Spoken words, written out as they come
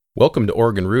Welcome to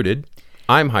Oregon Rooted.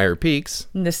 I'm Higher Peaks.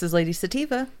 And this is Lady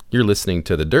Sativa, You're listening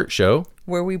to The Dirt Show,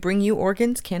 where we bring you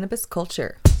Oregon's cannabis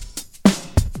culture.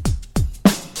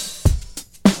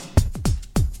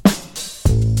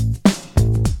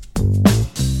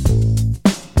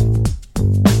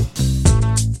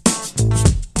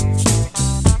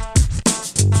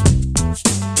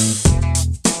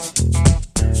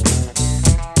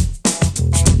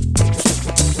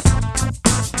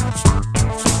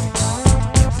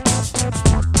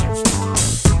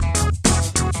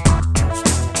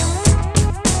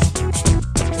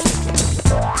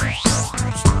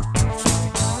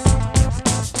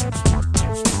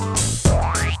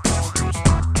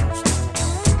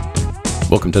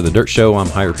 Welcome to The Dirt Show. I'm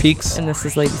Higher Peaks. And this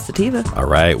is Lady Sativa. All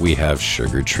right, we have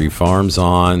Sugar Tree Farms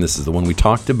on. This is the one we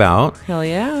talked about. Hell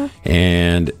yeah.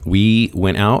 And we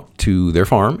went out to their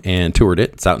farm and toured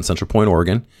it. It's out in Central Point,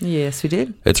 Oregon. Yes, we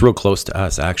did. It's real close to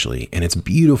us, actually. And it's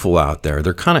beautiful out there.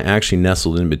 They're kind of actually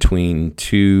nestled in between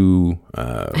two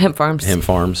hemp farms.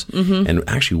 Mm-hmm. And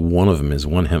actually, one of them is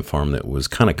one hemp farm that was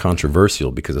kind of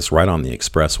controversial because it's right on the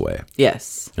expressway.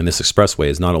 Yes. And this expressway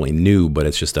is not only new, but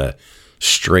it's just a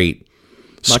straight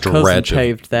stretch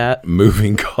paved that.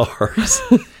 Moving cars.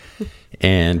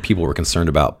 And people were concerned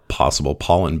about possible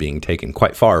pollen being taken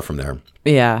quite far from there.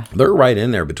 Yeah. They're right in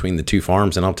there between the two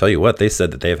farms, and I'll tell you what, they said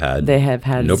that they have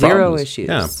had no zero problems. issues.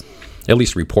 Yeah. At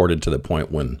least reported to the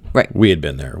point when we had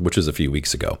been there, which was a few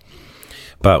weeks ago.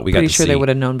 But we got to see. Pretty sure they would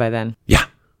have known by then. Yeah.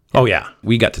 Oh, yeah.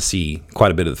 We got to see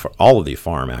quite a bit of all of the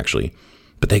farm, actually.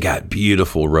 But they got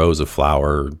beautiful rows of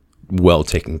flower, well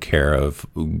taken care of,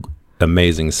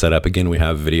 amazing setup. Again, we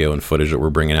have video and footage that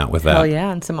we're bringing out with that. Hell yeah,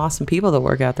 and some awesome people that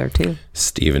work out there too.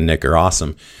 Steve and Nick are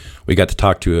awesome. We got to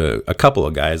talk to a couple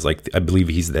of guys. Like, I believe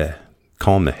he's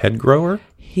call him the head grower.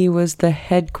 He was the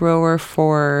head grower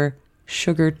for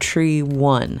Sugar Tree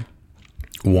 1.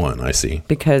 I see.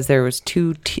 Because there was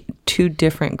two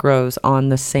different grows on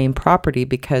the same property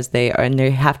because they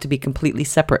have to be completely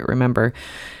separate. Remember,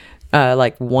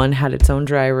 like one had its own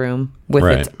dry room with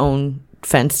its own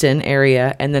fenced in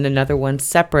area, and then another one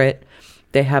separate.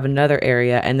 They have another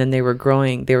area, and then they were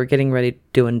getting ready to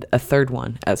do a third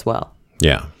one as well.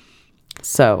 Yeah.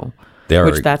 So,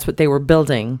 that's what they were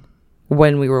building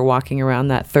when we were walking around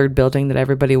that third building that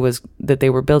they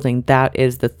were building. That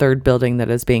is the third building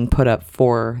that is being put up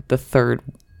for the third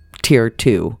tier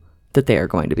 2 that they are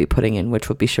going to be putting in, which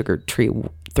would be Sugar Tree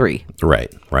 3.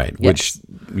 Right. Yes.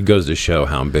 Which goes to show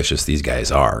how ambitious these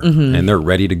guys are. Mm-hmm. And they're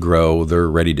ready to grow. They're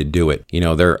ready to do it. You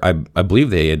know, I believe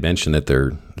they had mentioned that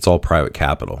it's all private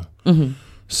capital. Mm-hmm.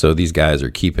 So these guys are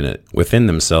keeping it within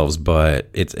themselves, but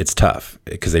it's tough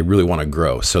because they really want to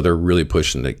grow. So they're really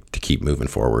pushing to keep moving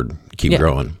forward, keep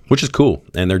growing, which is cool.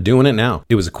 And they're doing it now.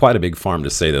 It was quite a big farm, to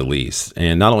say the least.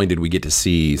 And not only did we get to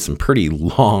see some pretty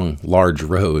large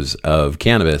rows of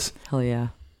cannabis. Hell yeah.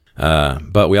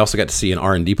 But we also got to see an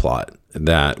R&D plot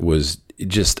that was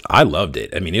just, I loved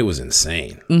it. I mean, it was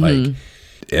insane. Mm-hmm. Like,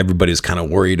 everybody's kind of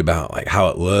worried about like how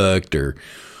it looked or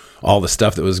all the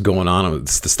stuff that was going on.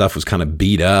 The stuff was kind of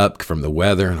beat up from the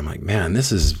weather. And I'm like, man,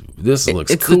 this looks cool.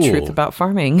 It's the truth about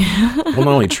farming. Well, not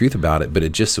only truth about it, but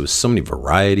it was so many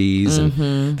varieties. Mm-hmm.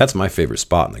 And that's my favorite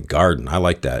spot in the garden. I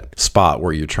like that spot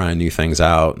where you're trying new things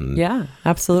out. And yeah,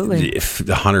 absolutely.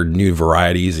 100 new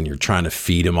varieties and you're trying to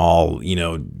feed them all, you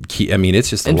know, it's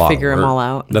just a lot of work. And figure them all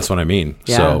out. That's what I mean.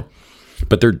 Yeah. So,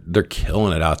 but they're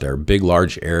killing it out there. Big,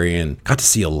 large area, and got to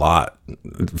see a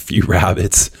few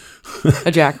rabbits. A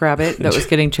jackrabbit that was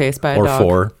getting chased by a dog.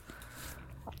 Or 4.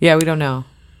 Yeah, we don't know.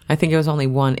 I think it was only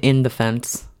one in the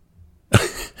fence.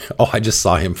 Oh, I just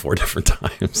saw him 4 different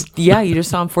times. Yeah, you just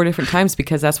saw him 4 different times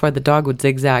because that's why the dog would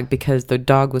zigzag, because the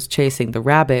dog was chasing the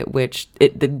rabbit, which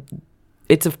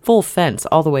it's a full fence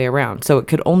all the way around, so it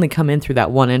could only come in through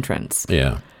that one entrance.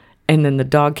 Yeah. And then the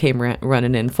dog came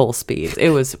running in full speed.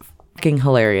 It was fucking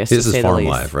hilarious. This is farm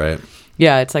life, right?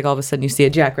 Yeah, it's like all of a sudden you see a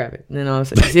jackrabbit, and then all of a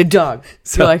sudden you see a dog.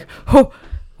 So, you're like, oh,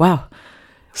 wow.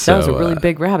 That was a really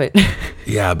big rabbit.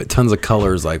 Yeah, but tons of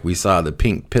colors. Like we saw the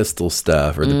pink pistil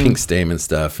stuff or the pink stamen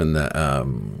stuff, and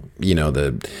the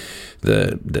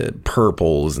the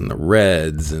purples and the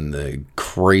reds and the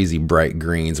crazy bright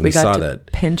greens. And we saw that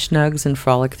pinch nugs and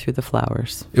frolic through the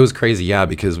flowers. It was crazy, yeah,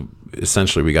 because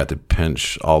essentially we got to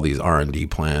pinch all these R&D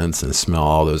plants and smell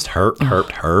all those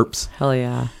herps. Hell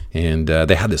yeah. And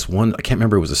they had this one, I can't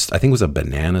remember, I think it was a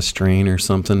banana strain or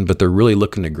something, but they're really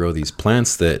looking to grow these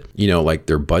plants that, you know, like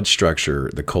their bud structure,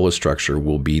 the cola structure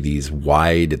will be these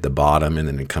wide at the bottom and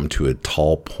then they come to a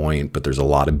tall point, but there's a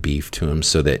lot of beef to them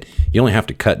so that you only have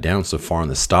to cut down so far on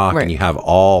the stalk, right, and you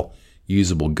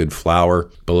usable, good flower.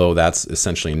 Below that's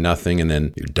essentially nothing, and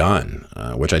then you're done,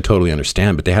 which I totally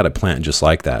understand. But they had a plant just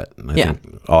like that. And I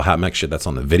think I'll have make sure that's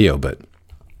on the video, but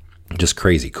just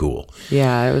crazy cool.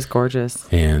 Yeah, it was gorgeous.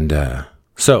 And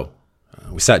so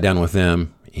we sat down with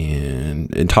them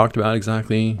and talked about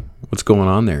exactly what's going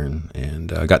on there, and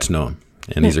got to know them.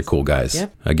 And these are cool guys.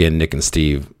 Yep. Again, Nick and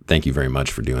Steve, thank you very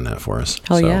much for doing that for us.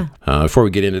 Hell yeah. Before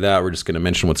we get into that, we're just going to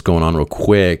mention what's going on real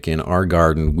quick. In our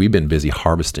garden, we've been busy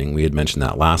harvesting. We had mentioned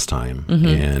that last time.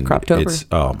 And Croptober. it's,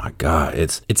 oh my God,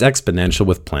 it's exponential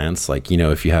with plants. Like, you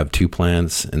know, if you have 2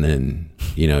 plants and then,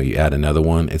 you know, you add another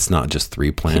one, it's not just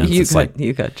 3 plants.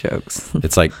 You got jokes.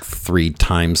 It's like 3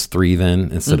 times 3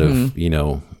 then instead of, you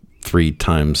know, 3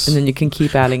 times, and then you can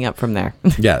keep adding up from there.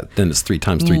 Yeah, then it's 3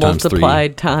 times 3 times 3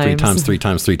 multiplied times 3 times 3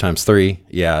 times 3 times 3.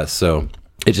 Yeah, so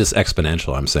it's just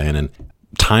exponential, I'm saying. And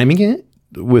timing it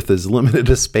with as limited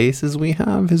a space as we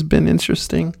have has been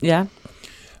interesting. Yeah,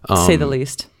 to say the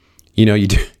least. You know, you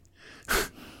do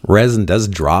resin does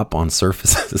drop on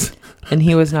surfaces, and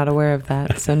he was not aware of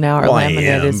that. So now our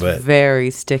laminate is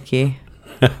very sticky.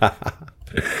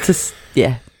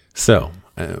 Yeah. So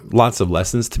lots of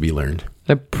lessons to be learned.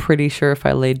 I'm pretty sure if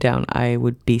I laid down, I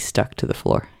would be stuck to the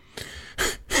floor.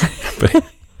 But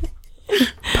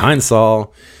Pine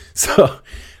Sol. So,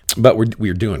 but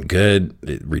we're doing good.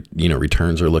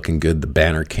 Returns are looking good. The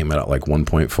banner came out at like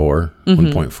 1.4,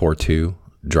 1.42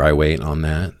 dry weight on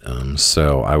that.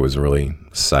 So I was really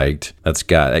psyched.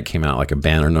 That came out like a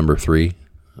banner number 3,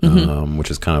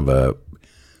 which is kind of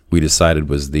we decided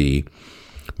was the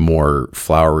more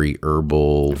flowery,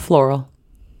 herbal,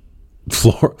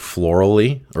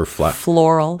 florally or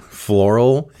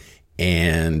floral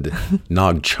and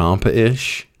Nag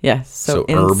Champa-ish. Yes, so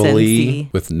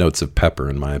herbally with notes of pepper,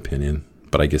 in my opinion.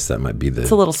 But I guess that might be it's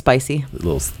a little spicy. So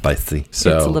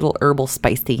it's a little herbal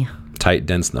spicy. Tight,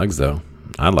 dense nugs though.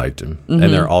 I liked them, and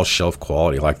they're all shelf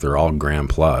quality. Like they're all gram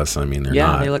plus. I mean, they're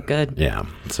not. Yeah, they look good. Yeah.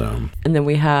 So. And then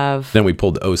we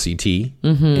pulled the OCT,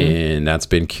 and that's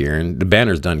been curing. The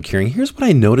banner's done curing. Here's what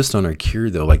I noticed on our cure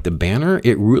though. Like the banner,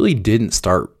 it really didn't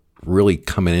start really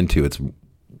coming into its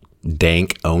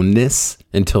dank ownness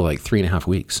until like 3.5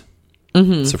 weeks.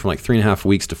 So from like 3.5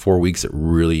 weeks to 4 weeks, it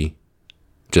really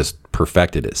just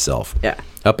perfected itself. Yeah.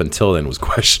 Up until then was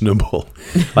questionable.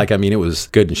 Like, I mean, it was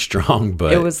good and strong,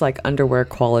 but it was like underwear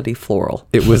quality floral.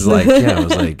 It was like, it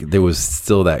was like there was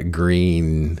still that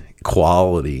green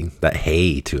quality, that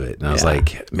hay to it. And I was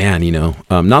like, man,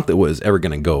 not that it was ever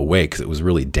going to go away because it was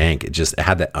really dank. It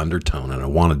had that undertone, and I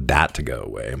wanted that to go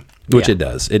away, which it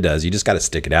does. It does. You just got to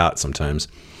stick it out sometimes.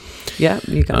 Yeah,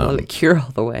 you got to let it cure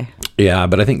all the way. Yeah,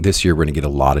 but I think this year we're going to get a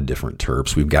lot of different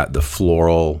terps. We've got the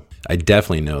floral. I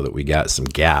definitely know that we got some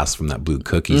gas from that blue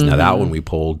cookies. Now that one we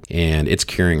pulled, and it's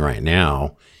curing right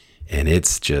now, and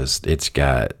it's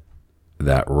got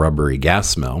that rubbery gas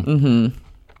smell.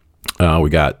 We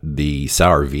got the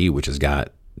Sour V, which has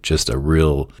got just a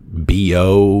real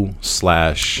BO /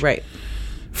 right.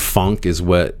 Funk is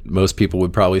what most people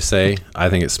would probably say. I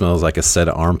think it smells like a set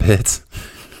of armpits,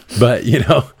 but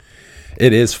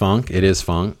it is funk. It is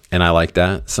funk, and I like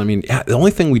that. So, I mean, the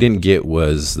only thing we didn't get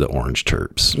was the orange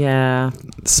terps. Yeah,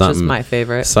 just my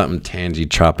favorite. Something Tangy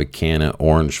Tropicana,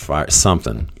 Orange Fire,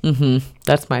 something.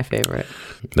 That's my favorite.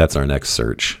 That's our next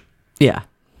search. Yeah.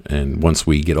 And once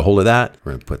we get a hold of that,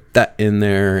 we're going to put that in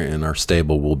there, and our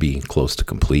stable will be close to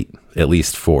complete, at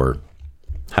least for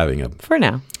for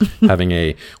now. having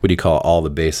a, what do you call it, all the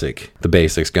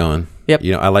basics going. Yep.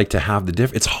 I like to have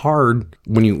it's hard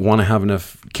when you want to have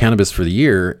enough cannabis for the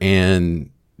year and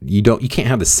you can't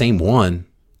have the same one.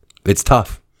 It's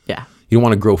tough. Yeah. You don't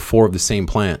want to grow 4 of the same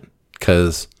plant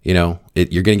because, you're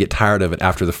going to get tired of it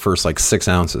after the first like 6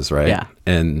 ounces, right? Yeah.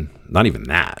 And not even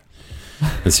that.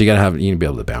 And so you got to be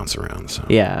able to bounce around. So.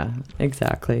 Yeah,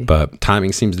 exactly. But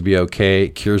timing seems to be okay.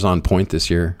 Cure's on point this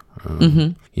year.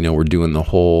 We're doing the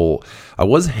whole, I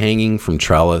was hanging from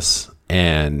trellis,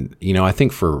 and, I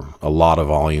think for a lot of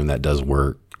volume that does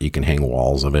work. You can hang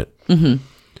walls of it.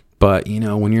 But,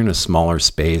 when you're in a smaller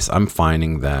space, I'm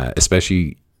finding that,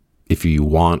 especially if you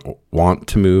want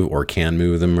to move or can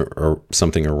move them or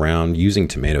something around, using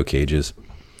tomato cages.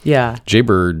 Yeah.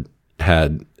 Jaybird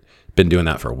had been doing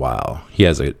that for a while. He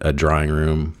has a drying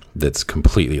room that's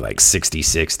completely like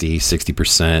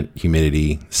 60%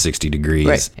 humidity, 60 degrees,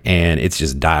 right. And it's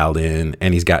just dialed in,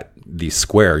 and he's got these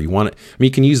square. You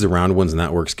can use the round ones, and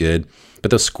that works good,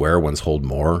 but those square ones hold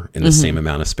more in the same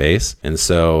amount of space. And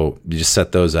so you just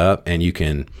set those up, and you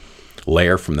can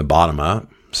layer from the bottom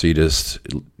up. So you just,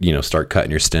 start cutting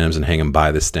your stems and hang them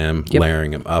by the stem,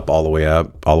 layering them up, all the way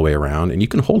around, and you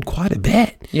can hold quite a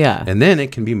bit. Yeah. And then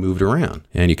it can be moved around,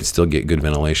 and you can still get good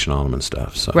ventilation on them and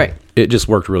stuff. So right. It just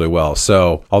worked really well.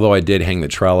 So although I did hang the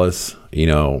trellis,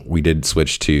 we did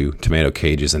switch to tomato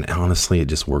cages, and honestly, it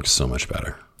just works so much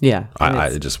better. Yeah.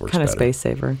 It just works kind better. of space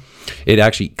saver. It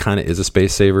actually kind of is a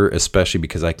space saver, especially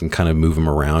because I can kind of move them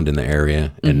around in the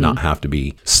area and not have to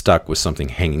be stuck with something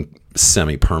hanging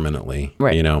semi-permanently,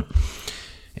 right.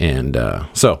 And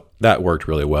so that worked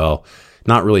really well.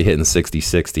 Not really hitting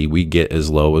 60. We get as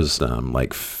low as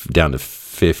down to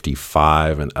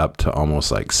 55 and up to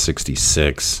almost like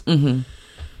 66. Mm-hmm.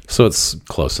 So it's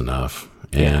close enough.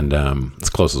 Yeah. And as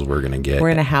close as we're going to get. We're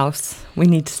in a house. We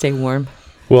need to stay warm.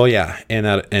 Well, yeah,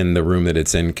 and the room that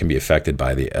it's in can be affected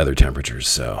by the other temperatures.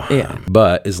 So, yeah.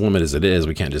 But as limited as it is,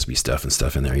 we can't just be stuffing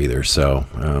stuff in there either. So,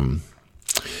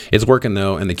 it's working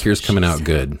though, and the cure's coming out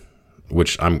good,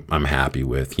 which I'm happy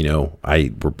with.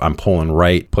 I'm pulling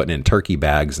right, putting in turkey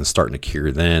bags and starting to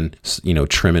cure. Then,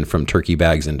 trimming from turkey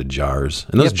bags into jars,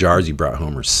 and those jars you brought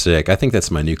home are sick. I think that's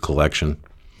my new collection.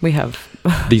 We have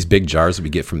these big jars that we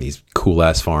get from these cool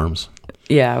ass farms.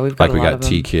 Yeah, we've got we got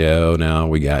TKO now,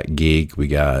 we got Geek, we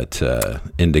got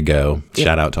Indigo. Yep.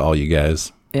 Shout out to all you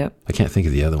guys. Yep. I can't think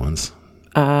of the other ones.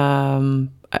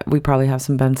 We probably have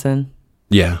some Benson.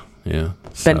 Yeah.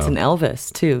 Benson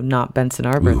Elvis too, not Benson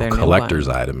Arbor. They're collector's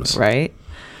items, right?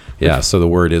 Yeah. So the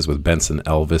word is with Benson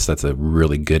Elvis, that's a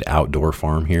really good outdoor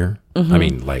farm here. Mm-hmm. I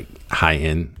mean, like high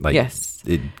end. Like yes.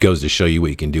 It goes to show you what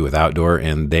you can do with outdoor,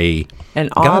 and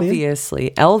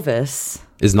obviously Elvis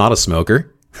is not a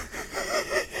smoker.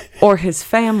 Or his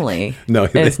family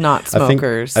is not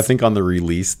smokers. I think on the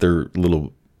release, their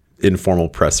little informal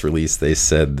press release, they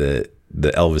said that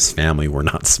the Elvis family were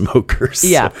not smokers.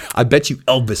 Yeah. So I bet you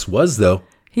Elvis was, though.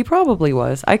 He probably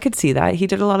was. I could see that. He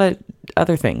did a lot of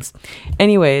other things.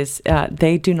 Anyways,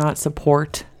 they do not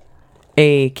support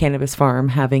a cannabis farm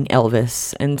having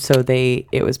Elvis. And so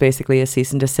it was basically a cease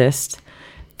and desist.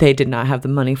 They did not have the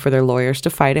money for their lawyers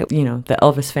to fight it. The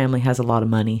Elvis family has a lot of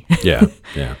money. Yeah.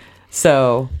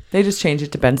 So they just changed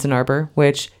it to Benson Arbor,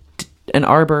 which an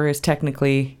arbor is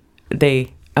technically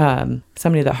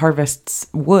somebody that harvests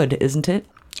wood, isn't it?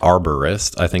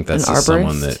 Arborist. I think that's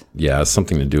someone that has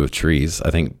something to do with trees.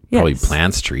 I think probably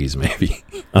plants trees, maybe.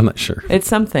 I'm not sure. It's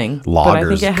something. Loggers, but I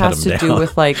think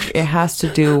it has to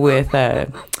do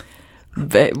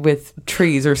with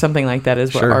trees or something like that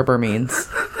is what arbor means.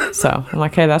 So I'm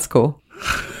like, hey, that's cool.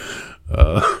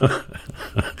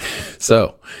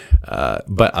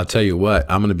 But I'll tell you what,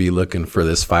 I'm going to be looking for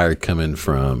this fire coming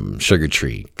from Sugar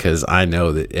Tree, because I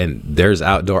know that, and there's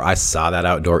outdoor. I saw that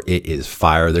outdoor. It is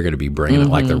fire. They're going to be bringing it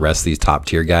like the rest of these top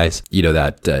tier guys.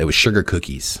 That it was sugar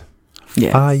cookies.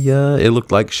 Yeah. Fire. It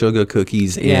looked like sugar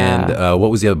cookies. Yeah. And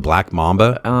what was the other? Black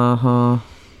Mamba. Uh-huh.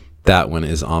 That one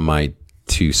is on my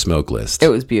to smoke list. It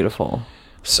was beautiful.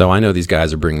 So I know these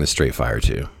guys are bringing the straight fire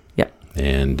too.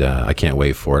 And I can't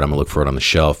wait for it. I'm going to look for it on the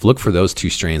shelf. Look for those two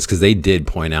strains, because they did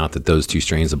point out that those two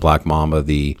strains, the Black Mamba,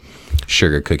 the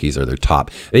sugar cookies, are their top.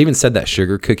 They even said that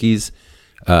sugar cookies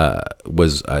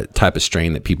was a type of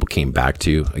strain that people came back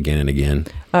to again and again.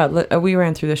 We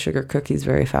ran through the sugar cookies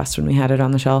very fast when we had it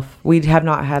on the shelf. We have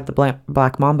not had the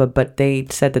Black Mamba, but they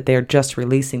said that they're just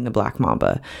releasing the Black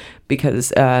Mamba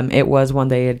because it was one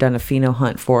they had done a pheno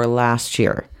hunt for last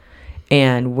year.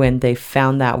 And when they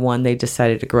found that one, they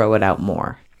decided to grow it out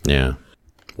more. Yeah.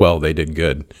 Well, they did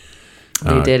good.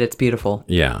 They did. It's beautiful.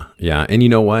 Yeah. Yeah. And you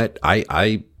know what?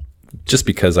 I just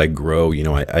because I grow,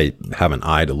 I have an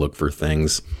eye to look for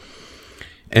things.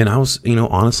 And I was,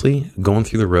 honestly, going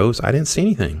through the rows, I didn't see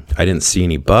anything. I didn't see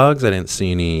any bugs. I didn't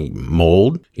see any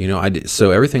mold.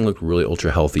 So everything looked really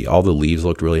ultra healthy. All the leaves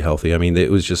looked really healthy. I mean,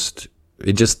 and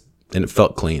it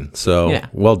felt clean. So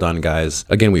Well done, guys.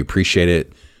 Again, we appreciate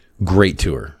it. Great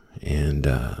tour. And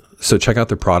so check out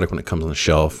their product when it comes on the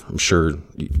shelf. I'm sure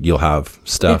you'll have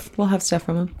stuff. Yeah, we'll have stuff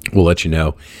from them. We'll let you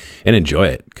know and enjoy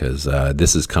it, because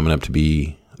this is coming up to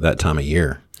be that time of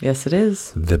year. Yes, it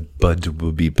is. The bud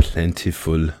will be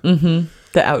plentiful. Mm-hmm.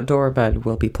 The outdoor bud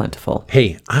will be plentiful.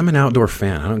 Hey, I'm an outdoor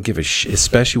fan. I don't give a shit,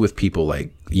 especially with people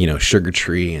like, Sugar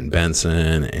Tree and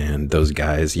Benson and those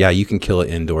guys. Yeah, you can kill it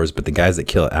indoors, but the guys that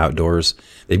kill it outdoors,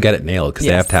 they've got it nailed, because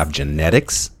they have to have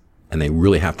genetics. And they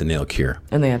really have to nail cure.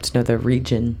 And they have to know their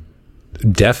region.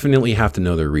 Definitely have to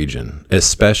know their region,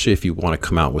 especially if you want to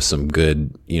come out with some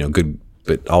good,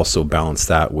 but also balance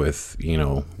that with,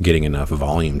 getting enough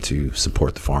volume to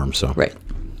support the farm. So, right.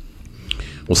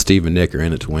 Well, Steve and Nick are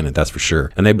in it to win it, that's for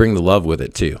sure. And they bring the love with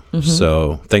it too. Mm-hmm.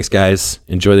 So thanks, guys.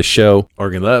 Enjoy the show.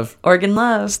 Oregon love. Oregon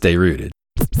love. Stay rooted.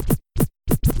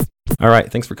 All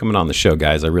right. Thanks for coming on the show,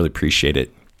 guys. I really appreciate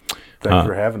it. Thanks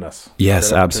for having us.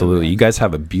 Yes, absolutely. You guys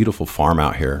have a beautiful farm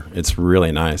out here. It's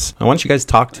really nice. I want you guys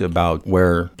to talk about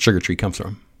where Sugar Tree comes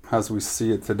from. As we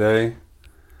see it today,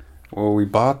 well, we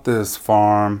bought this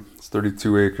farm. It's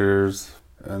 32 acres.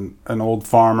 And an old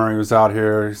farmer, he was out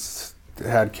here,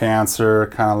 had cancer,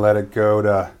 kind of let it go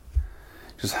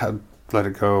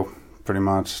pretty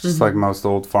much. Just like most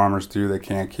old farmers do. They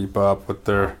can't keep up with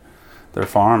their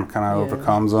farm, kind of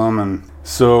overcomes them. And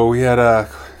so we had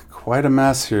quite a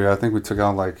mess here. I think we took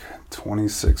out like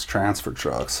 26 transfer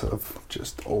trucks of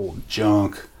just old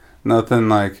junk. Nothing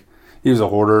like, he was a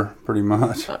hoarder pretty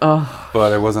much. Oh.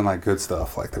 But it wasn't like good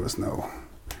stuff. Like there was no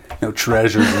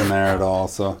treasures in there at all.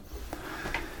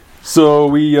 So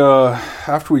we,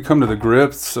 after we come to the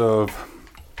grips of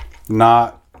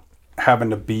not having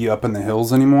to be up in the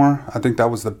hills anymore, I think that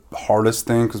was the hardest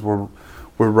thing, because we're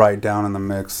right down in the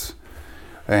mix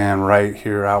and right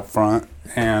here out front.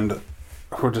 And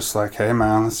we're just like, hey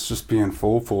man, let's just be in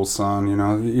full sun,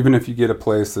 even if you get a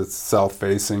place that's south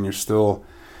facing, you're still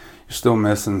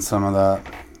missing some of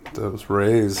those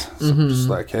rays. So just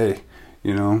like, hey,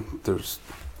 there's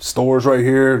stores right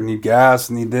here, need gas,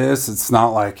 need this. It's not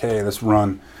like, hey, let's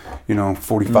run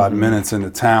 45 minutes into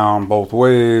town both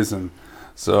ways. And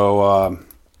so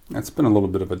it's been a little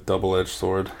bit of a double-edged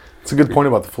sword. It's a good point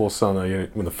about the full sun.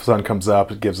 When the sun comes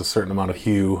up, it gives a certain amount of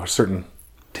hue, a certain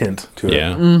tint to it.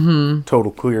 Yeah.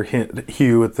 Total clear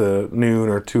hue at the noon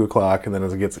or 2 o'clock, and then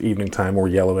as it gets evening time, more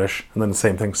yellowish. And then the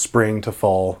same thing, spring to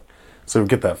fall. So we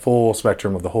get that full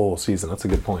spectrum of the whole season. That's a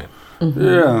good point.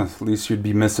 Yeah, at least you'd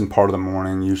be missing part of the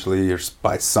morning usually, or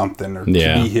by something, or to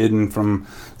be hidden from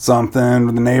something,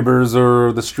 the neighbors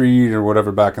or the street or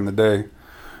whatever back in the day.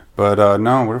 But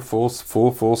no, we're full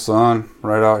sun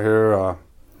right out here.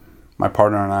 My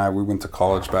partner and I, we went to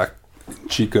college back in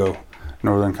Chico,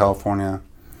 Northern California.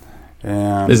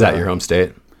 And is that your home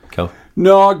state, Kel?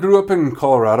 No, I grew up in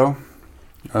Colorado.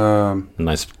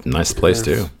 Nice place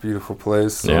too. Beautiful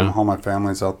place. All my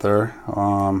family's out there.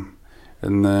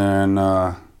 And then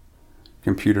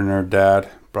computer nerd dad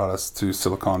brought us to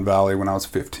Silicon Valley when I was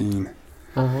 15.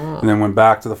 And then went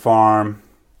back to the farm.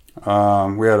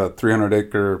 We had a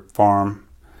 300-acre farm,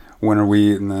 winter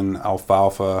wheat, and then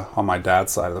alfalfa on my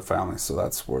dad's side of the family. So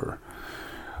that's where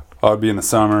I'd be in the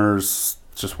summers,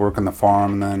 just working the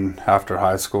farm. And then after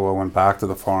high school, I went back to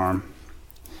the farm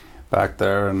back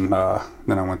there, and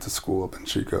then I went to school up in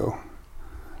Chico.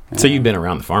 So you've been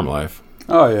around the farm life.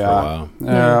 Oh yeah,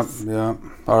 for a while.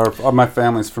 Yeah. My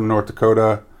family's from North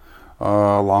Dakota,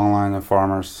 long line of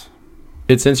farmers.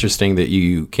 It's interesting that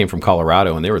you came from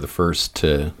Colorado, and they were the first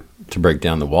to break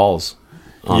down the walls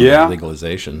on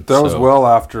legalization. That was well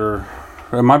after.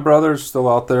 And my brother's still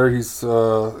out there. He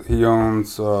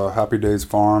owns Happy Days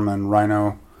Farm and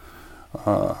Rhino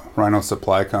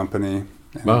Supply Company.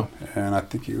 And I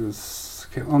think he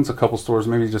owns a couple stores.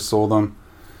 Maybe he just sold them.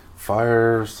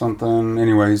 Fire or something.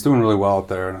 Anyway, he's doing really well out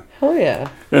there. Oh yeah.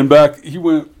 And he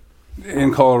went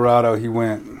in Colorado. He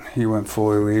went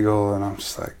fully legal, and I'm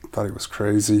just like, thought he was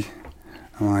crazy.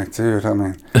 I'm like, dude, I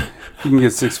mean, you can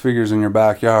get 6 figures in your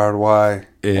backyard. Why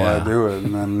do it?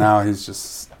 And then now he's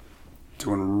just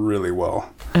doing really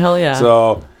well. Hell yeah.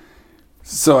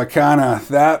 So I kind of,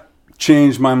 that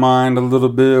changed my mind a little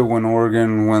bit when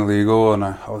Oregon went legal, and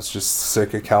I was just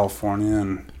sick of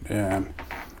California, and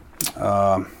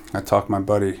I talked to my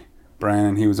buddy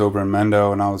Brandon. He was over in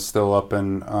Mendo, and I was still up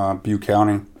in Butte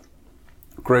County.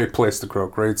 Great place to grow,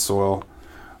 great soil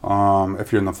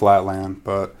if you're in the flatland.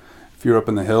 But if you're up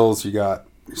in the hills, you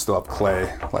still have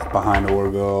clay, like behind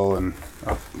Oroville and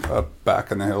up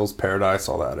back in the hills, Paradise,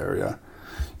 all that area.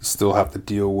 You still have to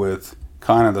deal with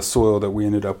kind of the soil that we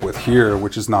ended up with here,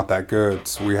 which is not that good.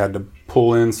 So we had to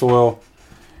pull in soil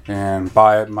and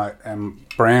buy it. And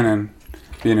Brandon,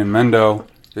 being in Mendo,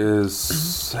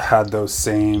 had those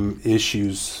same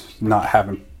issues, not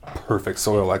having perfect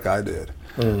soil like I did.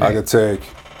 I could take,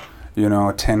 a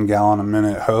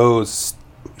 10-gallon-a-minute hose,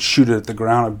 shoot it at the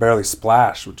ground, and barely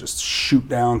splash, would just shoot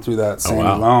down through that sandy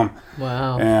loam.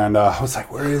 Wow. And I was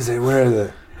like, where is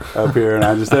it? Up here. And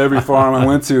every farm I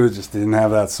went to, it just didn't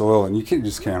have that soil, and you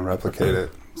just can't replicate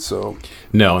it. So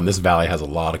no, and this valley has a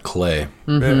lot of clay.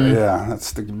 Yeah, that's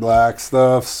sticky black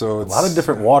stuff. So it's a lot of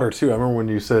different water too. I remember when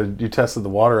you said you tested the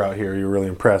water out here, you were really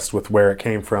impressed with where it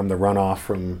came from, the runoff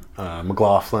from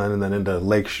McLaughlin and then into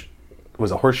Lake.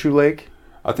 Was it Horseshoe Lake?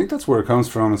 I think that's where it comes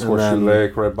from. It's Horseshoe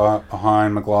Lake, right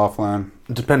behind McLaughlin.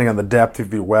 Depending on the depth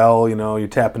of your well, you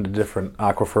tap into different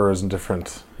aquifers and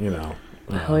different,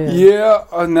 Oh, yeah. Yeah,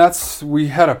 and we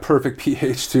had a perfect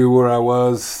pH too where I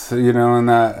was, in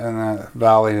that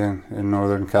valley in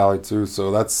Northern Cali too.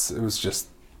 So it was just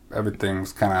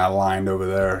everything's kind of aligned over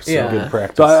there. So, Yeah. Good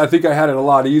practice. so I think I had it a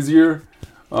lot easier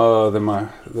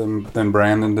than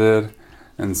Brandon did,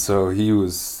 and so he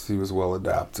was well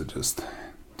adapted to just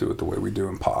do it the way we do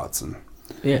in pots and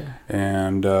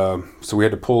so we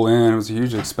had to pull in. It was a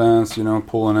huge expense,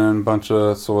 pulling in a bunch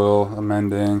of soil,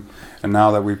 amending, and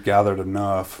now that we've gathered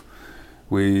enough,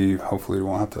 we hopefully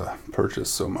won't have to purchase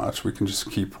so much. We can just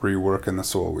keep reworking the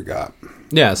soil we got.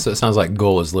 Yeah, so it sounds like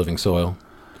goal is living soil.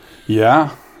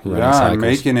 Yeah, Running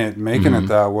cycles. making it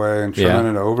that way and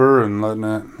trimming it over and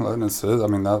letting it sit. I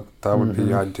mean, that would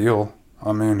be ideal.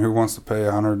 I mean, who wants to pay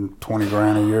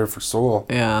 $120,000 a year for soil?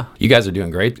 Yeah. You guys are doing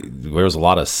great. There was a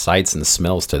lot of sights and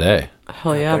smells today.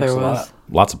 Hell yeah, Thanks there a was. lot.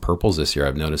 Lots of purples this year,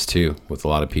 I've noticed too, with a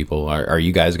lot of people. Are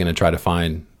you guys going to try to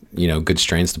find, good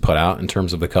strains to put out in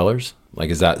terms of the colors? Like,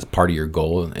 is that part of your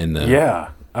goal in the...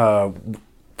 Yeah.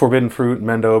 Forbidden Fruit and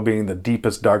Mendo being the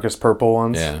deepest, darkest purple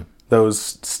ones. Yeah.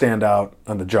 Those stand out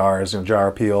on the jars, jar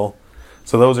appeal.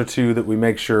 So those are two that we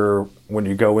make sure when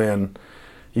you go in,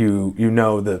 you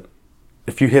know that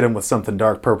if you hit them with something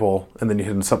dark purple and then you hit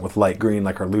them with something with light green,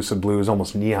 like our Lucid Blue is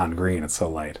almost neon green. It's so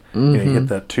light. You hit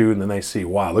that two and then they see,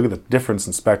 wow, look at the difference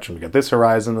in spectrum. You got this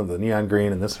horizon of the neon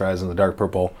green and this horizon of the dark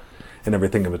purple and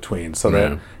everything in between. So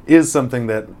that is something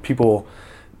that people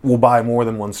will buy more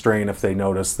than one strain if they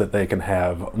notice that they can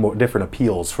have more different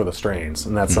appeals for the strains.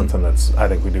 And that's something that's, I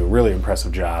think we do a really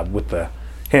impressive job with the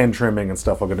hand trimming and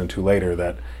stuff I'll get into later,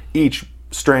 that each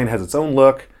strain has its own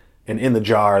look, and in the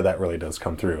jar that really does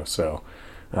come through. So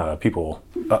people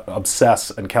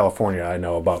obsess in California, I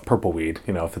know, about purple weed.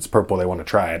 If it's purple, they want to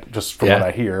try it, just from what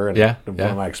I hear and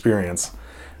from my experience.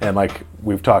 And like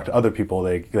we've talked to other people,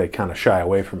 they kind of shy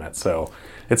away from it. So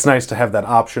it's nice to have that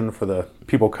option for the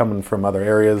people coming from other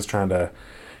areas trying to,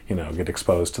 get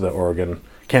exposed to the Oregon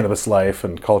cannabis life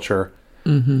and culture.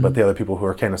 But the other people who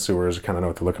are connoisseurs kind of know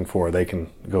what they're looking for. They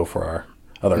can go for our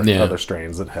other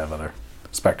strains that have other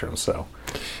spectrums. So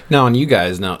Now, on you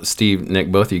guys, Steve,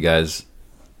 Nick, both of you guys,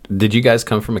 did you guys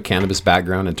come from a cannabis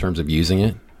background in terms of using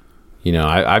it?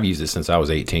 I've used it since I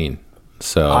was 18.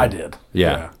 So I did.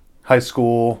 Yeah. High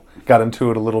school, got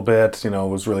into it a little bit,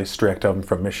 was really strict. I'm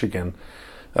from Michigan.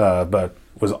 But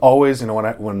was always,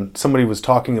 when somebody was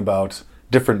talking about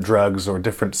different drugs or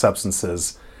different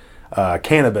substances,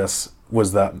 cannabis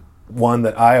was that one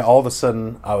that all of a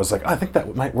sudden I was like, I think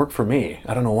that might work for me.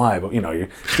 I don't know why, but you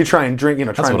try and drink,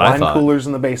 try wine coolers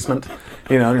in the basement, and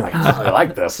you're like, I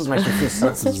like this. This makes me feel.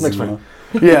 This makes me.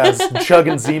 Yeah, it's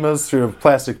chugging Zimas through a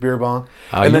plastic beer bong.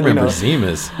 Oh, and then, remember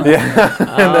Zimas?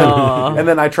 Yeah, and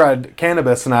then I tried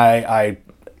cannabis, and I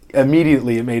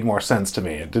immediately it made more sense to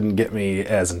me. It didn't get me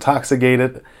as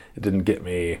intoxicated. It didn't get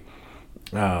me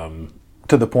to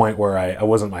the point where I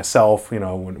wasn't myself.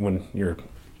 When you're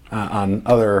on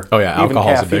other even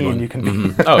alcohol's caffeine, a big one. you can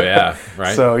be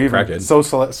right. So even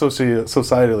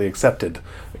societally accepted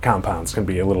compounds can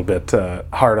be a little bit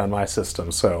hard on my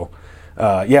system. So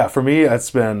for me,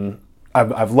 it's been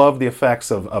I've loved the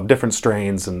effects of different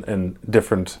strains and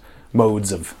different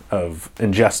modes of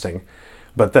ingesting,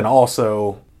 but then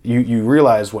also you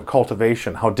realize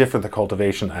how different the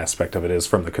cultivation aspect of it is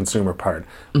from the consumer part.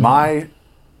 My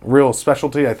real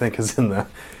specialty, I think, is in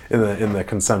the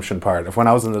consumption part. If when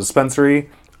I was in the dispensary,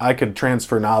 I could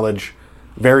transfer knowledge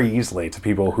very easily to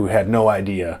people who had no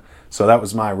idea. So that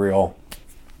was my real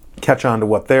catch on to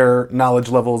what their knowledge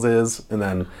levels is, and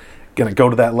then gonna go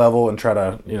to that level and try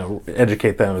to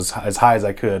educate them as high as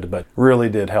I could. But really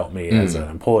did help me as an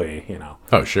employee.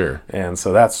 Oh, sure. And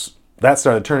so that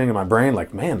started turning in my brain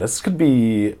like, man, this could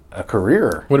be a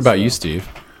career. What about you, Steve?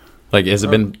 Like, has it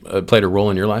been played a role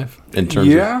in your life in terms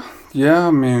of... Yeah.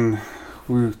 I mean,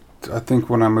 I think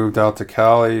when I moved out to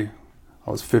Cali, I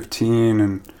was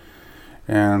 15,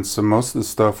 and so most of the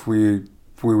stuff we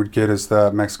would get is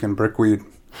that Mexican brickweed.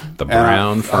 The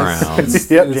brown frowns.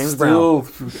 James Brown.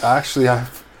 Actually, I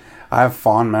have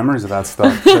fond memories of that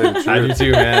stuff. I do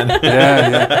too, man.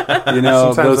 Yeah.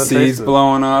 Sometimes those seeds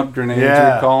blowing up, grenades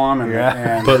we call them,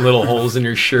 and put little holes in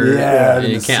your shirt. Yeah, and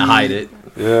you can't hide it.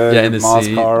 Yeah, in the Moss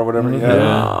seed. car or whatever.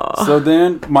 Yeah. So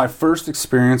then my first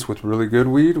experience with really good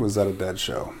weed was at a Dead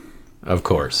show. Of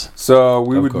course. So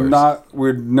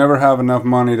we'd never have enough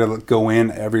money to go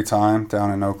in every time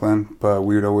down in Oakland, but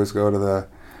we would always go to the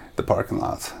parking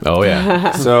lots. Oh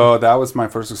yeah. So that was my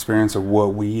first experience of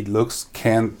what weed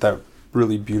that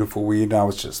really beautiful weed. And I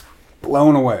was just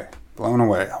blown away.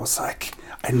 I was like,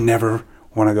 I never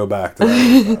want to go back to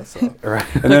that. So. Right.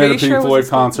 And then at the Pink Floyd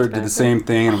concert, did the same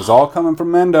thing, and it was all coming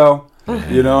from Mendo,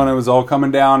 and it was all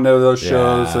coming down to those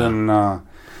shows, and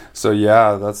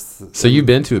that's. So you've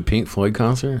been to a Pink Floyd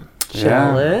concert?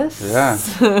 Jealous.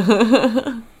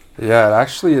 Yeah. Yeah,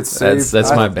 actually, it's saved.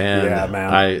 That's my band. Yeah,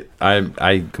 man.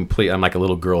 I'm like a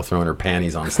little girl throwing her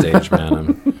panties on stage,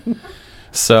 man.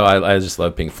 So I just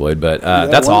love Pink Floyd, but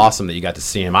that's awesome that you got to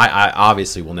see them. I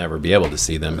obviously will never be able to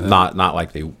see them, not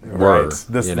like they were. Right.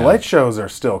 The light shows are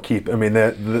still I mean,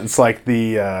 it's like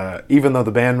even though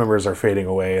the band members are fading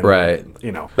away, and, right?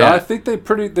 You know, I think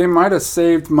they might have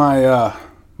saved my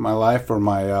my life or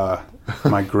my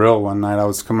my grill one night. I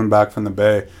was coming back from the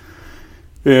Bay,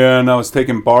 and I was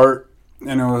taking Bart,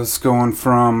 and I was going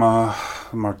from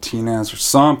Martinez or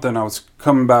something. I was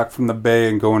coming back from the Bay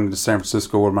and going to San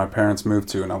Francisco where my parents moved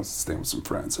to, and I was staying with some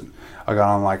friends, and I got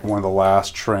on like one of the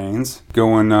last trains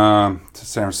going to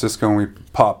San Francisco, and we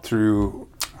popped through,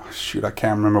 I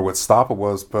can't remember what stop it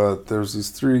was, but there's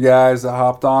these 3 guys that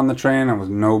hopped on the train, and it was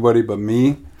nobody but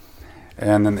me,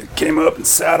 and then they came up and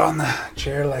sat on the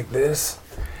chair like this,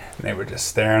 and they were just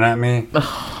staring at me,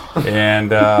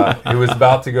 and it was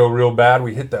about to go real bad.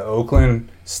 We hit the Oakland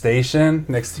station.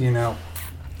 Next thing you know,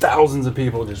 thousands of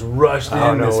people just rushed in.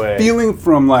 No this way. feeling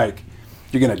from like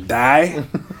you're gonna die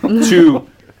to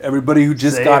everybody who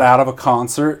just got out of a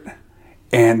concert,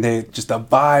 and they just the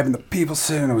vibe and the people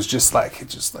sitting. It was just like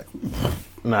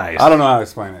nice. I don't know how to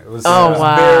explain it. It was,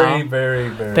 wow. very, very,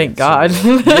 very. Thank God.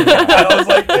 I was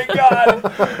like, thank God.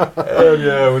 And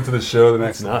yeah, I went to the show the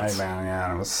next nuts. night, man.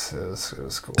 Yeah, it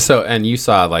was cool. So, and you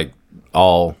saw like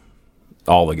all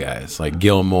the guys, like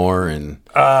Gilmore and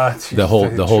the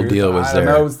whole deal was there.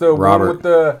 That was the Robert. one with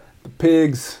the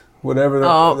pigs, whatever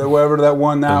that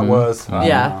one that was. I don't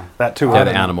Yeah. know. That too. Yeah,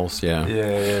 the animals. Yeah.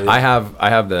 Yeah. I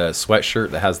have the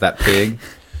sweatshirt that has that pig,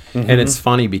 and it's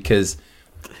funny because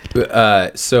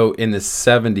so in the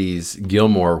 70s,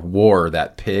 Gilmore wore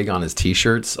that pig on his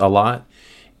T-shirts a lot.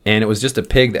 And it was just a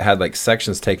pig that had like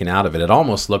sections taken out of it. It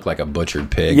almost looked like a butchered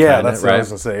pig. Yeah, kinda, that's what I was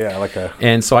gonna say. Yeah, like a.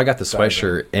 And so I got the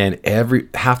sweatshirt, and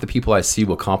half the people I see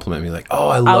will compliment me like, "Oh,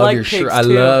 I love like your shirt. pigs I too."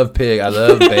 love pig. I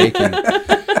love bacon."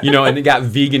 And it got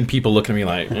vegan people looking at me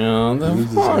like, "Oh, the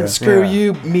fuck, screw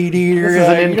you, meat eater. This is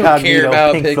an You don't care incognito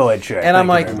about Pink pig." Floyd shirt. And I'm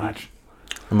Thank like, you very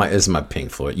much. "This is my Pink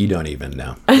Floyd. You don't even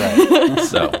know." Right.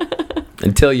 So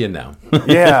until you know.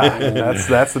 Yeah,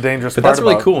 that's the dangerous But part. that's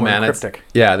really about cool, going man. Cryptic.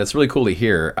 That's really cool to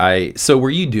hear. So were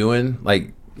you doing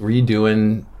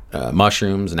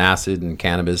mushrooms and acid and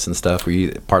cannabis and stuff? Were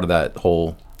you part of that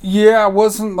whole? Yeah, I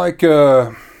wasn't like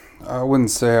I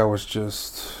wouldn't say I was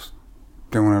just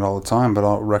doing it all the time, but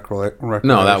I'll recollect.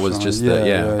 No, that was just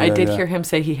I did hear him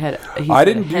say he I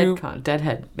didn't do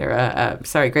Deadhead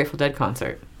or Grateful Dead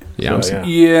concert. Yeah, I'm So,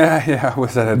 Yeah,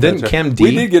 was that? Didn't Chem D?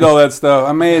 We did get all that stuff.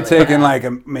 I may have taken like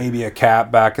maybe a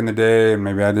cap back in the day, and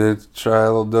maybe I did try a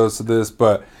little dose of this,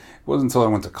 but it wasn't until I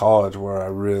went to college where I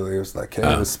really was like, hey,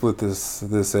 let's split this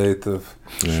eighth of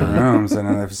shrooms, and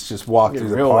then let's just walk through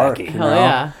the real park, wacky. Hell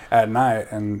yeah. at night,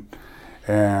 and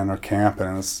or camping,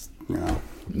 and it's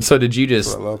So did you what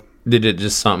I love. did it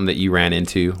just something that you ran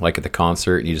into like at the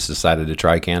concert and you just decided to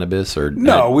try cannabis or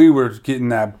No, we were getting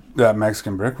that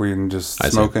Mexican brickweed and just I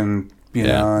see. smoking,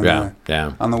 yeah.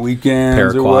 on the weekends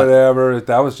or Paraquat. whatever.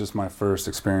 That was just my first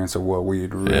experience of what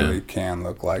weed really can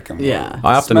look like. And Yeah.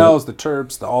 what the smells, the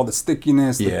terps, all the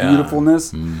stickiness, the Yeah.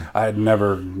 beautifulness. I had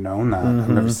never known that. I've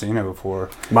never seen it before.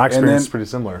 My And experience is then- pretty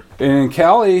similar. in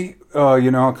Cali,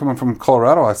 coming from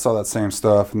Colorado, I saw that same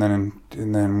stuff, and then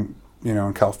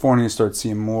in California, you start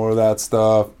seeing more of that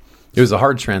stuff. It was a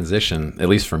hard transition, at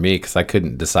least for me, because I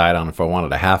couldn't decide on if I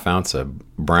wanted a half ounce of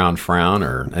brown frown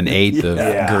or an eighth of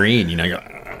green. You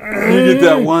You get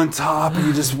that one top, and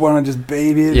you just want to just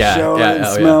baby it, show it, and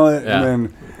smell it,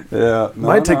 and then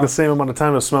Might take the same amount of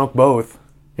time to smoke both.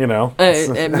 It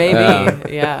may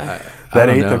be, yeah. That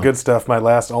don't eighth know. of good stuff might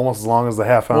last almost as long as the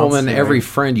half ounce. Well, then every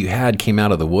friend you had came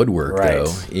out of the woodwork, Right.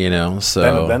 though.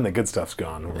 So then the good stuff's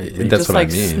gone. that's Just what like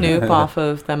I mean. Snoop off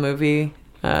of that movie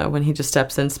when he just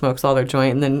steps in, smokes all their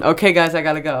joint, and then, okay, guys, I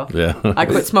gotta go. Yeah. I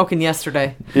quit smoking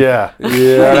yesterday. Yeah. Yeah, I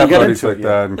You had get buddies into like it,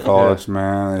 that in college,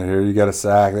 man. Here you got a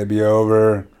sack, they'd be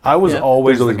over. I was Yeah.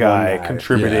 always There's the always one guy guy.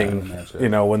 contributing. Yeah, that's it.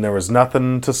 When there was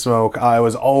nothing to smoke, I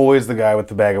was always the guy with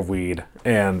the bag of weed,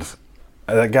 and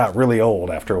that got really old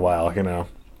after a while.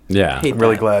 Yeah. Hate I'm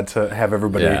really that. glad to have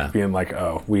everybody Yeah. being like,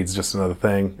 "Oh, weed's just another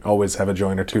thing." Always have a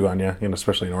joint or two on you,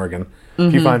 especially in Oregon.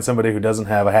 If you find somebody who doesn't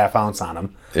have a half ounce on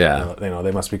them, Yeah.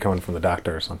 they must be coming from the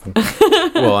doctor or something.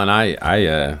 Well, and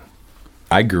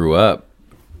I grew up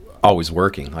always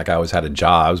working. Like I always had a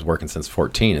job. I was working since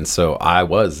 14, and so I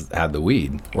had the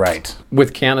weed. Right.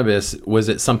 With cannabis, was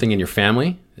it something in your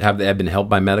family? have they been helped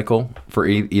by medical for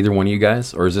either one of you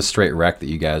guys, or is this straight wreck that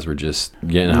you guys were just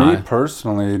getting high? Me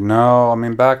personally, no. I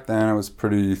mean, back then it was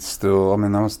pretty still. I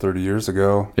mean, that was 30 years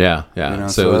ago. Yeah. You know,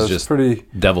 so it was just pretty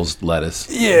devil's lettuce.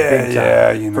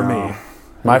 Yeah. You know, For me,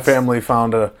 my family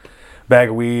found a bag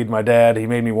of weed. My dad, he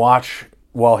made me watch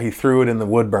while he threw it in the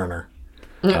wood burner.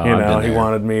 Oh, You know, he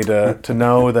wanted me to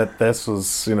know that this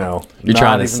was, you know, You're not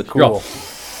trying to even you're cool. all-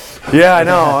 Yeah, I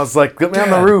know. I was like, get me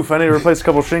on the roof. I need to replace a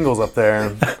couple shingles up there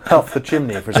and help the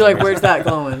chimney for some You're like, reason. where's that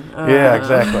going? Yeah,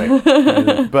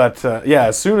 exactly. But yeah,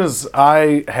 as soon as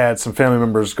I had some family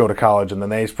members go to college and then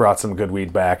they brought some good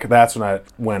weed back, that's when I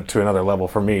went to another level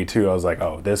for me too. I was like,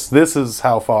 oh, this is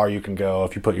how far you can go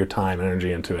if you put your time and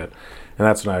energy into it. And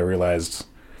that's when I realized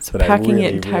that Packing I really,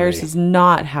 it in tires really, is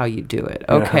not how you do it.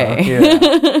 Okay.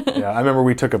 Yeah. I remember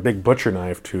we took a big butcher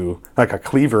knife to, like a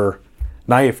cleaver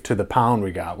knife to the pound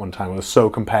we got one time. It was so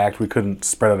compact we couldn't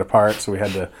spread it apart, so we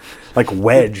had to like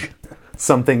wedge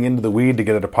something into the weed to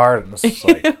get it apart. And it's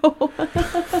like,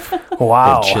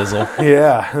 wow. Big chisel.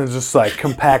 Yeah, it was just like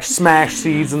compact smash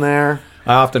seeds in there.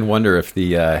 I often wonder if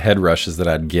the head rushes that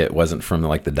I'd get wasn't from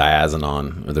like the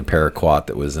diazinon or the paraquat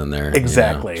that was in there. you know?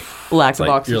 Exactly. Lack of like-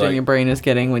 oxygen you're like- your brain is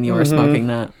getting when you were smoking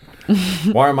that.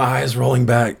 Why are my eyes rolling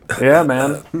back? Yeah,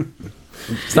 man.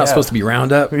 It's not supposed to be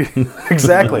Roundup.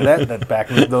 Exactly. That back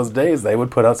in those days, they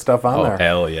would put out stuff on Oh, there.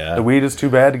 hell yeah. The weed is too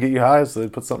bad to get you high, so they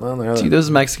put something on there. See, those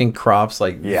Mexican crops,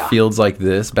 like Yeah. fields like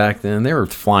this back then, they were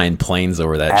flying planes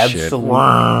over that Absolutely.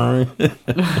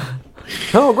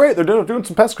 Oh, great! They're doing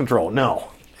some pest control. No,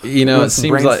 shit. You know, doing it some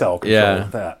seems brain like cell control yeah.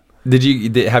 with that.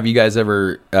 Have you guys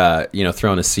ever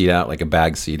thrown a seed out, like a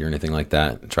bag seed or anything like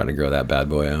that, and try to grow that bad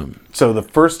boy out? So the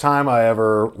first time I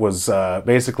ever was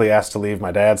basically asked to leave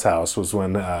my dad's house was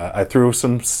when I threw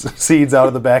some seeds out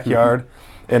of the backyard.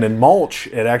 And in mulch,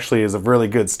 it actually is a really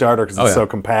good starter because it's yeah. so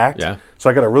compact. Yeah. So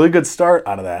I got a really good start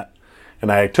out of that. And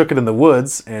I took it in the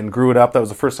woods and grew it up. That was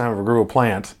the first time I ever grew a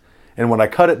plant. And when I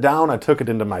cut it down, I took it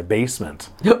into my basement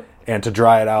and to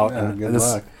dry it out. Yeah, and good this,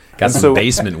 luck. Got and some so-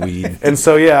 basement weed. And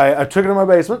so, yeah, I took it in my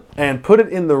basement and put it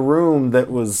in the room that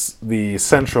was the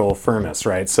central furnace,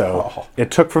 right? So it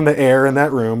took from the air in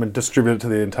that room and distributed it to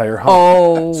the entire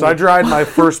home. Oh. So I dried my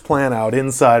first plant out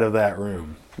inside of that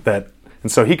room.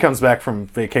 And so he comes back from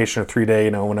vacation, a 3-day,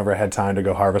 whenever I had time to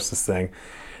go harvest this thing.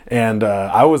 And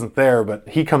I wasn't there, but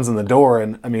he comes in the door,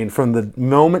 and I mean, from the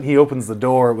moment he opens the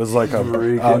door, it was like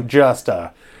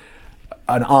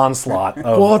an onslaught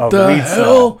of What of the weed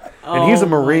hell? smell. And he's a Oh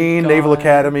my Marine, Naval God.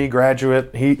 Academy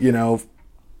graduate. He,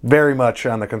 very much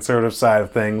on the conservative side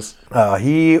of things.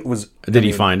 He was. Did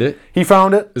he find it? He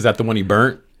found it. Is that the one he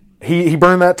burnt? He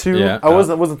burned that too. Yeah. I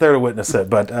wasn't there to witness it,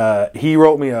 but he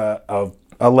wrote me a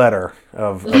letter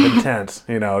of intent.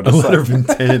 Just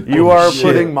intent. you are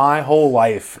putting my whole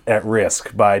life at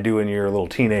risk by doing your little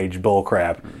teenage bull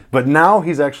crap. But now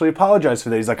he's actually apologized for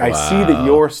that. He's like, I see that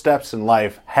your steps in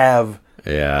life have,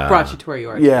 Yeah. Brought you to where you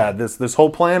are. yeah, this whole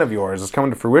plan of yours is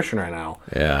coming to fruition right now.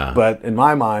 Yeah. But in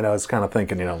my mind, I was kind of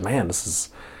thinking, man, this is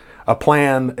a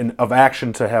plan of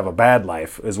action to have a bad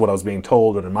life is what I was being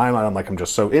told. And in my mind, I'm like, I'm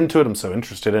just so into it. I'm so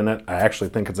interested in it. I actually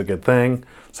think it's a good thing.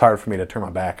 It's hard for me to turn my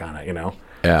back on it,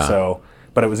 Yeah. So,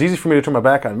 but it was easy for me to turn my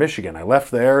back on Michigan. I left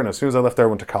there, and as soon as I left there, I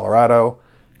went to Colorado.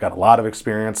 Got a lot of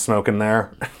experience smoking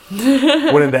there.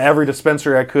 Went into every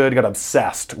dispensary I could. Got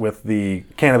obsessed with the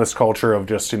cannabis culture of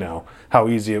just how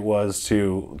easy it was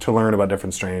to learn about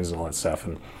different strains and all that stuff.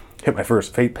 And hit my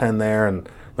first vape pen there and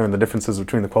learned the differences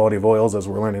between the quality of oils as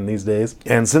we're learning these days.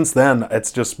 And since then,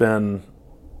 it's just been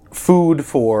food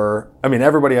for. I mean,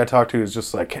 everybody I talk to is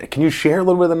just like, can you share a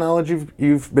little bit of the knowledge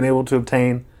you've been able to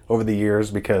obtain over the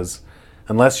years? Because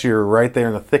unless you're right there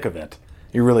in the thick of it,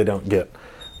 you really don't get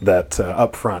that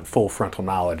upfront, full frontal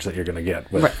knowledge that you're going to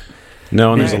get. With, Right.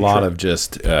 No, and there's a Yeah, lot sure. of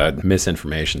just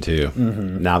misinformation too.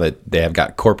 Now that they have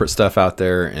got corporate stuff out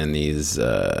there and these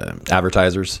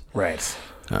advertisers, Right.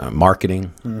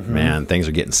 marketing, man, things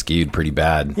are getting skewed pretty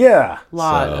bad. Yeah.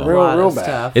 Lot Real of bad.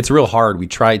 stuff. It's real hard. We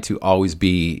try to always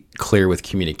be clear with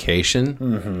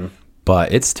communication,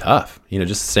 but it's tough.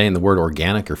 Just saying the word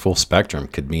organic or full spectrum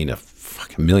could mean a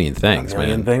fucking million things,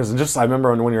 Million man. things. And just, I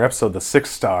remember on your episode, the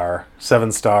 6-star,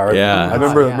 7-star. Yeah. I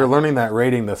remember yeah. we're learning that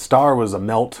rating. The star was a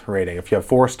melt rating. If you have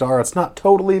 4-star, it's not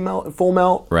totally full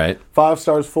melt. Right. 5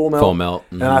 stars, full melt. Full melt,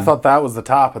 And I thought that was the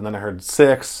top. And then I heard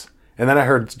 6. And then I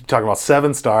heard talking about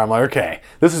 7-star. I'm like, okay,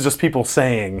 this is just people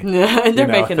saying. And they're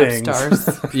making things. up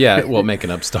stars. Yeah, well,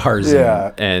 making up stars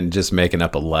Yeah. and just making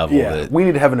up a level. Yeah, that, we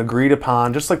need to have an agreed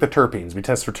upon, just like the terpenes. We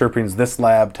test for terpenes. This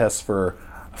lab tests for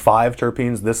 5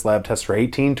 terpenes. This lab tests for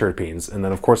 18 terpenes. And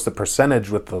then, of course, the percentage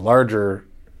with the larger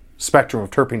spectrum of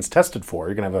terpenes tested for.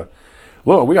 You're going to have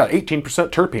whoa, we got 18%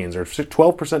 terpenes or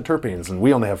 12% terpenes, and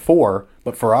we only have 4.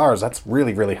 But for ours, that's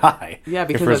really, really high. Yeah,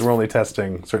 because if we're only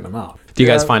testing a certain amount. Do you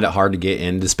guys find it hard to get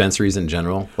in dispensaries in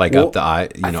general, like up the I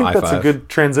think I-5? that's a good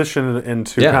transition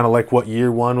into kind of like what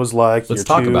year 1 was like. Let's year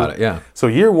talk 2. about it. Yeah. So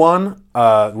year 1,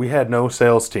 we had no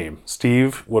sales team.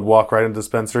 Steve would walk right into the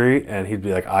dispensary, and he'd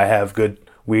be like, "I have good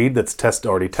weed that's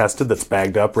already tested, that's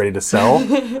bagged up, ready to sell."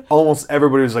 Almost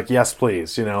everybody was like, "Yes,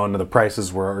 please," and the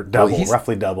prices were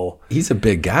roughly double. He's a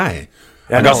big guy.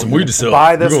 I got some weed to sell.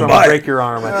 Buy this, or I'm gonna break your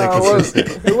arm. I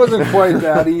think it wasn't quite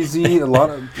that easy. A lot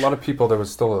of people. There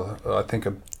was still, I think,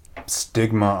 a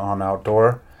stigma on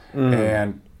outdoor,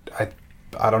 and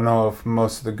I don't know if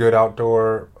most of the good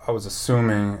outdoor, I was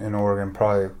assuming in Oregon,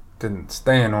 probably didn't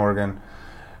stay in Oregon,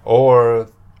 or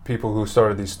people who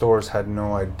started these stores had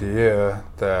no idea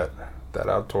that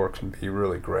outdoor can be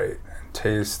really great and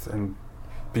taste and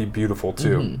be beautiful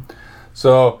too.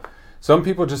 So some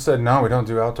people just said, no, we don't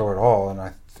do outdoor at all. And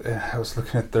I was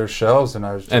looking at their shelves, and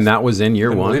I was just, and that was in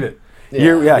year 1. Believe it. He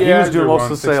was doing most of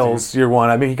the 16. sales year 1.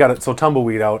 I mean, he got it. So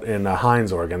Tumbleweed out in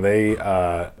Hines, Oregon. They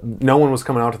no one was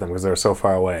coming out to them because they were so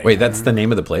far away. Wait, that's the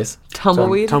name of the place?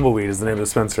 Tumbleweed? Tumbleweed is the name of the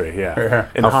dispensary. Yeah,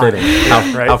 in How Hines,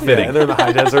 fitting. right? How fitting. Yeah, they're in the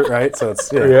high desert, right? So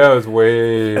it's Yeah, it was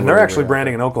way. and they're actually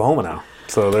branding in Oklahoma now.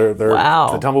 So they're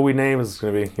Wow. the Tumbleweed name is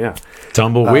going to be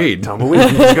Tumbleweed. Tumbleweed.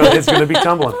 It's going to be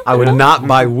tumbling. I would not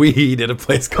buy weed at a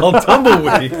place called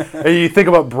Tumbleweed. And you think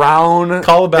about brown.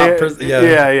 Call about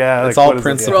yeah. It's like, all what is it?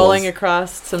 principles. Rolling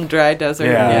across some dry desert.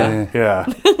 Yeah.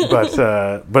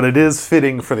 But it is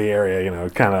fitting for the area,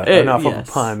 kind of enough of yes.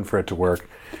 a pun for it to work.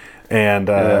 And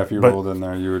if you rolled in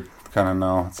there, you would kind of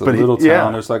know. It's a little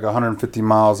town. There's like 150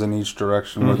 miles in each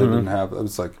direction where they didn't have. It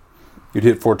was like you'd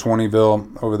hit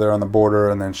 420ville over there on the border,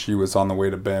 and then she was on the way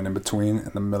to Bend in between, in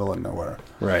the middle of nowhere.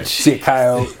 Right. See a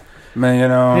coyote. Man,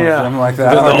 something like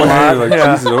that.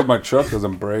 Jesus, I hope my truck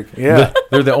doesn't break. Yeah.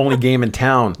 They're the only game in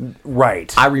town.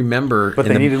 Right. I remember. But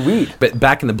they needed weed. But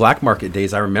back in the black market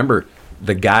days, I remember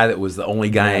the guy that was the only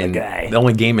guy the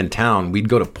only game in town. We'd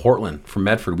go to Portland from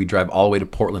Medford. We'd drive all the way to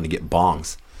Portland to get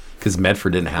bongs because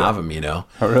Medford didn't have them,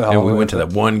 And we went to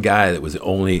that one guy that was the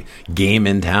only game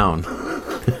in town.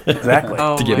 Exactly.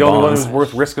 To get the only one bongs. who's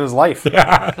worth risking his life. But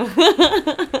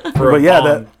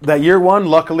yeah, that year 1,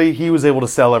 luckily he was able to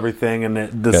sell everything,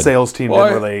 and the sales team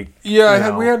didn't really.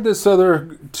 Yeah, we had this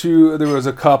other 2. There was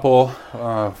a couple,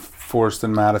 Forrest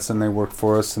and Madison. They worked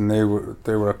for us, and they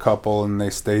were a couple, and they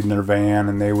stayed in their van,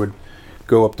 and they would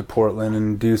go up to Portland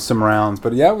and do some rounds.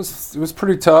 But yeah, it was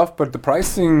pretty tough. But the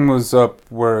pricing was up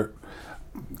where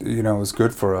it was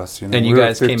good for us. And you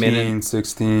guys came in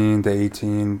 16 to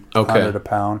 1800 a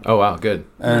pound. Oh wow, good.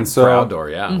 And so for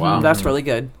outdoor, wow. That's really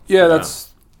good. Yeah,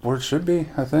 that's where it should be,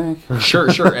 I think. Sure.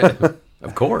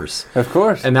 Of course.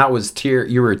 And that was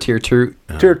you were a tier 2?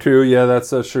 Tier 2, yeah,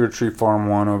 that's a Sugar Tree Farm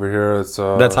 1 over here. It's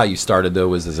that's how you started though,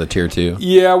 was as a tier 2?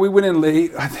 Yeah, we went in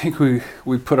late. I think we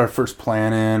put our first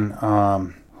plan in,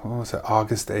 what was it,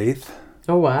 August 8th?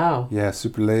 Oh, wow. Yeah,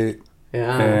 super late.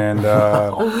 Yeah. And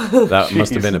that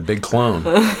must have been a big clone.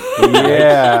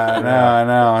 Yeah, I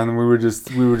know. And we were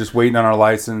just waiting on our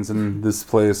license, and this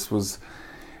place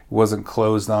wasn't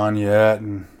closed on yet,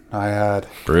 and I had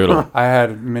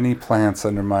many plants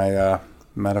under my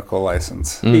medical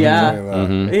license.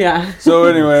 Yeah. So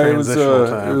anyway, it was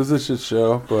a shit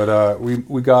show, but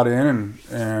we got in,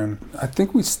 and I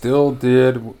think we still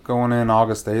did going in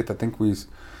August 8th. I think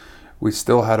we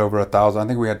still had over 1,000. I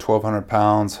think we had 1,200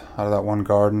 pounds out of that one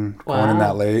garden going in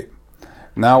that late.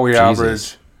 Now we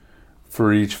average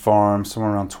for each farm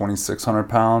somewhere around 2,600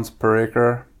 pounds per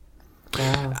acre.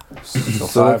 Wow. So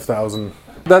 5,000.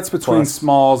 That's between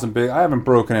smalls and big. I haven't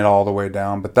broken it all the way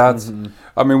down, but that's.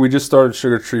 I mean, we just started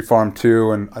Sugar Tree Farm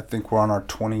 2, and I think we're on our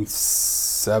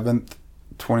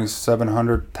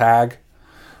 2,700 tag.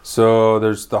 So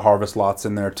there's the harvest lots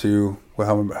in there too, with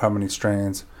how many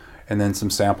strains. And then some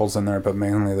samples in there, but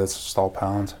mainly that's just all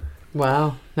pounds.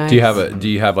 Wow, nice. Do you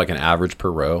have like an average per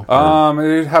row?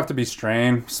 It'd have to be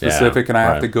strain specific, and I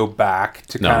have to go back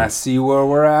to kind of see where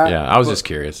we're at. Yeah, I was just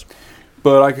curious.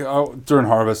 But during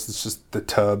harvest, it's just the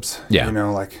tubs. Yeah,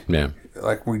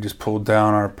 like we just pulled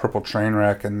down our purple train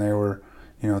wreck, and they were,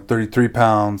 33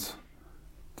 pounds,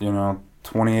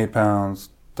 28 pounds,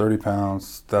 30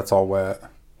 pounds. That's all wet.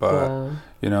 But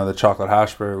the chocolate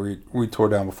hashberry we tore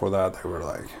down before that. They were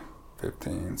like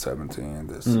 15, 17,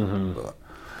 this. But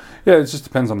yeah, it just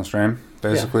depends on the strain,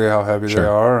 basically how heavy they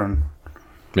are, and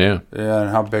and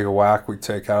how big a whack we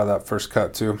take out of that first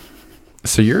cut too.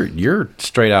 So you're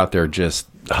straight out there just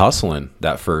hustling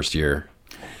that first year.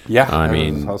 Yeah, I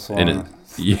mean, hustling.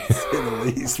 Yeah. At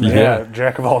least, man. Yeah,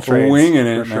 jack of all trades. Winging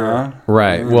it, for sure. man.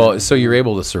 Right. Well, so you're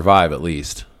able to survive at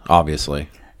least, obviously.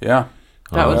 Yeah.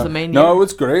 That was the main No, year. it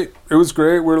was great. It was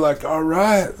great. We're like, all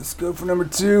right, let's go for number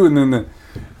 2, and then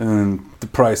the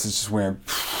prices just went.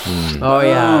 Oh,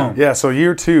 yeah. Yeah, so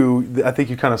year 2, I think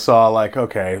you kind of saw like,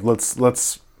 okay,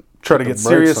 let's try to get brakes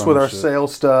serious on with the our shit.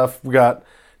 sales stuff. We got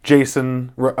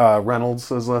Jason Reynolds,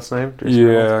 his last name. Jason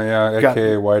Reynolds. Yeah, Got-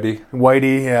 aka Whitey.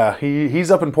 Whitey, yeah, he's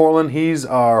up in Portland. He's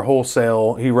our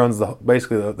wholesale. He runs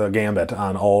basically the gambit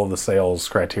on all of the sales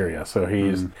criteria. So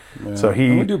he's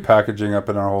And we do packaging up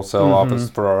in our wholesale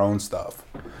office for our own stuff.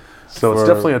 so it's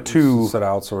definitely a 2. Instead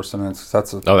of outsourcing it.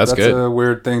 That's that's good. a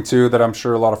weird thing too that I'm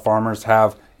sure a lot of farmers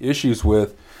have issues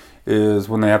with is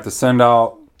when they have to send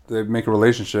out, they make a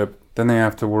relationship, then they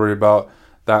have to worry about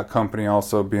that company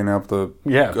also being able to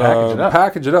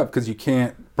package it up because you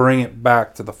can't bring it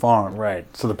back to the farm. Right.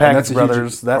 So the And that's Package a huge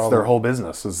Brothers, that's their problem. whole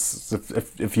business. Is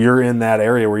if you're in that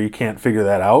area where you can't figure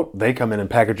that out, they come in and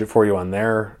package it for you on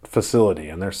their facility,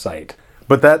 on their site.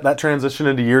 But that transition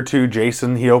into year 2,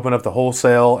 Jason, he opened up the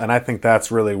wholesale, and I think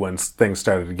that's really when things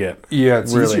started to get Yeah,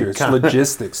 it's really easier. It's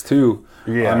logistics too.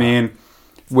 Yeah. I mean,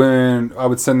 when I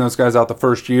would send those guys out the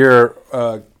first year,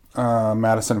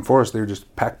 Madison and Forest, they would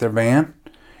just pack their van,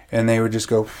 and they would just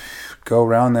go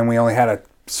around. And then we only had a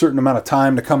certain amount of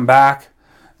time to come back,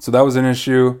 so that was an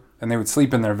issue. And they would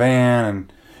sleep in their van,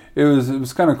 and it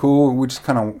was kind of cool. We just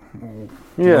kind of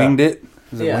winged it.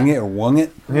 Is it Yeah. wing it or wung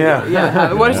it? Yeah.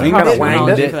 Yeah, what is the We proper kinda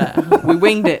winged terminology it. for that? We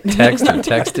winged it.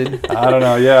 Texted. I don't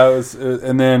know. Yeah, it was,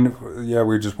 and then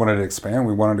we just wanted to expand.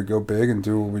 We wanted to go big and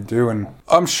do what we do. And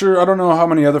I'm sure I don't know how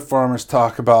many other farmers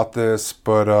talk about this,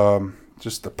 but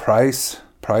just the price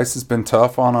has been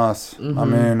tough on us. I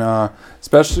mean,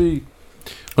 especially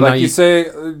Well, now like you say,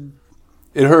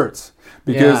 it hurts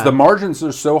because Yeah. the margins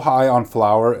are so high on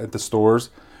flour at the stores.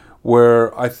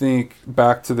 Where I think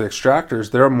back to the extractors,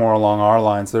 they're more along our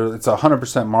lines. It's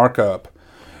 100% markup,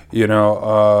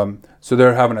 so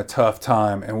they're having a tough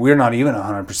time, and we're not even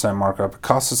 100% markup. It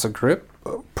costs us a grip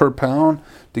per pound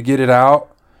to get it out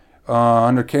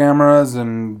under cameras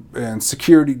and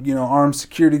security, armed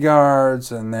security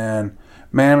guards, and then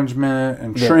management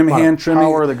and hand trimming.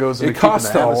 Power that goes into it costs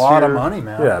keeping a the lot of atmosphere. money,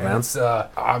 man. Yeah, And man. it's,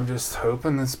 I'm just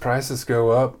hoping these prices go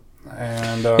up.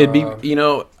 And It'd be,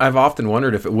 I've often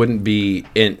wondered if it wouldn't be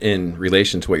in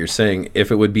relation to what you're saying,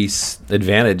 if it would be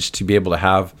advantage to be able to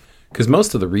have, because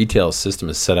most of the retail system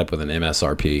is set up with an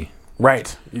MSRP.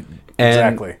 Right. And,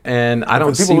 Exactly. And I For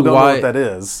don't people see who don't why. know what that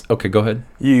is, Okay, go ahead.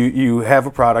 you have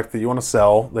a product that you want to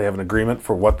sell. They have an agreement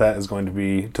for what that is going to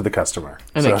be to the customer.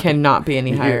 And So- it cannot be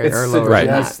any higher it's or lower right.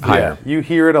 than Yes, that. Higher. Yeah, you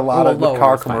hear it a lot Well, of the lower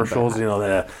car is fine, but commercials. high.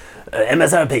 The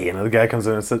MSRP, the guy comes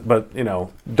in and says, but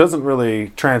doesn't really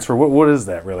transfer. What is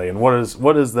that really, and what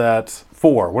is that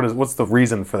for? What's the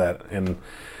reason for that? And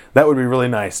that would be really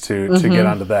nice to get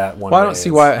onto that one. Well, I don't day.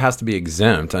 see why it has to be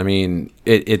exempt. I mean,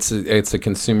 it's a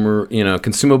consumer,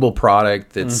 consumable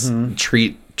product that's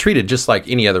treated just like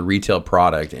any other retail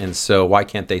product. And so why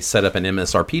can't they set up an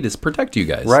MSRP to protect you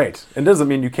guys? Right. It doesn't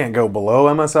mean you can't go below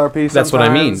MSRP. That's what I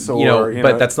mean. sometimes,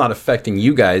 But that's not affecting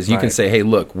you guys. You can Right. say, hey,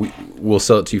 look, we'll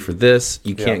sell it to you for this.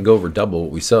 You can't go over double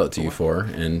what we sell it to you for.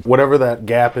 And whatever that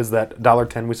gap is, that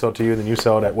 $1.10 we sell to you, then you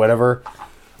sell it at whatever.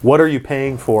 What are you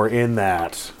paying for in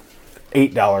that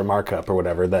 $8 markup or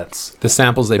whatever? That's the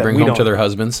samples they bring we home to don't- their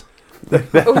husbands.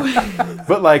 But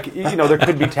there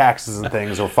could be taxes and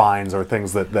things or fines or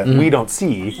things that we don't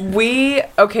see.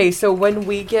 So when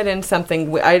we get in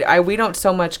something, we don't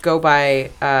so much go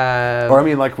by. Or I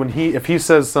mean, like if he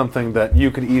says something that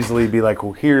you could easily be like,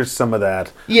 well, here's some of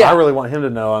that. Yeah. I really want him to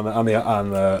know on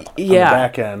the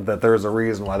back end that there's a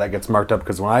reason why that gets marked up.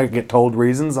 Because when I get told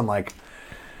reasons, I'm like,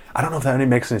 I don't know if that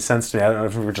makes any sense to me. I don't know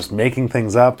if we're just making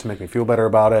things up to make me feel better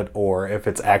about it, or if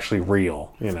it's actually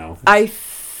real.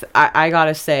 I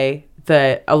gotta say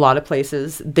that a lot of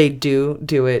places they do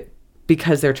it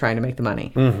because they're trying to make the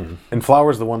money. And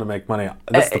flour's the one to make money.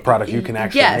 That's the product you can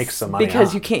actually make some money because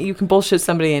on. you can bullshit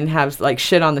somebody and have like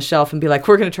shit on the shelf and be like,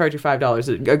 we're going to charge you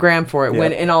 $5 a gram for it,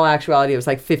 when in all actuality it was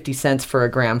like 50 cents for a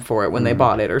gram for it when they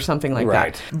bought it or something like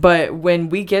Right. that. But when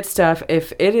we get stuff,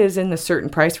 if it is in the certain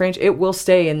price range, it will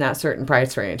stay in that certain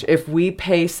price range. If we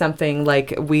pay something,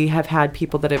 like we have had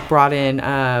people that have brought in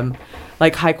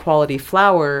like high quality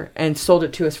flour and sold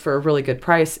it to us for a really good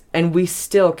price, and we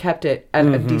still kept it at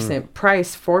a decent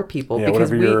price for people, Yeah,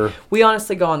 because whatever we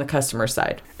honestly go on the customer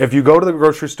side. If you go to the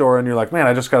grocery store and you're like, man,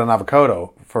 I just got an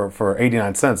avocado for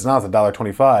 89 cents. Now it's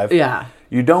 $1.25. Yeah.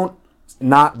 You don't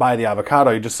not buy the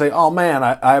avocado. You just say, oh man,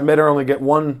 I better only get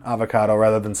one avocado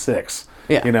rather than 6.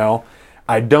 Yeah.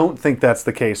 I don't think that's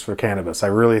the case for cannabis. I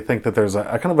really think that there's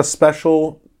a kind of a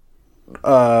special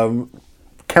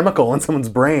chemical in someone's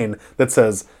brain that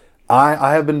says,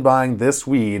 I have been buying this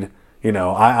weed. You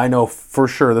know, I know for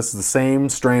sure this is the same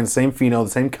strain, same pheno, the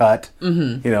same cut.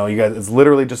 Mm-hmm. You know, you guys, it's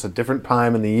literally just a different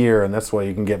time in the year, and that's why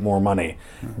you can get more money.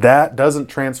 That doesn't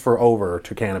transfer over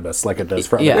to cannabis like it does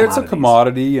for other It's a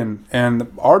commodity, and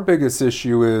our biggest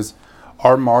issue is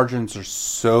our margins are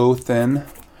so thin.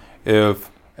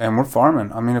 And we're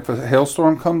farming. I mean, if a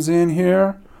hailstorm comes in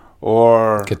here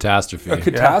or catastrophe,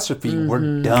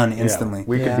 we're done instantly. Yeah,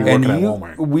 we could be working at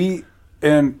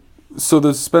Walmart. So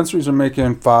the dispensaries are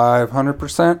making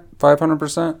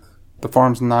 500%. The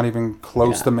farm's not even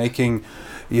close to making,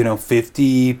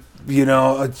 50.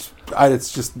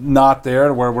 It's just not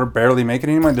there where we're barely making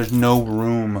any money. There's no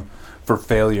room for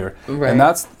failure, and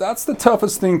that's the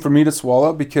toughest thing for me to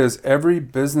swallow, because every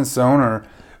business owner,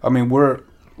 I mean, we're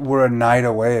a night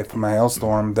away from a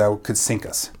hailstorm that could sink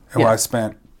us, and where I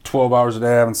spent 12 hours a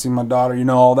day, I haven't seen my daughter,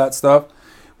 all that stuff.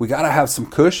 We got to have some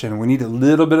cushion. We need a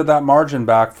little bit of that margin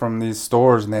back from these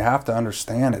stores, and they have to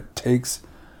understand it takes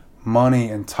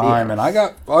money and time. And I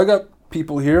got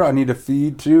people here I need to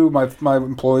feed too, my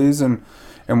employees, and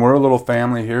we're a little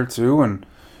family here too, and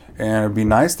it'd be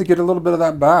nice to get a little bit of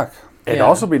that back. It'd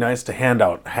also be nice to hand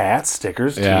out hats,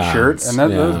 stickers, T-shirts,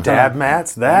 and dab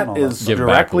mats. That is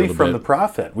directly from the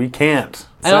profit. We can't.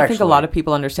 I don't think a lot of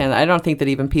people understand that. I don't think that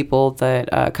even people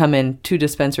that come in to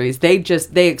dispensaries, they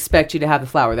expect you to have the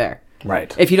flower there.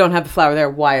 Right. If you don't have the flower there,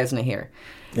 why isn't it here?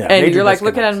 Yeah, and you're like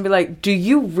looking at it and be like, do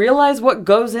you realize what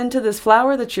goes into this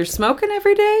flower that you're smoking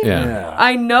every day? Yeah.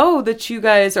 I know that you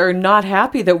guys are not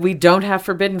happy that we don't have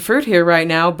forbidden fruit here right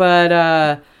now, but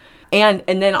and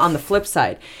then on the flip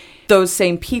side, those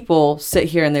same people sit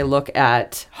here and they look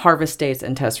at harvest dates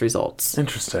and test results.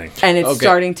 Interesting. And it's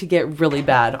starting to get really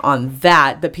bad on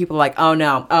that people are like, oh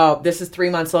no, this is 3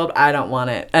 months old, I don't want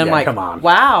it. And I'm like, come on.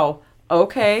 Wow,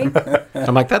 okay.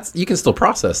 I'm like, you can still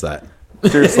process that.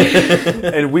 Seriously.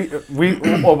 And we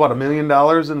about $1 million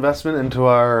investment into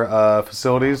our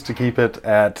facilities to keep it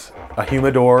at a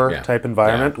humidor type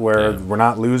environment where we're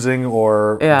not losing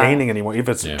or gaining anymore. If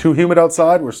it's too humid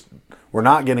outside, we're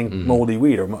not getting moldy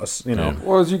weed, or Well,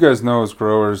 as you guys know, as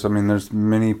growers, I mean, there's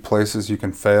many places you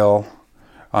can fail.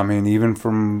 I mean, even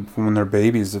from when they're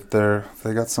babies, if they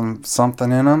got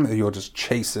something in them, you'll just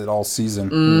chase it all season.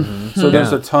 Mm-hmm. So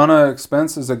there's a ton of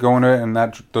expenses that go into it, and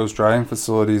those drying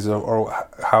facilities are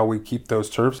how we keep those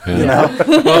terps.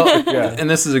 Well, and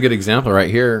this is a good example right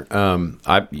here.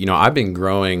 I've been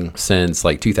growing since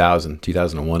like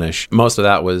 2001-ish. Most of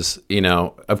that was,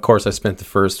 of course, I spent the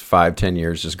first 5-10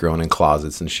 years just growing in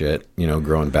closets and shit,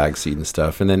 growing bag seed and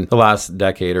stuff. And then the last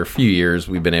decade or few years,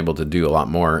 we've been able to do a lot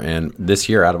more. And this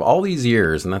year, out of all these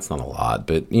years, and that's not a lot,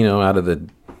 but out of the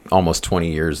almost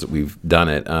 20 years that we've done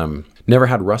it, never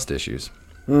had rust issues.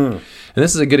 And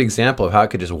this is a good example of how it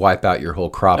could just wipe out your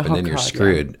whole crop, and then you're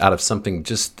screwed out of something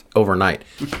just overnight.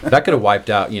 That could have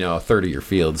wiped out a third of your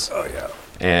fields. Oh yeah,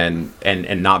 and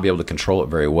not be able to control it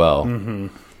very well. Mm-hmm.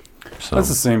 So. That's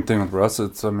the same thing with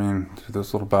russets. I mean,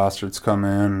 those little bastards come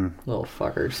in. Little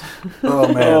fuckers.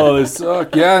 Oh, man. Oh, they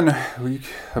suck. Yeah,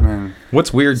 and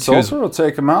what's weird, too, sulfur will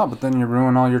take them out, but then you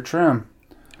ruin all your trim.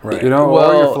 Right. Or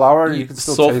your flour, you can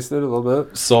still taste it a little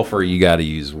bit. Sulfur, you got to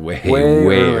use way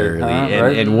early.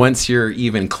 Right? And once you're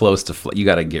even close to, you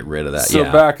got to get rid of that. So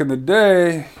back in the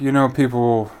day,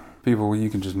 people, you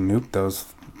can just nuke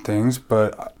those things,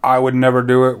 but I would never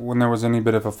do it when there was any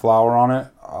bit of a flour on it.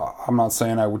 I'm not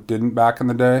saying I didn't back in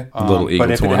the day,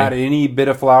 but if it had any bit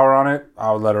of flour on it,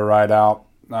 I would let it ride out.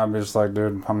 I'm just like,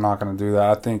 dude, I'm not going to do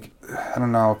that. I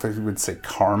don't know if I would say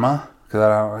karma, because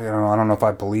I don't know if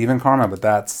I believe in karma, but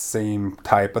that same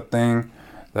type of thing.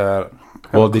 That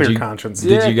did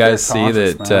you guys see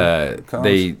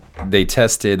that they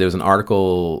tested? There was an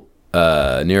article,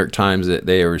 New York Times, that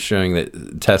they were showing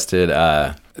that tested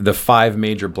the 5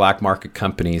 major black market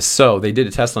companies. So they did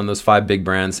a test on those 5 big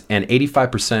brands, and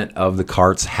 85% of the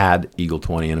carts had Eagle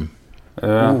 20 in them.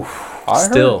 Yeah.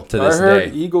 To this day,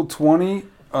 Eagle 20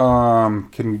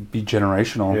 can be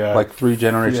generational. Yeah. Like 3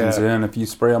 generations in. If you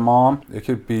spray a mom, it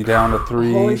could be down to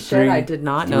 3. Holy shit! I did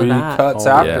not know that. 3 cuts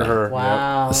after her.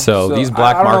 Wow. Yep. So these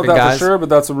black market guys. I don't know if that's for sure, but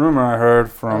that's a rumor I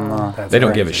heard from. They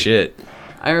don't give a shit.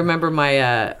 I remember my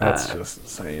that's just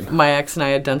insane. My ex and I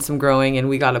had done some growing, and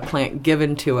we got a plant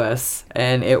given to us,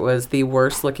 and it was the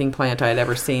worst looking plant I had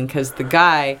ever seen, because the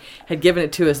guy had given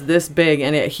it to us this big,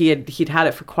 and he'd had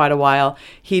it for quite a while.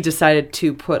 He decided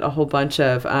to put a whole bunch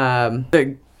of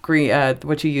the green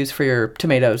what you use for your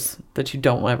tomatoes, that you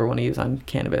don't ever want to use on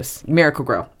cannabis.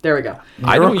 Miracle-Gro. There we go.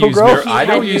 I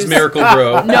don't use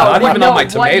Miracle-Gro. Not even on my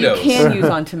tomatoes. What you can use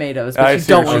on tomatoes, but you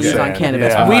don't want to use on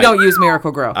cannabis. Yeah. We don't use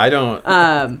Miracle-Gro. I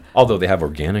don't. Although they have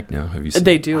organic now. Have you seen?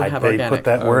 They do have They organic. put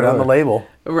that word on the label.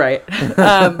 Right.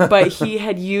 But he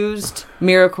had used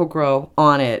Miracle-Gro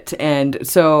on it. And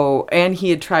he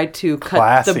had tried to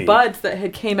cut the Classy. buds that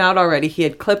had came out already. He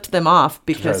had clipped them off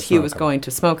because he was going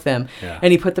to smoke them. Yeah.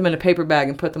 And he put them in a paper bag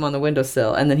and put them on the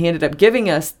windowsill. And then he ended up giving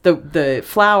us the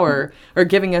flower or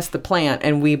giving us the plant,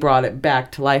 and we brought it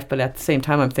back to life. But at the same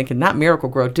time, I'm thinking that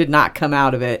Miracle-Gro did not come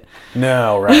out of it.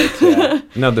 No, right. Yeah,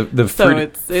 No, the So fruity,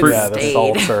 it's yeah the stayed.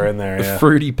 salts are in there. the Yeah.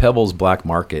 Fruity Pebbles black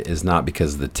market is not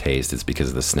because of the taste. It's because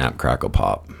of the snap crackle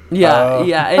pop. Yeah,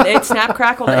 yeah. And it snap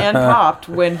crackled and popped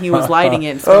when he was lighting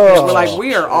it. So we're like,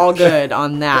 we are all good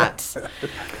on that.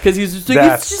 Because he's just like,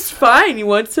 That's- it's just fine. You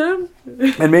want some?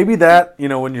 And maybe that,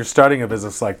 when you're starting a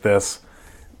business like this,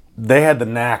 they had the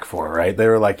knack for it, right? They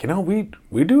were like,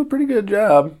 we do a pretty good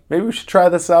job. Maybe we should try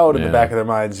this out in the Yeah. back of their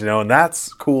minds, and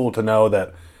that's cool to know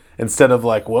that instead of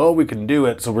like, well, we can do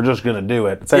it, so we're just going to do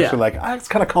it. It's actually like, it's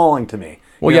kind of calling to me.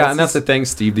 Well, You know, yeah, and that's the thing,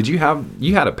 Steve. You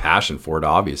had a passion for it,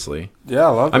 obviously. Yeah, I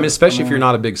love it. I mean, especially if you're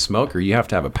not a big smoker, you have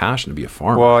to have a passion to be a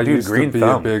farmer. Well, I Dude, used green to be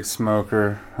thumb. a big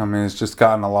smoker. I mean, it's just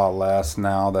gotten a lot less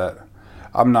now that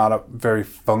I'm not a very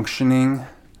functioning.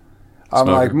 I'm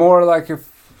Smoker. like more like if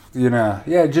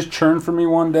it just churned for me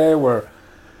one day where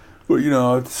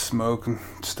I'd smoke and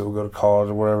still go to college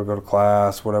or whatever, go to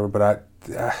class, whatever. But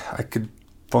I could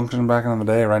function back in the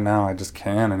day. Right now, I just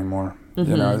can't anymore.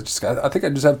 It's just I think I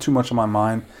just have too much on my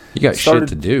mind. you got shit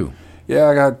to do.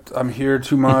 Yeah, I'm here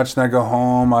too much, and I go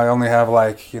home. I only have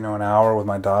an hour with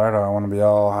my daughter. Do I want to be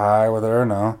all high with her?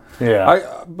 No.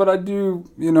 Yeah. But I do,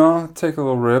 take a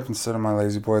little rip and sit on my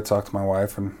lazy boy, talk to my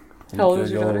wife, and How old is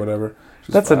your giggle or daughter? whatever.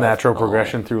 She's That's a 5. natural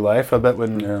progression through life. I bet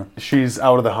when she's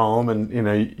out of the home and,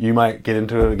 you might get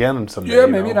into it again someday. Yeah,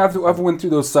 maybe. And I've went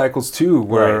through those cycles too,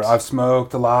 where Right. I've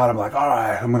smoked a lot. I'm like, all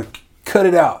right, I'm gonna cut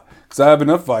it out because I have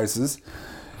enough vices.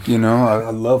 I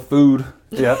love food.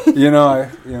 Yeah. I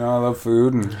love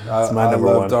food, and I number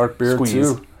love one. dark beer Squeeze.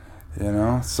 too.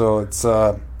 So it's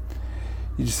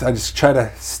I just try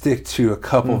to stick to a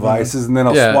couple vices, and then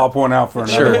I'll Yeah. swap one out for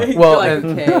another. Sure. One. Well, You're like,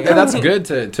 and, okay. and that's good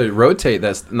to rotate.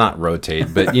 That's not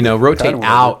rotate, but rotate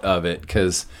out of it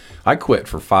because I quit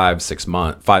for 5-6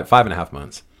 months, 5.5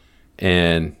 months,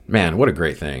 and man, what a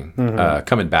great thing!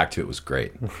 Coming back to it was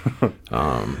great.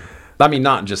 I mean,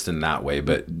 not just in that way,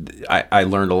 but I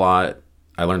learned a lot.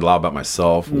 I learned a lot about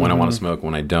myself, when I want to smoke,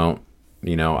 when I don't.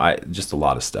 Just a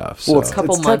lot of stuff. So. Well, it's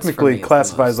Couple months for technically me is the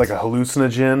classified as most. like a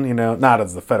hallucinogen, not at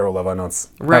the federal level. I know that's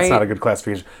Right. not a good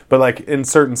classification. But like in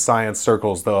certain science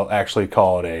circles, they'll actually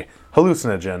call it a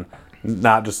hallucinogen,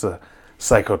 not just a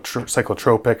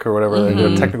psychotropic or whatever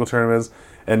the technical term is.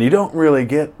 And you don't really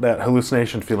get that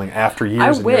hallucination feeling after years I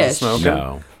and years wish. of smoking.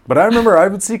 No. But I remember I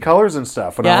would see colors and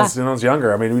stuff when Yeah. I was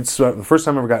younger. I mean, the first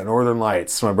time I ever got Northern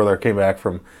Lights, my brother came back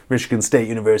from Michigan State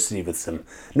University with some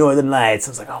Northern Lights.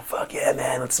 I was like, oh, fuck yeah,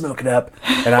 man, let's smoke it up.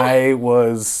 And I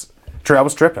was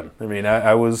tripping. I mean,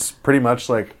 I was pretty much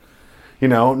like,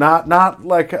 not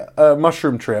like a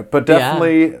mushroom trip, but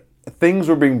definitely things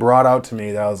were being brought out to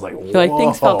me that I was like, whoa. Like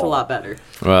things felt a lot better.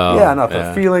 Well, Yeah, not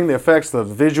the feeling, the effects, the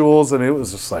visuals, and it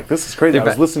was just like, this is crazy. I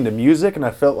was listening to music, and I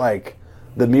felt like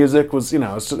the music was, it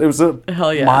was a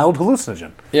Hell yeah. mild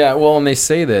hallucinogen. Yeah, well, and they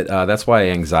say that that's why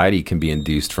anxiety can be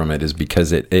induced from it, is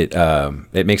because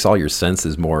it makes all your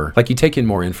senses more, like you take in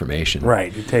more information.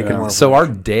 Right, you take in more. So our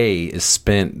day is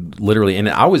spent literally, and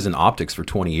I was in optics for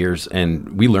 20 years,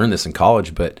 and we learned this in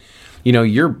college, but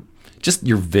your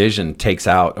vision takes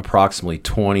out approximately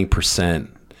 20%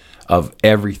 of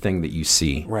everything that you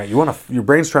see. Right, your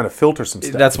brain's trying to filter some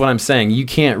stuff. That's what I'm saying. You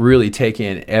can't really take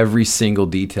in every single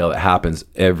detail that happens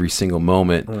every single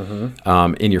moment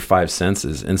in your 5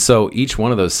 senses. And so each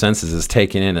one of those senses is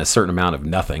taking in a certain amount of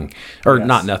nothing, or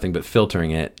not nothing, but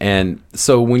filtering it. And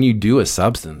so when you do a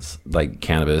substance like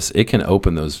cannabis, it can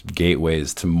open those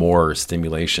gateways to more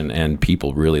stimulation, and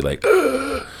people really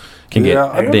can get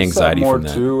I the anxiety more from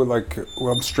that. too. Like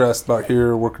I'm stressed about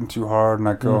here, working too hard, and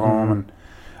I go home and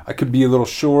I could be a little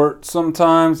short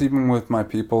sometimes, even with my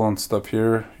people and stuff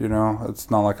here.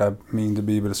 It's not like I mean to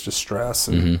be, but it's just stress.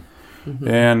 And,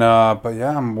 but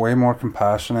yeah, I'm way more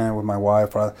compassionate with my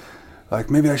wife.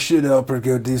 Maybe I should help her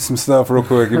go do some stuff real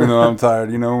quick, even though I'm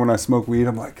tired. When I smoke weed,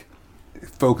 I'm like,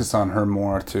 focus on her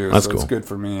more too. That's so cool. It's good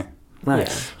for me.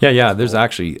 nice. Yeah. There's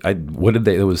actually,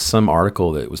 there was some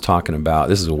article that was talking about,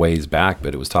 this is a ways back,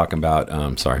 but it was talking about,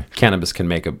 cannabis can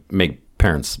make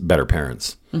parents better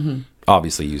parents.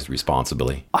 obviously used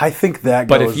responsibly. I think that.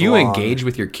 But goes if you along- engage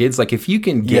with your kids, like if you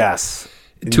can get yes,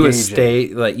 to a engaging.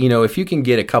 state, like, you know, if you can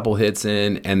get a couple hits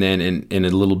in and then in a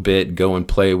little bit go and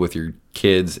play with your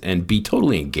kids and be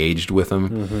totally engaged with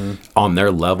them on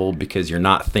their level, because you're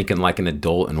not thinking like an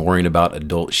adult and worrying about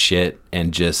adult shit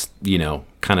and just, you know,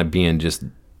 kind of being just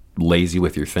lazy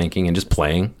with your thinking and just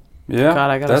playing. Yeah, God,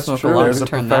 I gotta that's smoke a true. log There's to a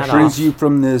turn that profession. Brings off. you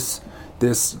from this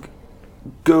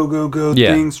go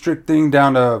Yeah. thing, strict thing,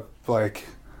 down to like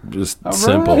Just all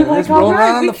simple. right, let's roll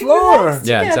around on the floor.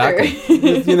 Yeah, exactly.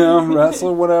 You know, wrestle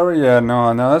or whatever. Yeah,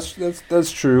 no,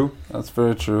 that's true. That's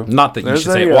very true. Not that you There's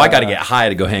should say, a, well, I got to get high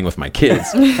to go hang with my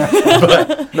kids.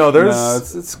 No, there's. No,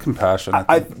 it's compassion.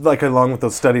 I like, along with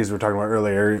those studies we were talking about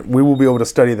earlier, we will be able to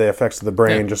study the effects of the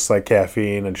brain, Yeah. just like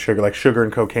caffeine and sugar. Like sugar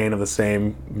and cocaine have the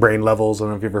same brain levels. I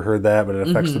don't know if you've ever heard that, but it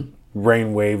affects the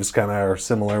brain waves, kind of are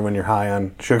similar when you're high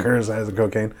on sugar as in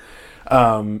cocaine.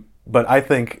 But I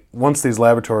think once these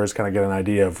laboratories kind of get an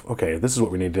idea of, okay, this is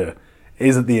what we need to,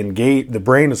 is it the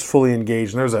brain is fully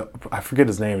engaged. And there's I forget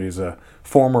his name, he's a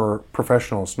former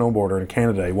professional snowboarder in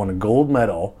Canada. He won a gold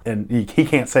medal, and he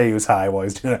can't say he was high while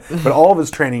he's doing it, but all of his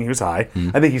training he was high.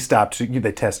 I think he stopped,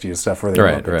 they test you and stuff for the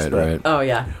Right, Olympics, right, but right. Oh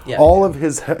yeah. all of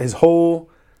his whole,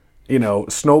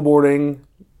 snowboarding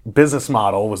business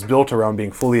model was built around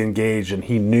being fully engaged, and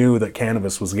he knew that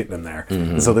cannabis was getting in there.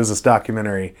 And so there's this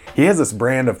documentary. He has this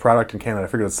brand of product in Canada. I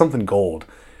forget, it's something gold.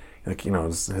 Like,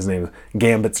 his name is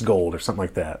Gambit's Gold or something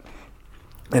like that.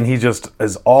 And he just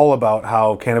is all about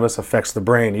how cannabis affects the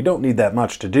brain. You don't need that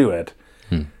much to do it,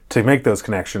 to make those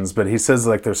connections. But he says,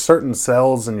 like, there's certain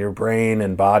cells in your brain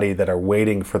and body that are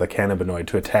waiting for the cannabinoid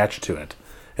to attach to it.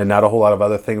 And not a whole lot of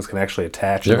other things can actually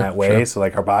attach in Sure, that way. sure. So,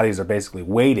 like, our bodies are basically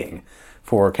waiting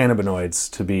for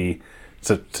cannabinoids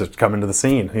to come into the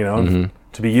scene,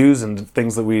 to be used in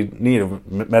things that we need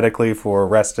medically for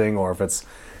resting, or if it's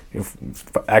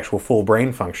actual full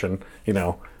brain function.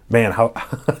 Man, how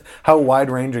how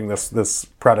wide ranging this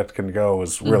product can go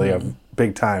is really a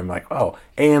big time. Like,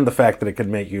 and the fact that it could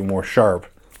make you more sharp.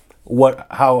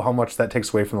 How much that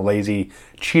takes away from the lazy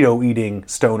Cheeto eating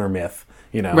stoner myth.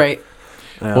 Right.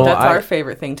 Well, That's our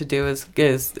favorite thing to do is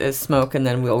smoke, and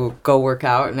then we'll go work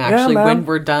out. And actually, man. when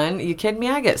we're done, you kidding me?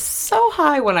 I get so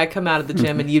high when I come out of the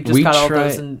gym, and you've just We got all try-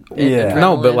 those. Yeah.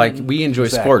 No, but like adrenaline. we enjoy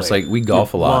Exactly. sports. Like we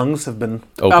golf a lot. Lungs have been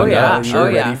Opened Oh, yeah. up.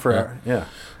 Sure. ready for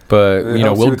But It you know,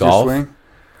 helps we'll with your golf. swing.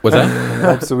 What's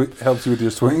that? helps you with your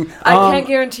swing. I can't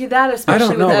guarantee that,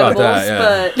 especially know with about edibles.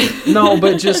 that, But No,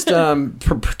 but just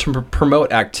to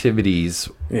promote activities,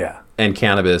 Yeah. and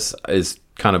cannabis is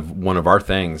kind of one of our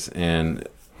things. And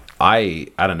I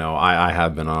don't know. I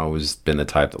have always been the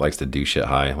type that likes to do shit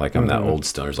high. Like I'm that old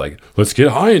stoner's like, let's get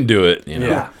high and do it.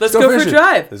 Yeah. let's go go for a fishing.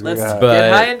 drive. Let's Let's go get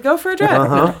But- high and go for a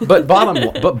drive. But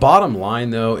bottom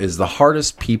line though is the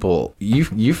hardest people.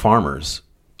 You farmers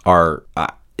are.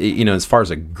 As far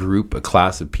as a group, a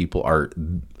class of people are,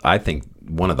 I think,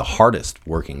 one of the hardest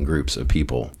working groups of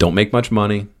people. Don't make much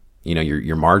money.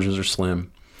 Your margins are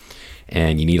slim,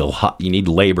 and you need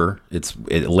labor. It's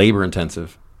labor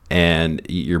intensive, and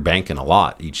you're banking a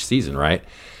lot each season, right?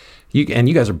 You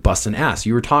guys are busting ass.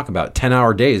 You were talking about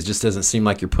 10-hour days. Just doesn't seem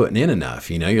like you're putting in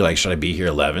enough. You're like, should I be here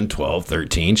 11, 12,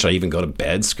 13? Should I even go to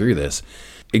bed? Screw this.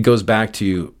 It goes back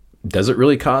to, does it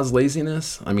really cause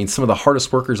laziness? I mean, some of the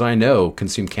hardest workers I know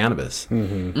consume cannabis,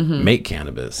 make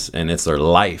cannabis, and it's their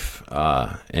life.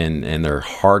 And they're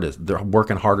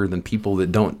working harder than people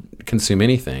that don't consume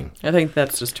anything. I think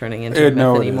that's just turning into a myth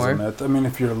No, it is anymore. a myth. I mean,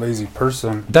 if you're a lazy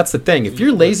person, That's the thing. If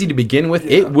you're lazy to begin with,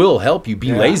 it will help you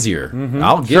be lazier.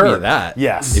 I'll give you that.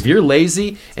 Yes. If you're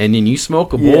lazy and then you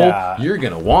smoke a bowl, Yeah. you're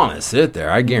going to want to sit there.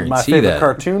 I guarantee My favorite that.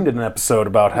 cartoon did an episode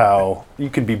about how you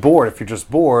can be bored if you're just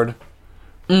bored.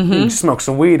 You smoke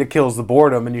some weed, it kills the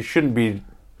boredom, and you shouldn't be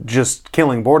just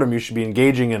killing boredom. You should be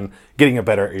engaging and getting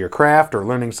better at your craft or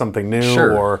learning something new,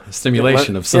 Sure. or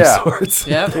Stimulation of some sorts.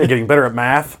 Yep. Yeah, getting better at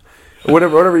math.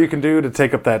 Whatever you can do to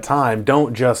take up that time.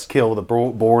 Don't just kill the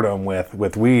boredom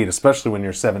with weed, especially when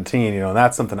you're 17. And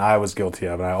that's something I was guilty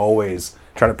of, and I always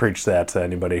try to preach that to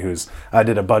anybody I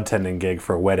did a bud tending gig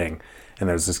for a wedding, and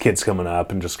there's this kids coming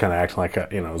up and just kind of acting like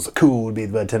it was cool to be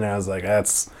the bud tender. I was like,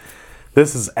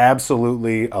 this is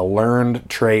absolutely a learned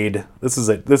trade. This is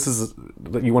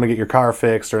you want to get your car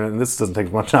fixed, and this doesn't take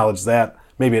as much knowledge as that.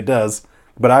 Maybe it does,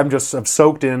 but I've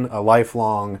soaked in a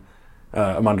lifelong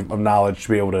amount of knowledge to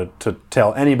be able to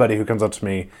tell anybody who comes up to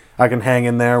me. I can hang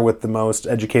in there with the most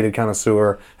educated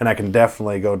connoisseur, and I can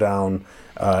definitely go down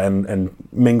and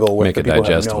mingle with Make the it people who have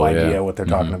no digestible, idea yeah. what they're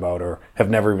talking about, or have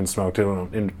never even smoked it.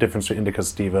 In difference to indica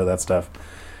sativa, that stuff.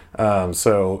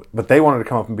 But they wanted to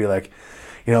come up and be like,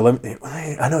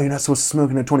 I know you're not supposed to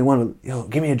smoke at 21, but,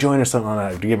 give me a joint or something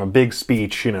like that. To give him a big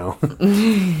speech,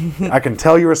 I can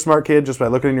tell you're a smart kid just by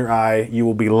looking in your eye. You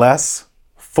will be less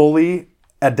fully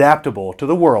adaptable to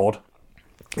the world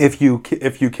if you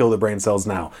kill the brain cells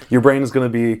now. Your brain is going to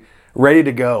be ready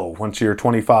to go once you're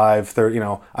 25, 30,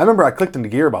 I remember I clicked into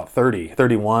gear about 30,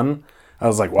 31. I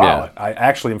was like, wow, I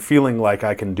actually am feeling like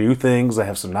I can do things. I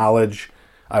have some knowledge.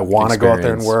 I want to go out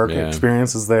there and work. Yeah.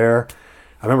 Experience is there.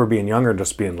 I remember being younger and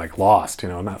just being like lost,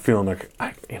 not feeling like,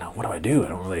 what do I do? I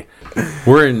don't really.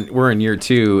 We're in year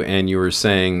 2, and you were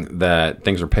saying that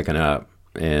things are picking up.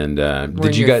 And We're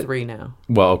in year 3 now.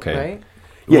 Well, okay. Right?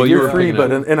 Yeah, well, year 3,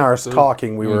 but in our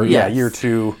talking, we were, Yes. year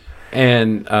 2.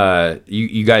 And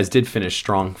you guys did finish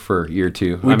strong for year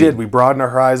 2. We did. We broadened our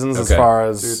horizons as far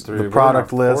as the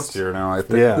product list. 4th year now, I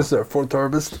think. Yeah. This is our 4th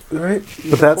harvest, right?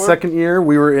 But that second year,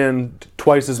 we were in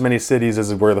twice as many cities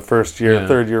as we were the first year. Yeah.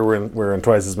 Third year, we're in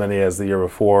twice as many as the year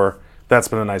before. That's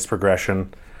been a nice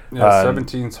progression. Yeah,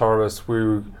 17's harvest,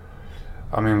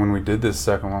 when we did this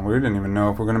second one, we didn't even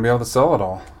know if we're going to be able to sell it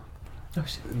all. Oh,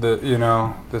 shit.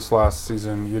 This last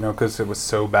season, because it was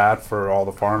so bad for all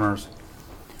the farmers.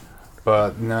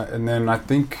 But and then I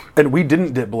think And we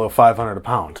didn't dip below 500 a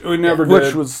pound. we never Which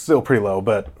did. was still pretty low,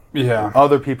 but Yeah.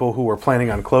 other people who were planning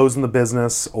on closing the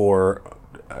business or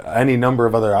any number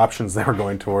of other options they were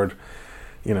going toward,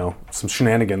 some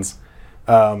shenanigans.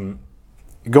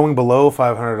 Going below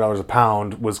 $500 a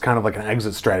pound was kind of like an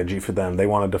exit strategy for them. They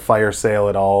wanted to fire sale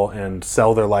it all and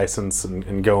sell their license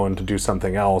and go in to do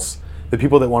something else. The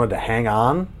people that wanted to hang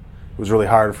on, it was really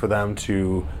hard for them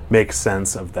to make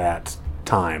sense of that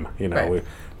time. Right. We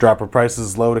drop our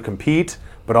prices low to compete,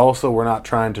 but also we're not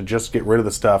trying to just get rid of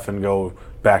the stuff and go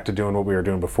back to doing what we were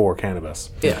doing before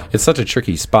cannabis. Yeah. It's such a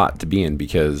tricky spot to be in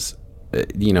because,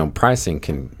 pricing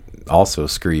can also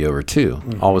screw you over too.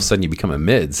 Mm-hmm. All of a sudden you become a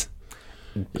mids.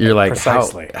 You're like,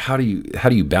 Precisely. how do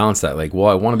you balance that? Like, well,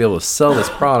 I want to be able to sell this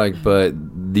product, but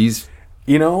these...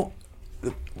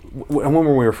 When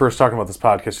we were first talking about this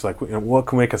podcast, you're like, what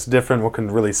can make us different? What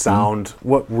can really sound?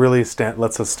 What really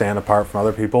lets us stand apart from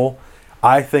other people?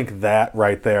 I think that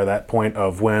right there, that point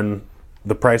of when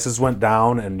the prices went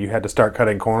down and you had to start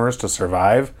cutting corners to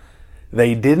survive,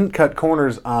 they didn't cut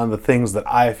corners on the things that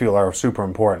I feel are super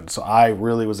important. So I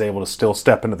really was able to still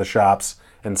step into the shops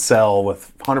and sell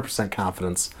with 100%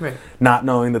 confidence, Right. not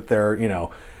knowing that they're,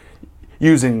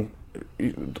 using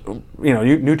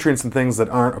nutrients and things that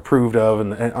aren't approved of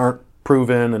and aren't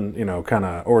proven and kind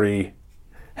of already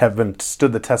have been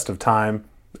stood the test of time.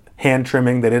 Hand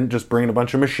trimming, they didn't just bring in a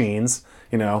bunch of machines,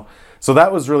 so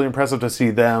that was really impressive to see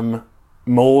them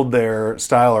mold their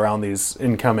style around these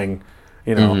incoming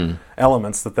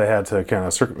elements that they had to kind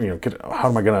of how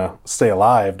am I going to stay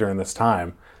alive during this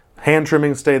time. Hand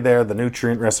trimming stayed there, the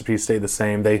nutrient recipe stayed the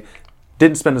same. They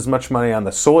didn't spend as much money on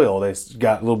the soil. They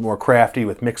got a little more crafty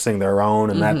with mixing their own,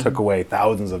 and that took away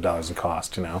thousands of dollars in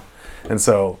cost, And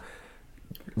so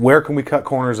where can we cut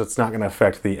corners that's not going to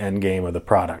affect the end game of the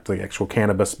product, the actual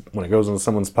cannabis, when it goes into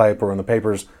someone's pipe or in the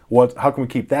papers? How can we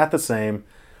keep that the same,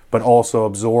 but also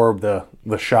absorb the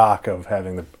shock of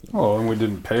having the... Oh, and we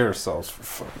didn't pay ourselves for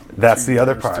fucking That's 2 the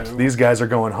other years, part. too. These guys are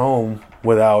going home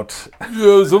without...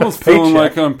 Yeah, it was almost feeling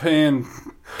Paycheck. like I'm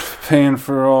paying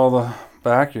for all the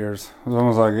back years. It was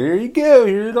almost like, here you go,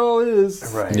 here it all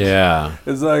is. Right. Yeah.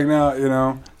 It's like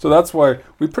now, So that's why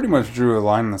we pretty much drew a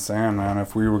line in the sand, man.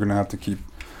 If we were going to have to keep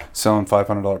selling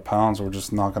 $500 pounds, we're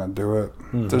just not going to do it.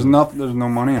 There's no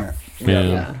money in it.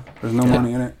 Yeah. There's no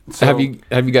money in it. So, Have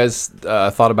you guys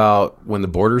thought about when the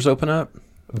borders open up?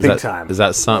 Big time. Is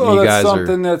that something Well, you that's guys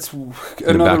something are... that's back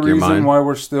another of your reason mind? why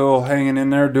we're still hanging in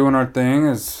there doing our thing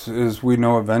is we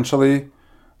know eventually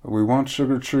we want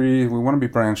Sugar Tree. We want to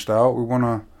be branched out. We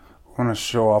want to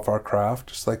show off our craft,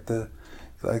 just like the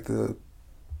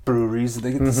breweries.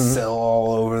 They get to sell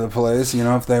all over the place,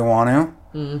 if they want to.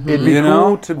 It'd be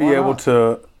cool to be able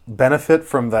to benefit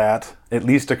from that at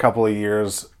least a couple of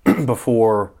years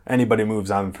before anybody moves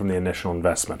on from the initial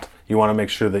investment. You want to make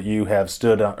sure that you have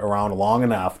stood around long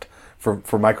enough for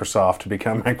Microsoft to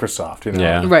become Microsoft.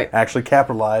 Yeah. Right. Actually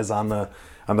capitalize on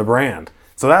the brand.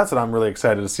 So that's what I'm really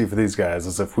excited to see for these guys,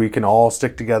 is if we can all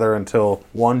stick together until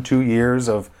 1-2 years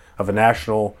of a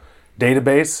national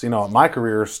database. My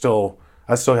career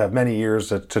I still have many years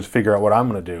to figure out what I'm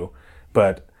going to do,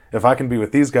 but if I can be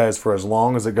with these guys for as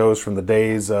long as it goes from the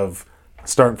days of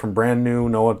starting from brand new,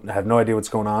 have no idea what's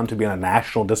going on, to be on a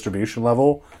national distribution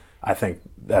level, I think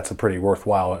that's a pretty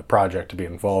worthwhile project to be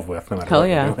involved with, no matter Hell what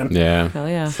yeah. you're doing. Yeah. Hell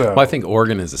yeah. So, Well, I think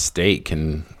Oregon as a state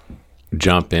can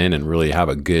jump in and really have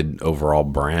a good overall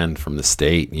brand from the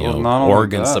state. You Well, know, not only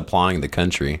Oregon that. supplying the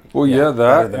country. Well, better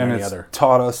that, than and any it's other.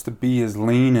 taught us to be as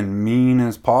lean and mean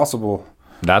as possible.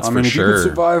 That's I mean, for if you can sure.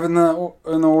 survive in the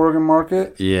Oregon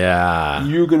market, Yeah.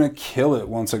 you're gonna kill it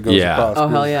once it goes Yeah. across. Oh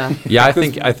hell yeah! Yeah, I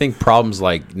think problems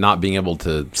like not being able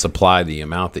to supply the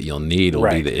amount that you'll need will be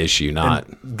Right. the issue, not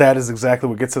That is exactly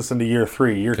what gets us into year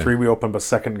 3. Year 3, we opened up a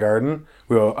second garden.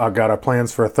 We got our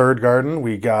plans for a third garden.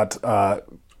 We got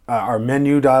our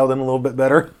menu dialed in a little bit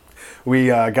better. We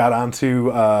got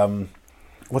onto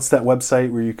what's that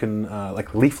website where you can like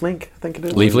LeafLink? I think it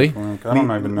is. Leafly. I don't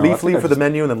even know. I think LeafLink I for the just-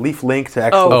 menu, and then LeafLink to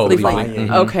actually Oh, for the Leafly.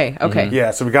 buying. Okay.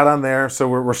 Yeah, so we got on there. So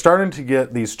we're starting to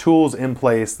get these tools in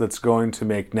place that's going to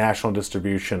make national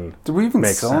distribution. Do we even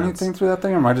Makes sell sense. anything through that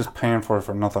thing, or am I just paying for it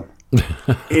for nothing? It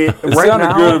It right sounded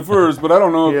now, good at first, but I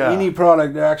don't know if Yeah. any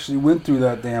product actually went through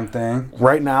that damn thing.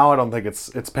 Right now, I don't think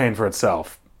it's paying for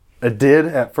itself. It did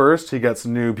at first. He got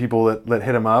some new people that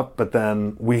hit him up, but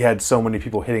then we had so many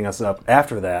people hitting us up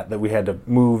after that we had to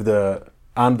move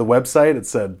on the website. It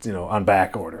said on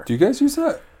back order. Do you guys use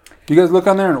that? Do you guys look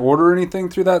on there and order anything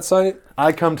through that site?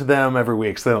 I come to them every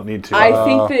week, so they don't need to.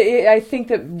 I think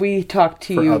that we talked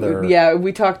to you. other- Yeah,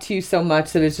 we talked to you so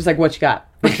much that it's just like, what you got?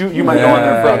 But you might go on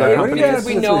there for Yeah. other What do you companies. guys-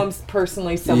 We know him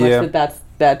personally so Yeah. much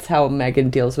that's how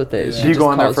Megan deals with it. She Do you go just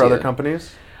on there calls for other you.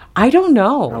 companies? I don't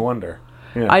know. I wonder.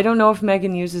 Yeah. I don't know if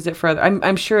Megan uses it for other.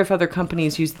 I'm sure if other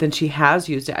companies use it, then she has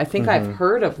used it. I think I've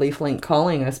heard of LeafLink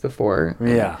calling us before.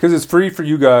 Yeah. Because it's free for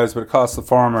you guys, but it costs the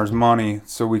farmers money,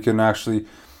 so we can actually.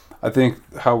 I think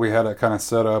how we had it kind of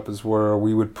set up is where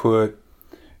we would put,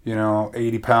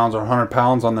 80 pounds or 100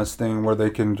 pounds on this thing, where they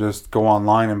can just go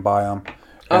online and buy them.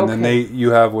 And then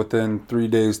you have within 3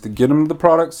 days to get them the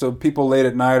product. So people late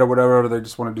at night or whatever, they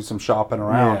just want to do some shopping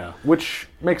around. Yeah. Which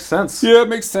makes sense. Yeah, it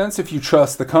makes sense if you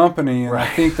trust the company, and I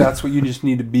think that's what you just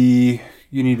need to be.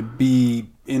 You need to be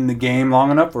in the game long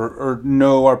enough, or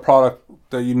know our product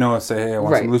that say, hey, I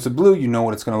want Right. some Lucid Blue. You know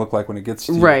what it's going to look like when it gets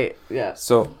to you. Right. Yeah.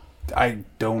 So I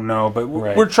don't know, but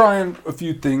Right. we're trying a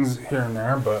few things here and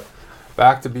there. But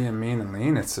back to being mean and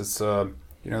lean, it's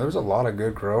there's a lot of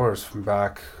good growers from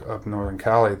back up Northern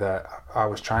Cali that I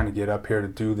was trying to get up here to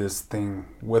do this thing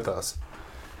with us,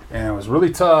 and it was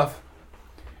really tough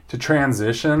to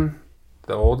transition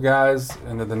the old guys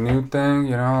into the new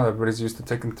thing. Everybody's used to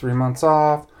taking 3 months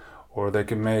off, or they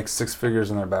can make 6 figures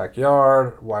in their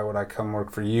backyard. Why would I come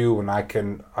work for you when I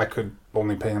could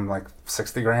only pay them like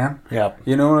 60 grand? Yeah.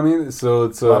 You know what I mean? So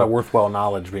it's A lot of worthwhile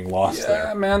knowledge being lost yeah,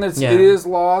 there. man, it Yeah. is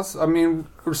lost. I mean,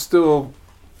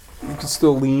 you can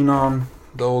still lean on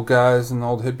the old guys and the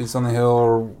old hippies on the hill,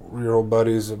 or your old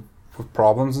buddies with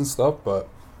problems and stuff, but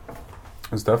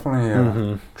it's definitely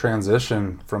a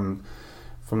transition from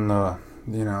the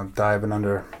diving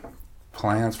under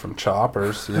plants from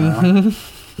choppers.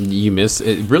 you miss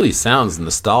it. Really sounds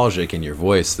nostalgic in your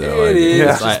voice, though. It is,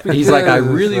 It's just like- he's like, I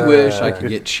because, really wish I could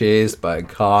get chased by a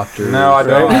copter. No, I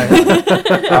don't.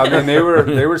 I mean,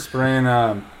 they were spraying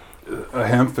a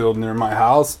hemp field near my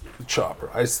house. Chopper.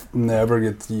 I never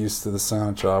get used to the sound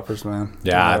of choppers, man.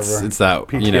 Yeah, Never. it's that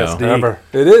PTSD. Never.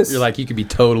 It is. You're like, you could be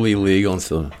totally legal and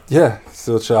still. yeah,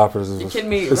 still choppers. You kidding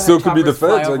me? It still could be the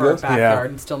feds, I guess.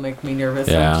 Backyard and still make me nervous.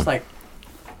 Yeah. I'm just like,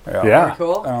 Yeah.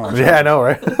 cool. I don't know. Yeah, I know,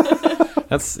 right?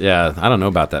 I don't know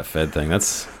about that Fed thing.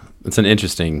 It's an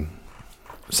interesting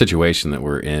situation that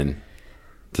we're in,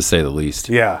 to say the least.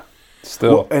 Yeah.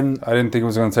 Still, Well, and I didn't think it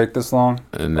was going to take this long,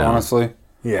 No. honestly.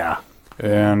 yeah.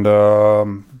 And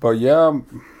but yeah,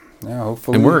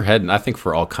 hopefully. And we're heading, I think,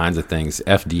 for all kinds of things,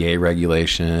 FDA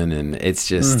regulation, and it's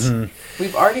just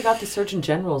We've already got the Surgeon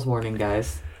General's warning,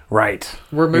 guys. Right.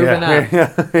 We're moving up.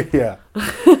 Yeah.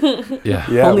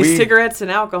 yeah. Only we- cigarettes and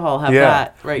alcohol have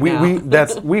that right now.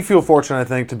 We feel fortunate, I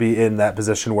think, to be in that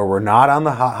position where we're not on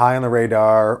the high on the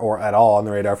radar or at all on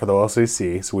the radar for the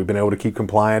OCC. So we've been able to keep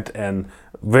compliant, and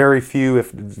very few,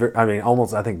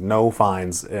 almost, I think, no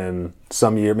fines in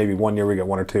some year. Maybe 1 year we get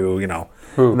 1 or 2.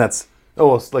 Who? And that's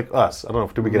it's like us. I don't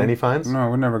know. Did we get any fines? No,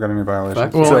 we never got any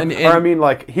violations. Well, So, and- or I mean,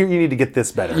 like, here you need to get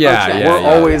this better. Yeah, Okay. yeah, We're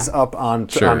yeah. always up on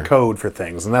Sure. code for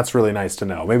things, and that's really nice to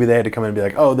know. Maybe they had to come in and be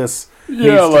like, "Oh, this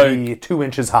Yeah, needs like- to be 2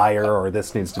 inches higher, or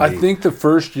this needs to be." I think the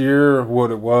first year,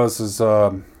 what it was is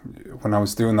when I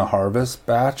was doing the harvest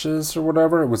batches or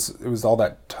whatever, it was all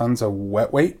that tons of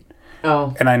wet weight,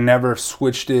 Oh. and I never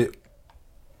switched it.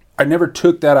 I never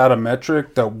took that out of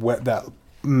metric. That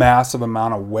massive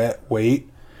amount of wet weight.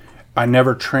 I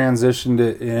never transitioned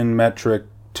it in metric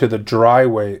to the dry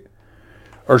weight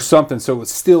or something. So it was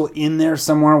still in there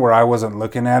somewhere where I wasn't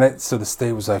looking at it. So the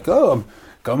state was like, "Oh, I'm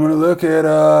coming to look at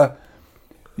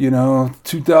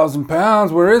 2,000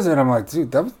 pounds. Where is it?" I'm like,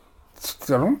 "Dude,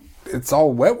 it's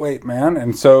all wet weight, man.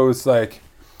 And so it's like,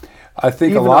 I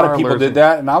think Even a lot of our people allergic- did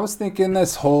that. And I was thinking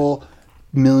this whole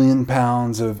 1,000,000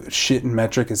 pounds of shit in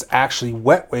metric is actually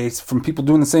wet weights from people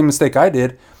doing the same mistake I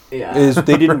did. Yeah. Is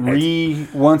they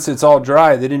didn't once it's all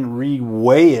dry, they didn't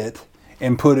re-weigh it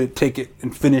and take it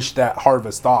and finish that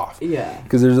harvest off. Yeah.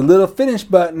 Because there's a little finish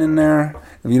button in there.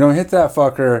 If you don't hit that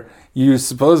fucker, you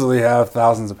supposedly have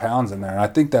thousands of pounds in there. And I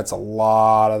think that's a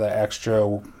lot of the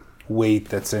extra weight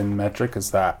that's in metric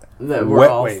is that That we're wet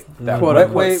all, weight. That quote, wet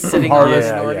unquote, weight from sitting on harvest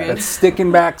an Yeah, organ. that's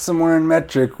sticking back somewhere in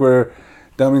metric where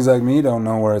dummies like me don't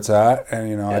know where it's at.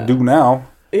 And, I do now.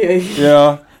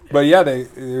 Yeah. But yeah,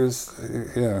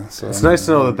 so It's nice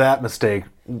to know that mistake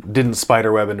didn't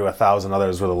spiderweb into 1,000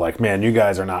 others where they're like, man, you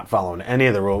guys are not following any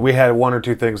of the rules. We had one or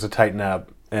two things to tighten up,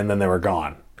 and then they were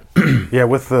gone. Yeah,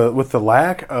 with the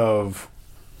lack of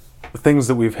things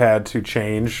that we've had to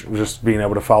change, just being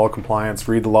able to follow compliance,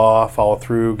 read the law, follow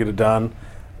through, get it done.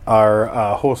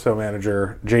 Our wholesale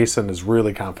manager, Jason, is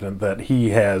really confident that he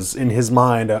has in his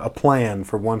mind a plan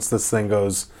for once this thing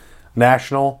goes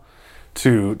national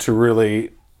to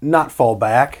really not fall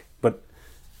back, but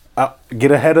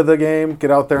get ahead of the game, get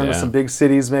out there into some big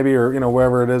cities maybe, or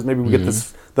wherever it is. Maybe we get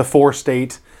the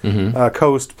 4-state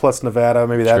coast plus Nevada.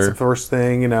 Maybe that's the first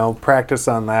thing. Practice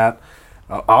on that.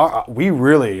 We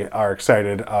really are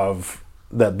excited of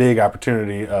that big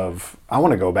opportunity of I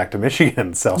want to go back to Michigan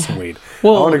and sell some weed.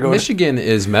 Well, I want to go Michigan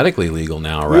is medically legal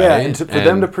now, right? Yeah, and for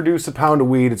them to produce a pound of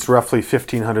weed, it's roughly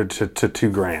 $1,500 to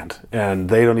 $2,000, and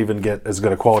they don't even get as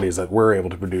good a quality as that we're able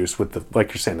to produce with the, like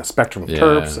you're saying, the spectrum of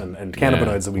terps and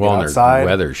cannabinoids that we get outside. Their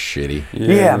weather's shitty.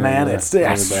 Yeah, man, it's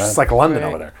just like London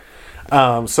over there.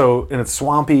 And it's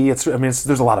swampy. There's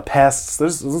a lot of pests.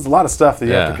 There's a lot of stuff that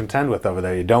you have to contend with over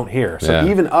there. You don't hear. So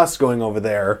even us going over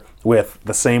there with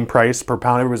the same price per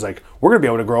pound, everybody's like, we're going to be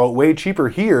able to grow it way cheaper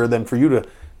here than for you to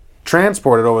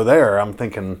transport it over there. I'm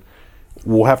thinking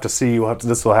we'll have to see.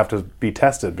 This will have to be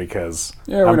tested because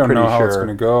we don't pretty know how sure it's going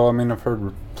to go. I've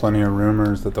heard plenty of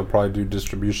rumors that they'll probably do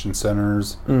distribution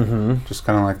centers, just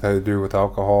kind of like they do with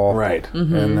alcohol, right.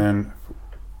 And then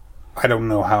I don't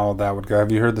know how that would go.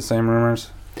 Have you heard the same rumors?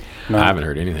 No. I haven't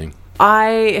heard anything.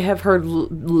 I have heard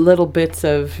little bits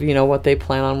of, what they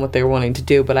plan on, what they're wanting to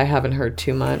do, but I haven't heard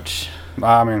too much.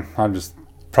 I'm just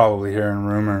probably hearing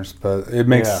rumors, but it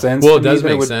makes sense. Well, to it does me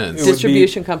that make sense. it would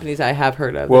Distribution companies I have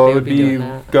heard of. Well, that it would they would be doing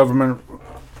that. government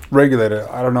regulated.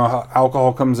 I don't know how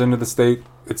alcohol comes into the state.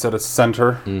 It's at a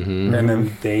center, and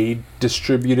then they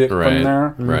distribute it from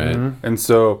there. Right. And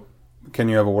so, can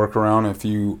you have a workaround if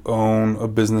you own a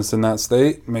business in that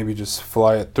state? Maybe just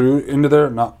fly it through into there,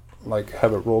 not like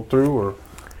have it roll through, or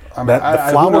who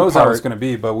knows how it's going to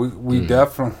be. But we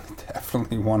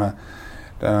definitely want to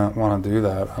do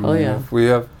that. If we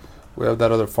have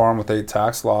that other farm with 8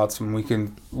 tax lots, and we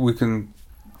can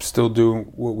still do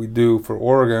what we do for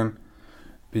Oregon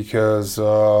because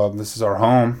this is our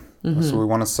home. So we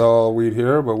want to sell weed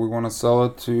here, but we want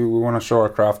to show our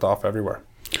craft off everywhere,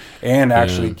 and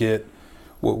actually get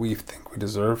what we think we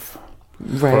deserve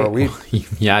for our weed.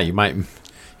 Yeah, you might.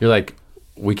 You're like,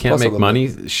 we can't Plus a make little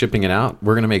money shipping it out.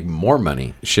 We're gonna make more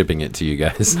money shipping it to you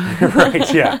guys.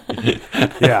 Right, yeah.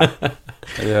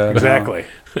 Yeah, Exactly.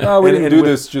 No, we didn't and do with-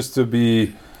 this just to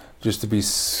be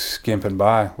skimping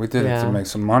by. We did it to make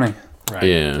some money. Right.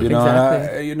 Yeah.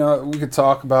 Exactly. We could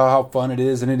talk about how fun it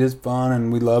is, and it is fun,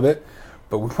 and we love it.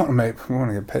 But we want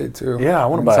to get paid too. Yeah, I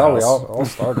wanna buy That's a how we house. all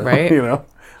started. Right? I want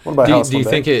to buy a house Do you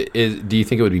one think day. Do you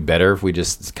think it would be better if we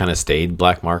just kind of stayed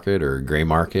black market or gray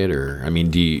market, or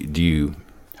do you?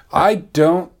 I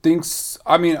don't think.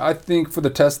 I think for the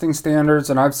testing standards,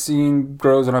 and I've seen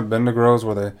grows and I've been to grows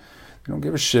where they don't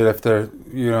give a shit if they're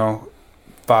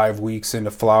 5 weeks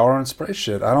into flower and spray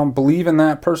shit. I don't believe in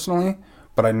that personally,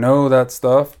 but I know that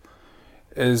stuff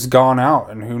is gone out,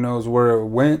 and who knows where it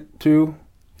went to,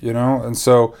 And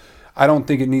so I don't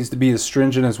think it needs to be as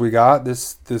stringent as we got.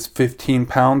 This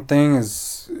 15-pound thing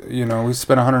is, we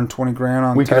spent $120,000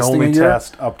 on We can testing only a year.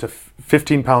 test up to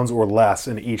 15 pounds or less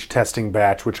in each testing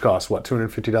batch, which costs what,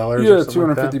 $250? Yeah, or something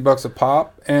like that? $250 a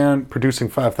pop, and Producing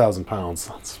 5,000 pounds.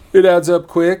 That's it adds up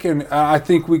quick. And I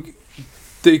think we've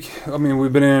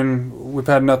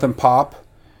had nothing pop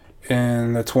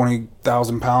in the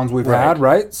 20,000 pounds we've had,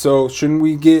 right? So shouldn't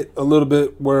we get a little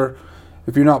bit where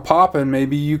if you're not popping,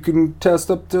 maybe you can test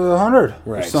up to 100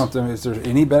 or Right. something? Is there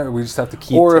any better? We just have to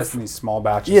keep Or if- testing these small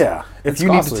batches. Yeah, if It's you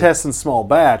costly. need to test in small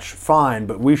batch, fine,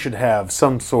 but we should have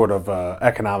some sort of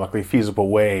economically feasible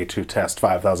way to test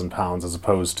 5,000 pounds as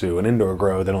opposed to an indoor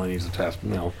grow that only needs to test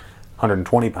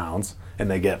 120 pounds, and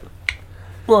they get.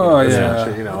 Well, it's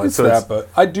yeah, not- it's so that. But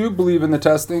I do believe in the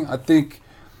testing. I think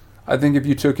I think if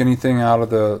you took anything out of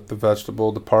the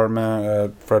vegetable department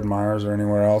at Fred Meyer's or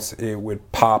anywhere else, it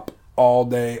would pop all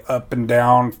day up and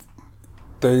down.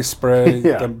 They spray.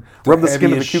 Yeah. Rub the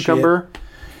skin of the cucumber. Shit.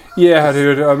 Yeah,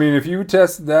 dude. I mean, if you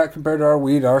tested that compared to our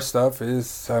weed, our stuff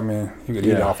is, I mean, you could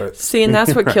eat off it. See, and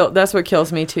that's what that's what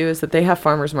kills me too, is that they have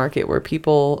farmers market where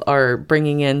people are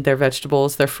bringing in their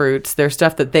vegetables, their fruits, their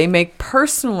stuff that they make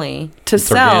personally to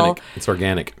sell. Organic. It's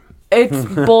organic. It's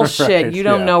bullshit. Right, you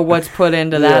don't know what's put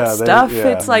into that stuff.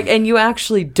 It's like, and you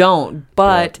actually don't.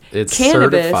 But it's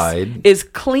cannabis certified. is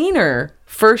cleaner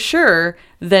for sure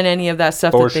than any of that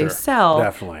stuff that they sell.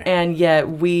 Definitely. And yet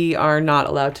we are not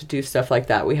allowed to do stuff like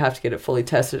that. We have to get it fully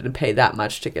tested and pay that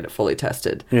much to get it fully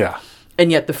tested. Yeah.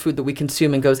 And yet the food that we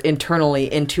consume and goes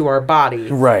internally into our body,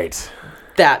 Right.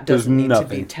 that doesn't need to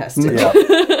be tested. Yeah.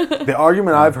 The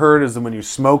argument I've heard is that when you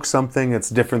smoke something, it's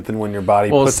different than when your body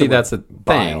puts it that's with the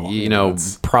bile. thing. You know,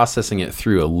 processing it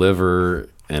through a liver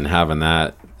and having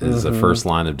that as the first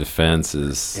line of defense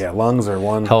is lungs are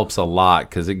one. helps a lot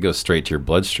because it goes straight to your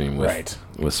bloodstream with Right.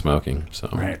 with smoking. So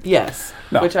Yes,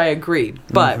 which I agree.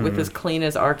 But with as clean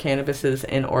as our cannabis is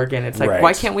in Oregon, it's like,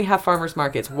 why can't we have farmers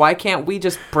markets? Why can't we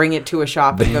just bring it to a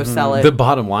shop and go sell it? The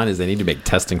bottom line is they need to make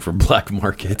testing for black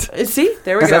market. See,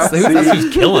 there we go. That's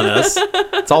who's killing us.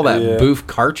 It's all that boof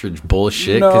cartridge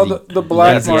bullshit. No, the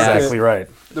black market. Exactly right.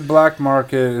 The black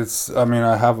market is, I mean,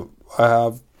 I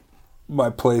have my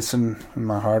place in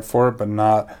my heart for it, but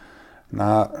not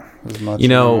as much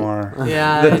anymore.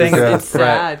 Yeah, the thing it's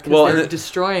sad because Well, they're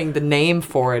destroying the name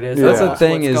for it. That's the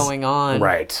thing what's is going on.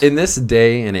 Right. In this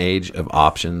day and age of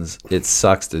options, it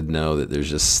sucks to know that there's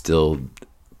just still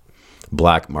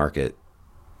black market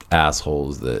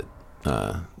assholes that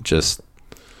just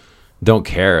don't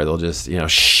care. They'll just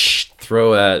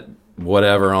throw that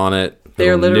whatever on it.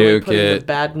 They're literally nuke putting it. the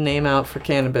bad name out for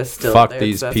cannabis still. Fuck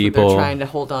these that's people. What they're trying to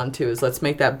hold on to is let's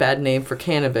make that bad name for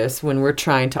cannabis when we're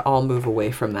trying to all move away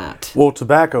from that. Well,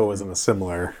 tobacco isn't a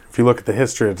similar. If you look at the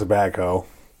history of tobacco,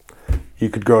 you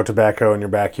could grow tobacco in your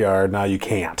backyard. Now you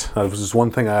can't. That was just one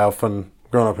thing I often,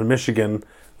 growing up in Michigan,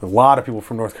 a lot of people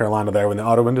from North Carolina there. When the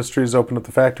auto industries opened up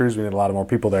the factories, we need a lot of more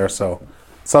people there. So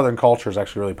Southern culture is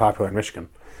actually really popular in Michigan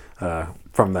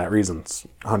from that reason. It's,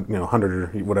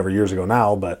 100 or whatever years ago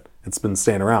now, but it's been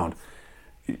staying around.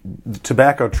 The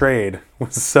tobacco trade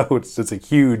was it's a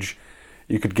huge.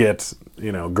 You could get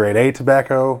grade A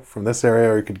tobacco from this area,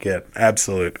 or you could get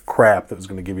absolute crap that was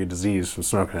going to give you disease from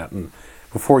smoking it. And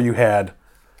before you had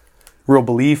real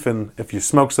belief in if you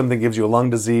smoke something gives you a lung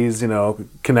disease,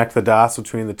 connect the dots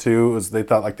between the two. They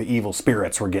thought like the evil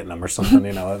spirits were getting them or something.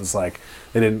 It was like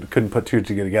they couldn't put two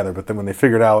together. But then when they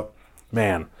figured out,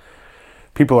 man,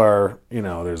 people are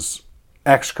there's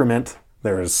excrement.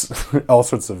 There's all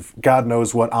sorts of God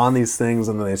knows what on these things,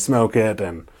 and then they smoke it,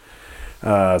 and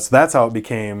so that's how it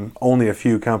became. Only a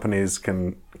few companies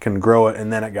can grow it,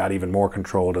 and then it got even more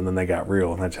controlled, and then they got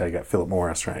real, and that's how you got Philip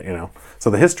Morris, right?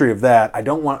 So the history of that, I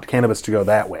don't want cannabis to go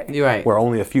that way, right? Where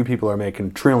only a few people are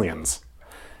making trillions,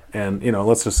 and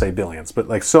let's just say billions, but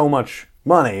like so much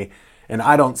money. And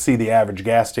I don't see the average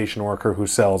gas station worker who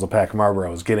sells a pack of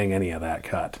Marlboros getting any of that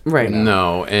cut. Right.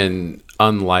 No, and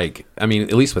unlike, at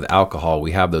least with alcohol,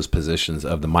 we have those positions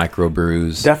of the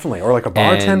microbrews. Definitely. Or like a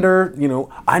bartender,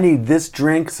 I need this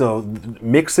drink, so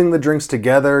mixing the drinks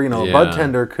together, a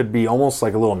bartender could be almost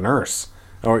like a little nurse.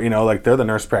 Or, like they're the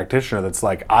nurse practitioner that's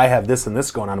like, I have this and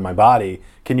this going on in my body.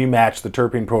 Can you match the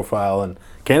terpene profile and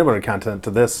cannabinoid content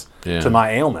to this, to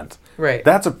my ailment? Right.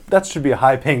 That should be a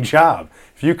high-paying job.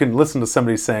 If you can listen to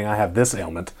somebody saying, I have this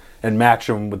ailment, and match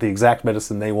them with the exact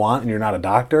medicine they want, and you're not a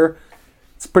doctor,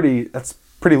 that's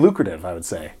pretty lucrative, I would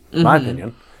say, in my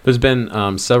opinion. There's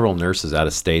been several nurses out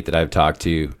of state that I've talked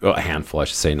to, a handful, I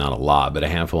should say, not a lot, but a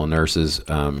handful of nurses.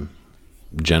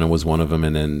 Jenna was one of them,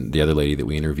 and then the other lady that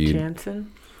we interviewed.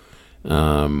 Jansen?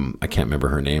 I can't remember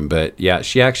her name, but yeah,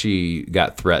 she actually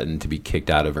got threatened to be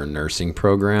kicked out of her nursing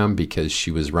program because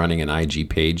she was running an IG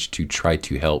page to try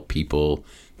to help people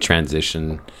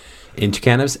transition into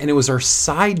cannabis, and it was her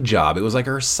side job. It was like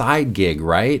her side gig,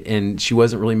 right? And she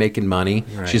wasn't really making money.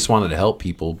 Right. She just wanted to help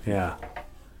people. Yeah.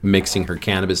 Mixing her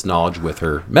cannabis knowledge with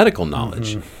her medical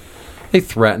knowledge. They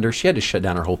threatened her. She had to shut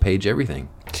down her whole page, everything.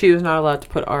 She was not allowed to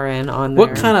put RN on there.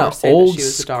 What kind of say that old she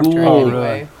was a school doctor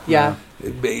anyway. Yeah.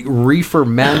 Reefer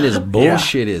madness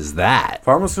bullshit is that?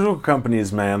 Pharmaceutical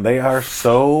companies, man, they are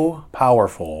so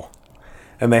powerful,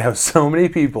 and they have so many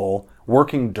people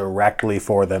working directly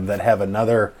for them that have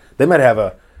they might have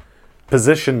a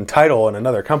position title in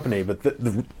another company, but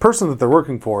the person that they're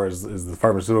working for is the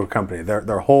pharmaceutical company.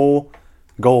 Their whole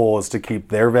goal is to keep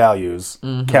their values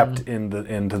kept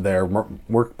into their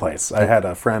workplace. I had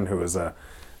a friend who was a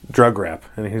drug rep,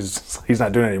 and he's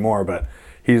not doing it anymore, but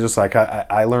he's just like,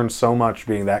 I learned so much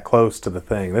being that close to the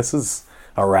thing. This is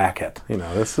a racket,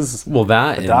 this is the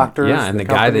doctors, and the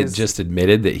guy that just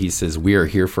admitted that he says we are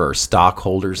here for our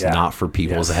stockholders, not for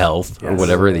people's health or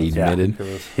whatever that he admitted.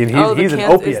 He's an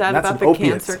opiate. Is that that's about an the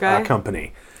opiate cancer guy?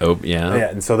 Company. Oh yeah. Yeah,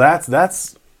 and so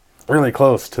that's really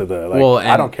close to the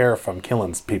I don't care if I'm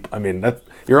killing people. I mean,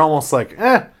 you're almost like,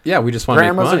 yeah, we just want to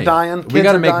make money. Grandmas are dying. We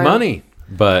got to make dying. money,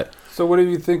 but. So what do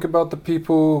you think about the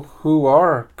people who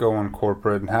are going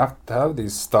corporate and have to have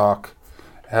these stock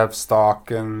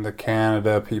and the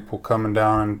Canada people coming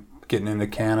down and getting into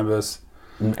cannabis?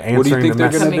 What do you think they're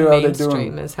going to do? How they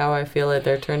mainstream is how I feel it.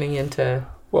 They're turning into...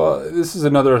 Well, this is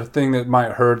another thing that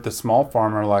might hurt the small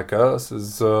farmer like us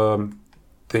is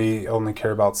they only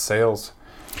care about sales.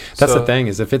 That's the thing,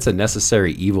 is if it's a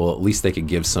necessary evil, at least they could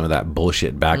give some of that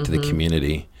bullshit back to the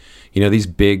community. These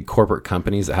big corporate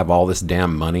companies that have all this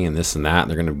damn money and this and that, and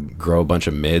they're going to grow a bunch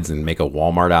of mids and make a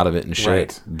Walmart out of it and shit.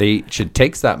 Right. They should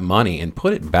take that money and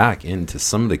put it back into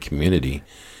some of the community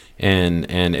and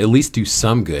at least do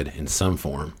some good in some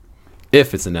form,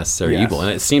 if it's a necessary evil. And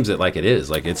it seems like it is.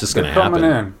 Like, it's just going to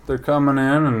happen. They're coming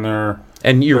in and they're...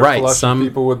 And you're right. Some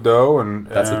people with dough, and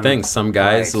that's the thing. Some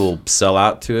guys will sell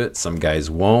out to it. Some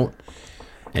guys won't.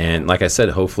 And like I said,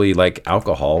 hopefully, like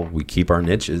alcohol, we keep our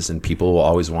niches, and people will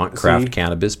always want craft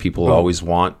cannabis. People will always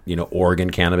want, Oregon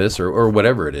cannabis or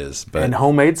whatever it is. But and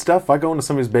homemade stuff. If I go into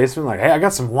somebody's basement, like, hey, I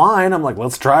got some wine. I'm like,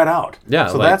 let's try it out. Yeah.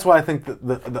 So that's why I think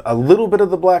that a little bit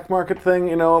of the black market thing,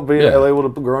 being able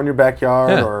to grow in your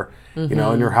backyard or in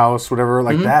your house, whatever.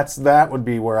 Like that would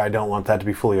be where I don't want that to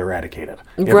be fully eradicated.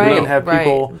 If we can have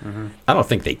people, I don't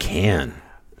think they can.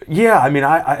 Yeah, I mean,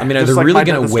 I mean, are they really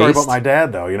going to waste? Story about my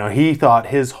dad, though. He thought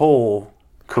his whole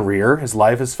career, his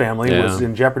life, his family was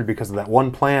in jeopardy because of that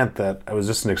one plant that was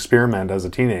just an experiment as a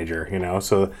teenager.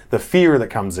 So the fear that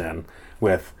comes in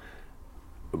with,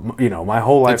 my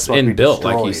whole life. It's inbuilt,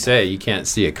 like you say. You can't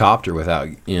see a copter without.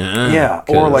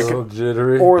 Or like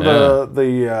jittery. Or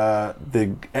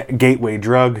the gateway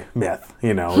drug myth.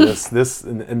 This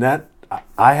and that.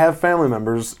 I have family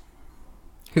members.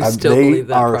 Who still believe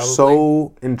that, are probably.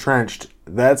 so entrenched.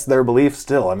 That's their belief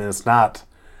still. I mean, it's not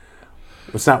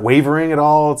wavering at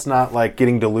all. It's not like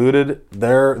getting diluted.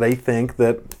 They think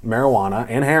that marijuana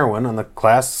and heroin on the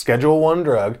class Schedule 1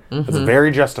 drug is very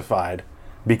justified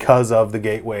because of the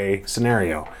gateway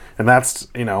scenario. And that's,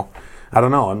 I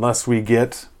don't know, unless we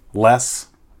get less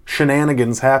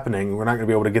shenanigans happening, we're not going to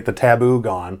be able to get the taboo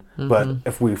gone. But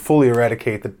if we fully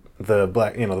eradicate the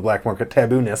black market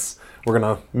taboo-ness, we're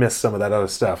going to miss some of that other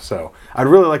stuff. So I'd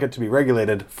really like it to be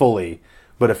regulated fully.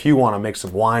 But if you want to make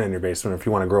some wine in your basement, or if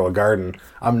you want to grow a garden,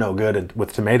 I'm no good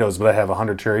with tomatoes, but I have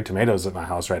 100 cherry tomatoes at my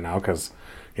house right now because,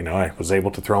 I was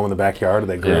able to throw them in the backyard.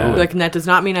 They grew. Yeah. And that does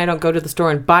not mean I don't go to the store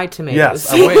and buy tomatoes.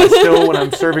 Yes, I wait. Still, when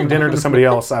I'm serving dinner to somebody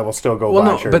else, I will still go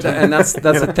buy cherry tomatoes. And that's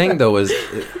the thing, though, is...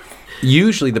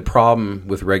 Usually the problem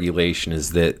with regulation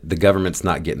is that the government's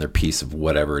not getting their piece of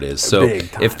whatever it is. So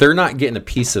if they're not getting a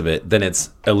piece of it, then it's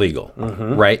illegal,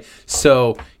 right?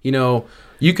 So,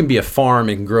 you can be a farm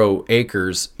and grow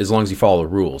acres as long as you follow the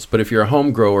rules. But if you're a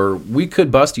home grower, we could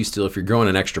bust you still if you're growing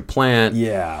an extra plant.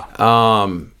 Yeah.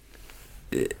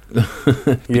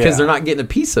 Because they're not getting a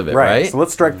piece of it, right? So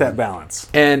let's strike that balance.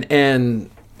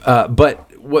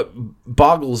 But what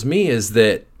boggles me is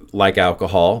that, like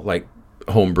alcohol, like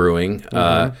home brewing,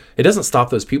 it doesn't stop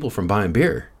those people from buying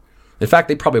beer. In fact,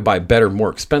 they probably buy better,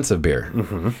 more expensive beer.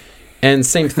 And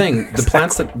same thing,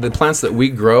 the plants that we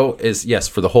grow is, yes,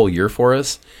 for the whole year for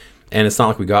us, and it's not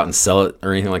like we go out and sell it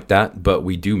or anything like that, but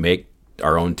we do make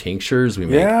our own tinctures, we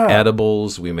make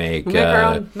edibles, we make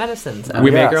our own medicines.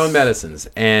 We make our own medicines,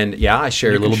 and I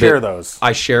share a little share bit. Those.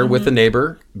 I share with the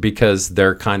neighbor because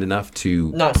they're kind enough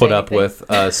to put up with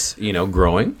us,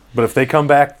 growing. But if they come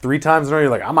back 3 times in a row,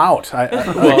 you're like, I'm out.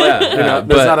 There's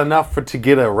not enough to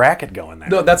get a racket going there.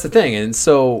 No, that's the thing, and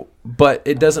so. But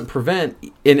it doesn't prevent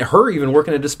her even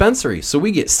working a dispensary. So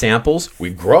we get samples, we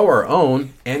grow our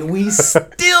own, and we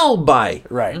still buy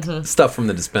stuff from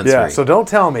the dispensary. Yeah, so don't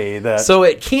tell me that. So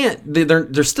it can't.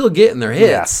 They're still getting their hits.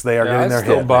 Yes, they are getting their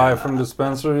hits. I still buy from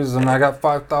dispensaries, and I got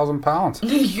 5,000 pounds.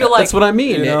 You're like, that's what I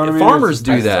mean. Farmers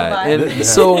do that, and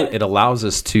so it allows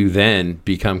us to then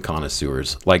become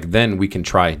connoisseurs. Like then we can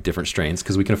try different strains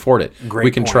because we can afford it.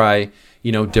 We can try.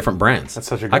 Different brands. That's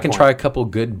such a good I can point. try a couple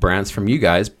good brands from you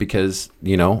guys because,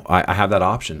 I have that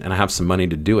option and I have some money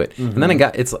to do it. And then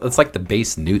it's like the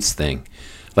base newts thing.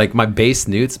 Like my base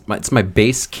newts, it's my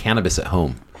base cannabis at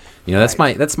home. That's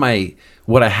my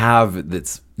what I have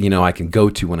that's, I can go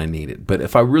to when I need it. But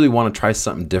if I really want to try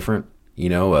something different,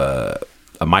 a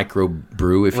micro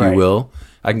brew, if you will,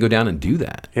 I can go down and do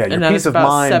that. Yeah, your And that peace is of about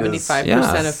mind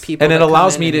 75% is... of people. And it that come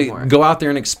allows in me to anymore. go out there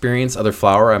and experience other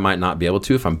flower I might not be able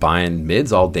to if I'm buying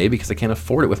mids all day because I can't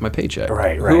afford it with my paycheck.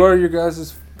 Right. Who are your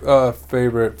guys'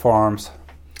 favorite farms?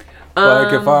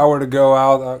 Like if I were to go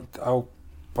out, I'll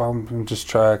just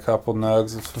try a couple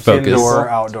nugs. Focus. Indoor,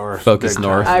 outdoor. Focus big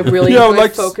North. I really Yeah, enjoy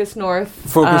like Focus North.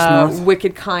 Focus North.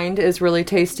 Wicked Kind is really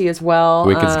tasty as well.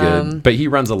 Wicked's good. But he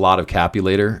runs a lot of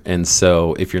Capulator. And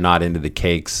so if you're not into the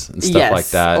cakes and stuff Yes, like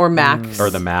that. or Max. Or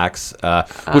the Max.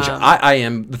 Which I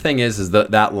am. The thing is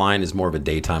that line is more of a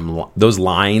daytime. Those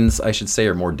lines, I should say,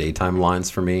 are more daytime lines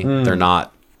for me. They're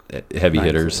not heavy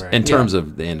hitters right. in terms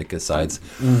of the indica sides.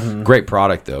 Great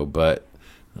product, though. But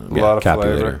A lot of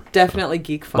Capulator. flavor. Definitely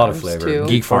Geek A lot of Farms flavor. too.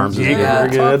 Geek Farms is Geek good. are I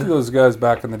talked good. to those guys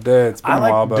back in the day. It's been I a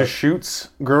while, like but Deschutes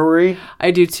Brewery.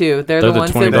 I do too. They're They're the the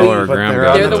ones that $20 we. a gram they're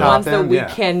guys. on They're the top ones that end, we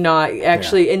yeah. cannot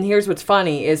actually. And here's what's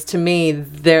funny is to me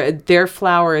their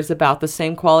flour is about the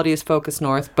same quality as Focus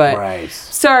North, but Right.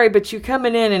 sorry, but you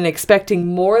coming in and expecting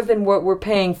more than what we're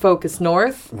paying Focus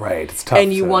North. Right. It's tough.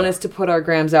 And you want us to put our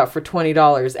grams out for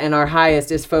 $20, and our highest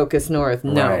is Focus North.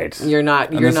 No, Right. you're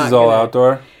not. and You're this not is all gonna,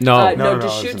 outdoor. No, no,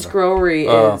 Deschutes it's Growery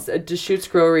is Deschutes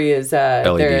Growery is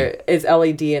LED. their is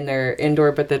LED in their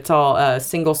indoor, but that's all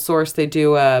single source. They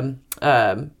do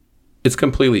it's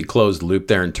completely closed loop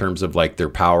there in terms of like their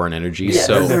power and energy. Yes.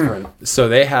 So They're different. so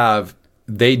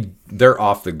they're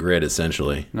off the grid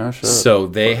essentially. No shit. So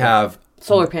they have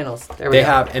solar panels. There we they go.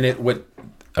 have and it would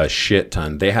a shit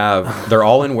ton. They're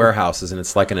all in warehouses and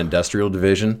it's like an industrial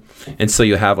division. And so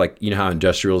you have like how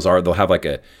industrials are, they'll have like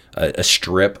a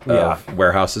strip of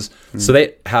warehouses. So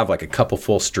they have like a couple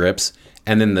full strips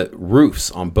and then the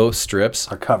roofs on both strips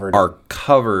Are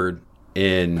covered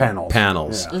in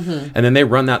panels. Yeah. And then they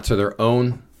run that to their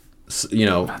own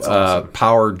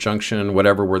power junction,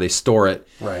 whatever, where they store it.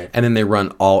 Right. And then they run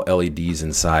all LEDs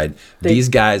inside. These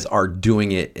guys are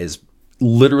doing it as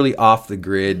literally off the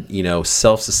grid,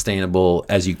 self-sustainable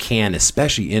as you can,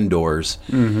 especially indoors.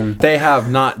 They have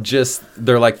not just,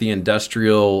 they're like the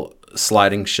industrial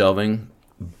sliding shelving,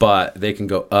 but they can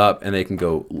go up and they can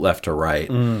go left to right.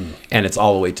 And it's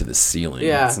all the way to the ceiling.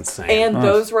 Yeah, That's insane. and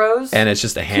those rows. And it's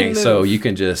just a hang, move. so you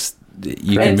can just,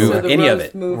 you can and so move the any of rows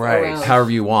it. move Right. around.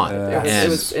 However you want. It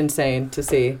was insane to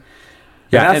see.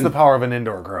 Yeah, that's and- the power of an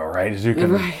indoor grow, right? Is you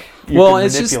can Right. you Well, can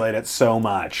it's just- manipulate it so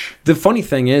much. The funny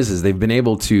thing is they've been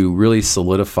able to really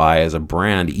solidify as a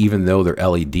brand, even though they're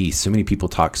LED. So many people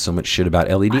talk so much shit about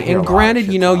LED. hear a And lot of granted,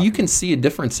 shit you talking. can see a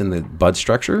difference in the bud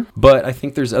structure, but I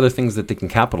think there's other things that they can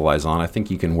capitalize on. I think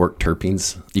you can work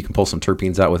terpenes. You can pull some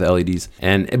terpenes out with LEDs.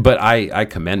 But I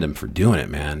commend them for doing it,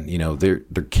 man. They're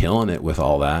killing it with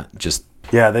all that. Just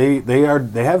Yeah, they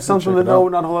have something that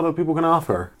not a whole lot of people can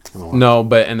offer. no,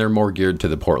 and they're more geared to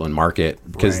the Portland market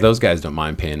because Right. those guys don't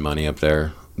mind paying money up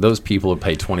there. Those people would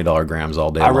pay $20 grams all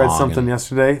day I long. read something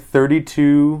yesterday,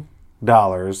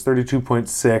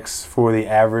 $32.6 for the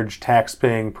average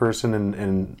tax-paying person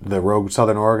in the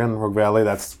Southern Oregon, Rogue Valley.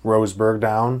 That's Roseburg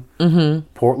down. Mm-hmm.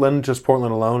 Portland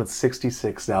alone, it's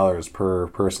 $66 per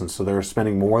person. So they're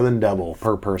spending more than double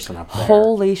per person up there.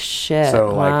 Holy shit! So,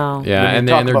 like, wow. Yeah, When you and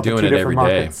talk they're about the doing two it every different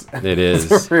day. markets. It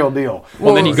is. It's a real deal.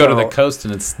 Well, then you go to the So- coast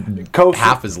and it's Coast,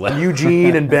 half as less.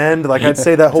 Eugene and Bend, like I'd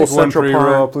say that whole Take one central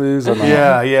pre-roll, part. please.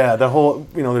 Yeah, the whole,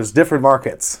 there's different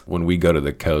markets. When we go to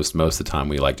the coast, most of the time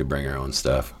we like to bring our own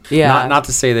stuff. Yeah. Not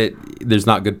to say that there's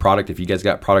not good product. If you guys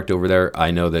got product over there,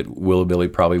 I know that Willow-Billy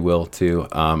probably will too.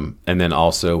 And then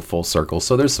also Full Circle.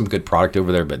 So there's some good product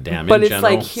over there, but damn, But in it's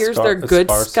general, like here's scar- their it's good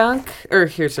sparse. skunk, or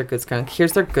here's their good skunk.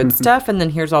 Here's their good stuff, and then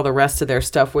here's all the rest of their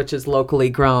stuff, which is locally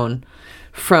grown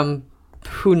from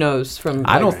who knows from.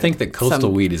 I don't like, think that coastal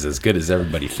some- weed is as good as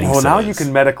everybody thinks. Well, now it you is.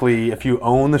 can medically, if you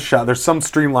own the shop, there's some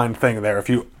streamlined thing there.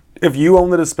 If you own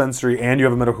the dispensary and you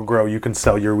have a medical grow, you can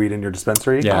sell your weed in your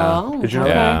dispensary. Yeah. Oh, Did you know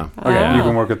okay. Yeah. Okay. Yeah. You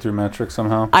can work it through metric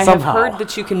somehow. I Somehow. have heard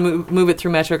that you can move it through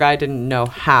Metric. I didn't know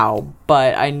how,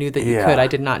 but I knew that you Yeah. could. I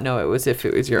did not know it was if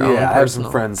it was your own Yeah, I have some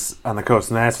personal. friends on the coast,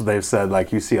 and that's what they've said.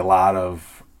 Like, you see a lot of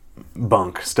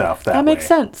bunk stuff that That makes way.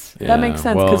 sense. Yeah, That makes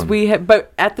sense because well- we have,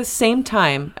 but at the same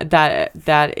time,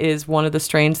 that is one of the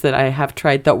strains that I have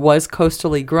tried that was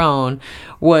coastally grown.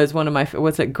 Was one of my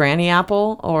was it Granny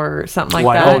Apple or something like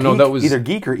Why that? not? Oh, no, Geek- that was- either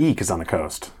Geek or Eek is on the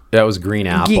coast. That was Green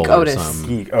Apple Geek or Otis. some.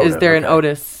 Geek Is there an okay.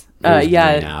 Otis?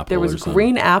 Green there was or something.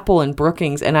 green apple in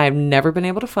Brookings, and I've never been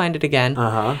able to find it again.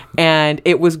 And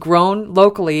it was grown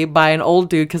locally by an old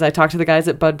dude, because I talked to the guys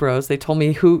at Bud Bros. They told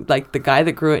me who, like the guy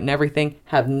that grew it and everything,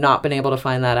 have not been able to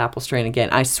find that apple strain again.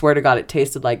 I swear to God, it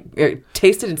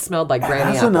tasted and smelled like granny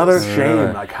That's apples. another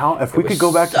shame. Like how if we could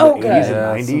go back to so the good. 80s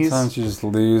Yeah, and 90s, sometimes you just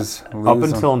lose up them.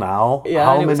 until now, Yeah,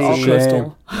 how and it was all many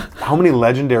crystal. how many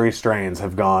legendary strains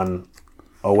have gone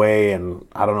away? And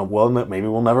I don't know. Well, maybe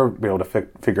we'll never be able to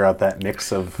figure out that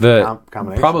mix of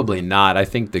combination. Probably not. I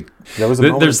think There was a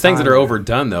moment there's in things that time are where-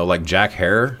 overdone though, like Jack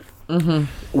Hare. Way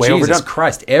Jesus overdone.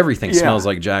 Christ, everything Yeah. smells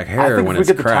like Jack I Hare think when if we it's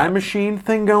get the crap. time machine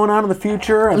thing going on in the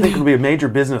future, I think it'll be a major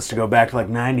business to go back to like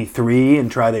 '93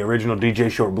 and try the original DJ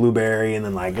Short Blueberry, and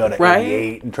then like go to Right?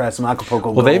 '88 and try some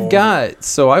Acapulco. Well, they've Gold. got.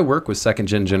 So I work with second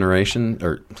generation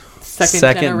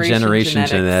Second generation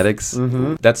genetics.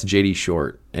 genetics. That's JD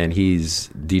Short, and he's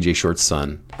DJ Short's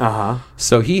son.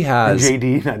 So he And has.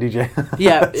 JD, not DJ.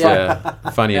 Yeah. Yeah,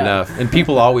 funny enough. And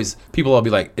people will be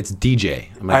like, "It's DJ."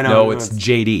 I'm like, I know, "No, it's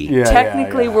JD." Yeah,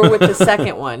 Technically, yeah. we're with the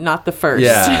second one, not the first.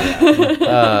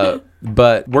 Yeah.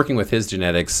 But working with his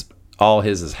genetics, all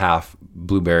his is half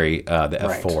blueberry, the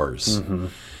Right. F4s.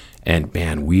 And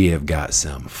man, we have got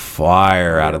some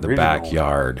fire out of the original.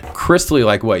 backyard. Crystally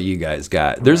like what you guys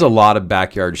got. There's a lot of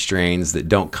backyard strains that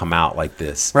don't come out like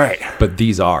this. Right. But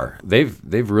these are. They've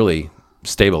really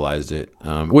stabilized it,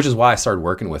 which is why I started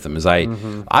working with them.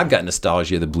 I've got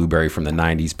nostalgia of the blueberry from the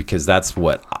 90s, because that's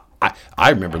what I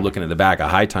remember looking at the back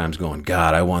of High Times going,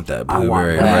 God, I want that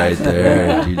blueberry right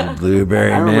there. Dude, the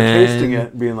blueberry, I remember man. tasting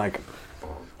it, being like,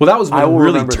 Well, that was I when will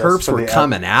really remember this terps for were the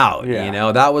coming out. Yeah. You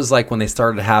know, that was like when they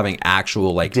started having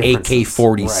actual like Differences,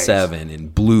 AK-47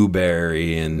 and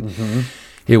blueberry, and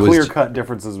it was clear cut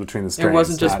differences between the strains. It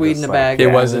wasn't just not weed in a like- bag. it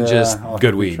Yeah. wasn't just I'll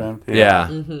good keep weed. trim. Yeah,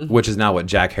 which is now what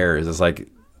Jack Hare is. It's like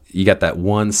you got that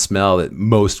one smell that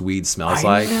most weed smells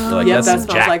like. You're like, Yep, that's that some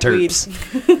smells Jack like weed.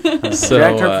 Terps. So,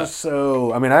 Jack Terps is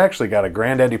so. I mean, I actually got a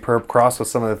Granddaddy Perp cross with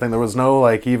some of the thing. There was no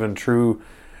like even a true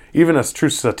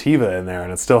sativa in there,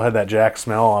 and it still had that Jack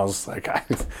smell. I was like,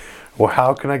 well,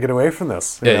 how can I get away from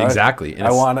this? You Yeah, know, exactly. And I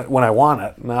it's- want it when I want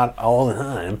it, not all the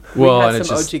time. well, we and had it's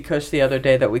some just OG Kush the other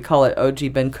day that we call it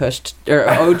OG been cushed, or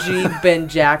OG been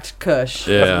jacked Kush.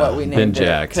 Yeah, is what we been named it,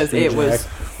 jacked. because Been it was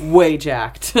way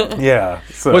jacked. Yeah.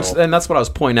 So and that's what I was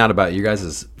pointing out about you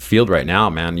guys' field right now,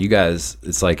 man. You guys,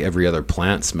 it's like every other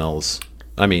plant smells.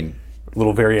 I mean,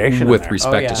 little variation with in there.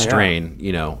 respect yeah. to strain,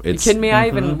 you know, it's Kidding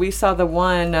me? We saw the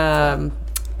one,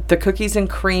 the cookies and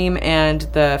cream and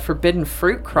the forbidden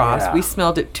fruit cross. Yeah. We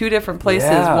smelled it two different places.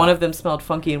 Yeah. One of them smelled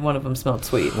funky and one of them smelled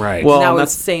sweet. Right. Well, now and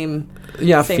it's same.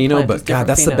 yeah, same pheno, plant, but just God, different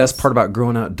that's the best phenos. part about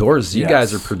growing outdoors. You Yes.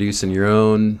 guys are producing your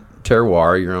own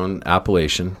terroir, your own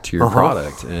appellation to your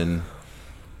product, and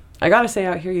I gotta say,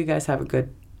 out here, you guys have a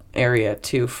good area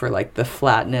too for like the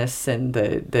flatness and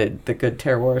the good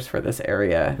terroirs for this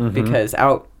area, because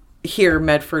out here,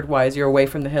 Medford wise, you're away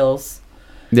from the hills.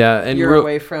 yeah, and You're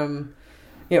away from,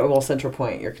 Central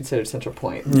Point. You're considered Central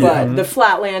Point, but the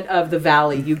flatland of the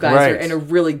valley, you guys are Right. in a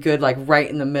really good, like right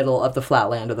in the middle of the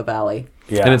flatland of the valley.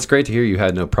 Yeah. and it's great to hear you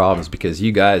had no problems, because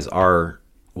you guys are.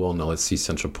 Well, no, let's see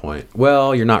Central Point.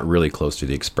 Well, you're not really close to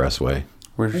the expressway.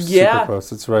 We're Yeah. super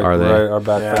close. It's right. Are they? Right, our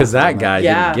back. Yeah. Because that guy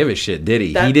Yeah. didn't give a shit, did he?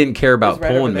 He That didn't care about was right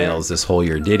pulling over there. mails this whole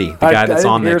year, did he? The I guy that's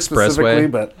didn't on the hear specifically,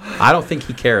 expressway. but I don't think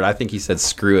he cared. I think he said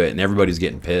screw it, and everybody's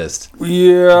getting pissed.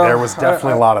 Yeah, there was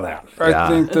definitely a lot of that. I Yeah.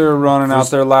 think they're running out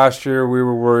there last year. We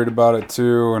were worried about it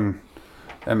too, and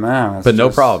man, it's But no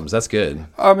just- problems. That's good.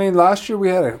 I mean, last year we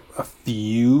had a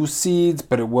few seeds,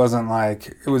 but it wasn't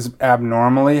like it was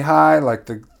abnormally high. Like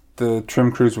the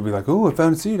trim crews would be like, "Oh, I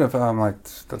found a seed." I'm like,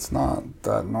 that's not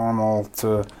that normal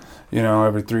to,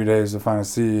 every 3 days to find a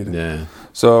seed. Yeah.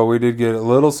 So we did get a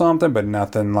little something, but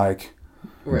nothing like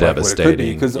what it could be.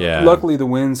 Devastating. Because Yeah. luckily the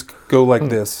winds go like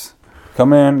this,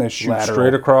 come in, they shoot Lateral.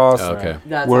 straight across. Okay.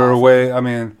 That's We're awesome. away. I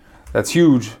mean, that's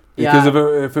huge. Because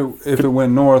Yeah. if it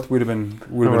went north, we'd have been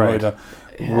way down.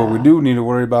 What we do need to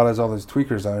worry about is all these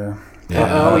tweakers out here. Yeah.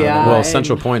 Oh, yeah, Well, and-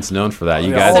 Central Point's known for that.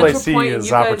 You Yeah, guys. all they Central see Point, is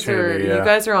you guys opportunity, are yeah. you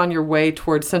guys are on your way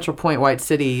towards Central Point, White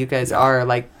City. You guys are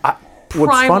like What's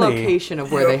prime funny- location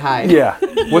of where they hide. Yeah.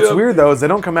 What's weird though is they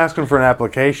don't come asking for an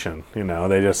application.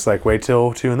 They just like wait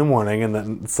till 2 a.m, and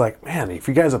then it's like, man, if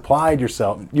you guys applied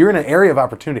yourself, you're in an area of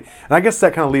opportunity. And I guess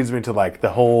that kind of leads me to like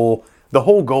the whole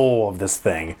goal of this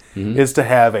thing is to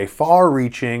have a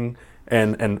far-reaching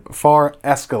and far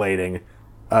escalating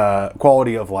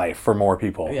quality of life for more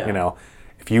people. Yeah.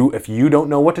 If you don't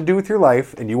know what to do with your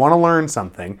life and you want to learn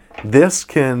something, this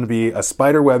can be a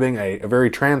spider webbing, a very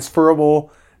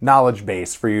transferable knowledge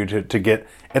base for you to get.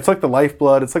 It's like the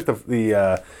lifeblood. It's like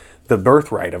the the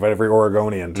birthright of every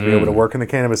Oregonian to be able to work in the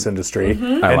cannabis industry.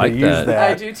 And I like to use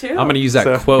that. I do too. I'm going to use that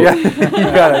So, quote. Yeah, you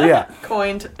got it. Yeah.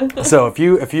 Coined. So if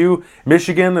you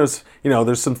Michigan, there's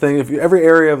some thing. Every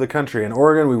area of the country, in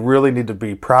Oregon, we really need to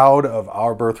be proud of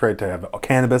our birthright to have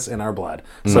cannabis in our blood.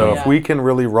 So if we can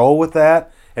really roll with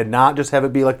that and not just have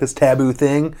it be like this taboo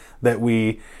thing that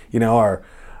we, are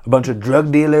a bunch of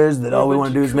drug dealers that all we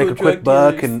want to do is make a quick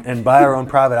buck and buy our own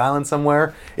private island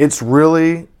somewhere. It's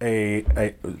really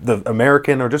the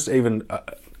American or just even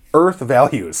earth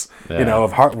values,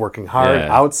 of working hard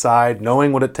outside,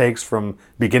 knowing what it takes from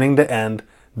beginning to end.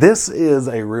 This is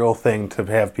a real thing to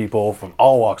have people from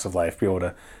all walks of life be able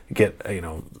to get,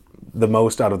 the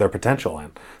most out of their potential in.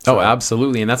 So,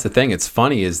 absolutely. And that's the thing. It's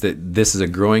funny is that this is a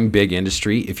growing big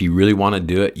industry. If you really want to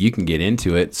do it, you can get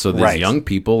into it. So there's young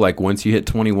people, like once you hit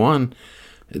 21,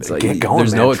 it's like get going,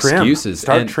 there's man. no Trim. excuses.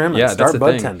 Start trimming. Yeah, Start that's the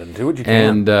bud thing. tending. Do what you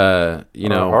can. And, Our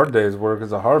hard days work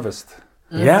is a harvest.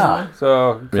 Yeah.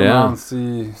 So come Yeah. on,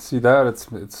 see that.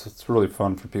 It's really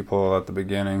fun for people at the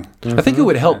beginning. I think it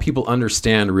would help people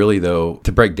understand, really, though,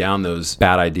 to break down those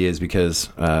bad ideas because,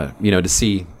 to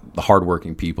see the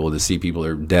hardworking people, to see people that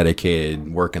are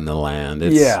dedicated, working the land.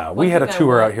 We had a thing I tour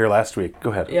want- out here last week.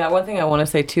 Go ahead. Yeah, one thing I want to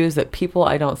say too is that people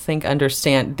I don't think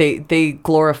understand. They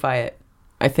glorify it.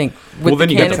 I think with then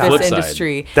the you got the cannabis flip side.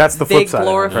 industry, That's the flip side of it They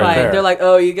glorify right it. there. They're like,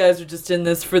 "Oh, you guys are just in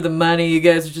this for the money. You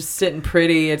guys are just sitting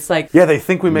pretty." It's like, Yeah, they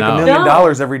think we make No. $1 million No.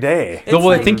 every day. it's Well,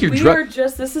 I like, think you're we dr- are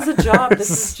just. This is a job.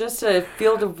 This is just a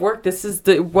field of work. This is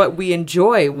what we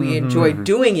enjoy. We enjoy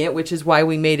doing it, which is why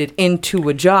we made it into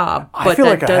a job. But I feel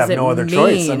that like I have doesn't no other mean,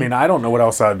 choice. I mean, I don't know what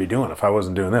else I'd be doing if I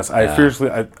wasn't doing this. I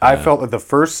felt like the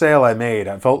first sale I made,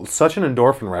 I felt such an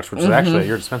endorphin rush, which is actually at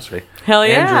your dispensary. Hell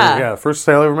yeah. Andrew, the first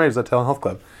sale I ever made was at Talent Health Club.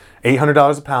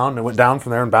 $800 a pound, and it went down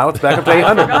from there and bounced back up to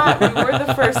 800. God, we were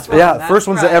the first one. Yeah, That's first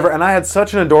ones right. ever, and I had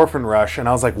such an endorphin rush, and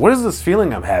I was like, "What is this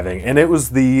feeling I'm having?" And it was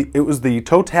the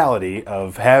totality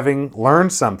of having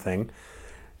learned something,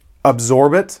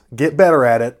 absorb it, get better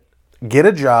at it, get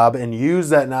a job, and use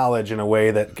that knowledge in a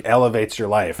way that elevates your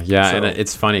life. Yeah, So- and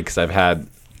it's funny because I've had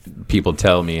people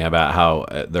tell me about how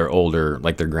they're older,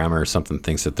 like their grandma or something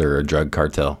thinks that they're a drug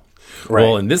cartel. Right.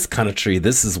 Well, in this country,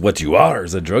 this is what you are,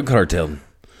 is a drug cartel.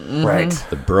 right,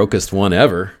 The brokest one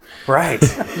ever. right.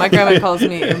 My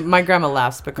grandma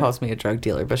laughs but calls me a drug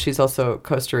dealer, but she's also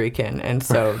Costa Rican, and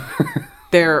so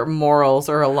their morals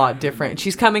are a lot different.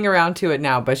 She's coming around to it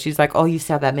now, but she's like, "Oh, you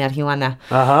sell that marijuana.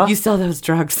 You sell those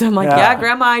drugs." I'm like, Yeah. "Yeah,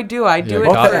 Grandma, I do. I do Yeah, it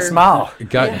Both God- that for smile.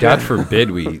 God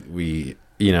forbid we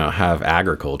have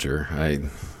agriculture.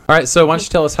 All right, so why don't you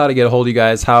tell us how to get a hold of you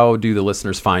guys? How do the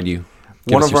listeners find you?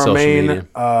 Give One us of your our social main media.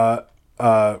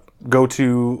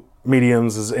 go-to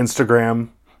mediums is Instagram.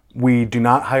 We do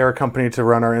not hire a company to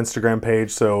run our Instagram page,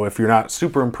 so if you're not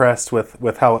super impressed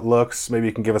with how it looks, maybe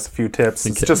you can give us a few tips.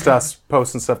 It's just us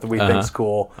posting stuff that we think's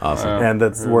cool and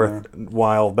that's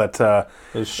worthwhile. But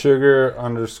It's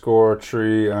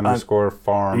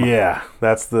sugar_tree_farm. yeah,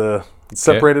 that's it's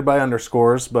separated by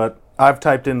underscores. But I've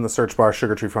typed in the search bar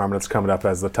Sugar Tree Farm, and it's coming up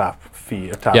as the top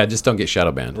feed. Yeah, just don't get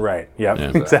shadow banned. Right. Yep.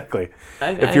 Yeah. Exactly.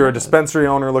 If you're a dispensary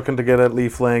owner looking to get a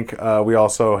leaf link, we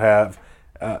also have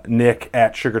Nick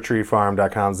at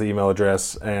sugartreefarm.com is the email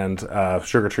address, and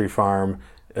Sugar Tree Farm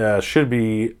should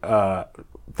be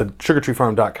the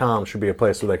sugartreefarm.com should be a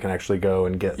place where they can actually go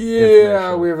and get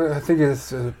Yeah, information. I think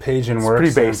it's a page in work.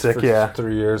 pretty basic, for yeah.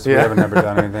 3 years. Yeah. We haven't ever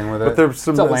done anything with it. But there's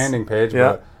some it's a landing page,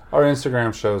 yeah. but our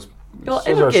Instagram shows. It'll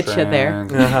shows our get you there.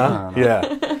 strand. I don't know.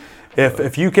 Yeah.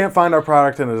 If you can't find our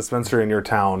product in a dispensary in your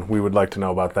town, we would like to know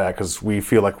about that because we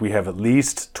feel like we have at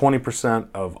least 20%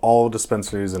 of all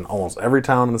dispensaries in almost every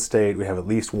town in the state. We have at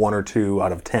least 1 or 2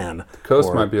 out of 10.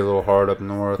 Coast might be a little hard up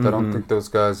north. I don't think those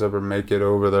guys ever make it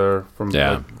over there from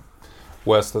like,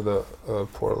 west of the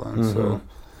Portland. So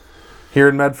Here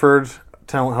in Medford,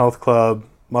 Talent Health Club,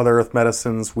 Mother Earth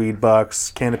Medicines, Weed Bucks,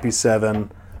 Canopy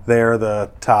 7, they're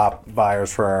the top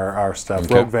buyers for our stuff.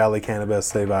 Okay. Rogue Valley Cannabis,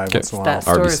 they buy once in a while. that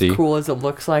store RBC. as cool as it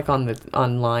looks like on the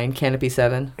online Canopy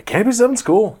 7. Canopy 7's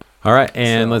cool. All right,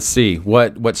 and let's see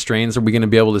what strains are we going to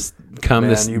be able to come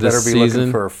Man, this you better this be season?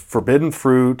 looking for Forbidden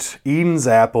Fruit, Eden's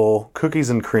Apple,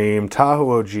 Cookies and Cream,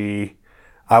 Tahoe OG.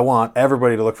 I want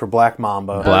everybody to look for Black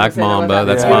Mamba. Black Mamba,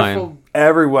 that's mine.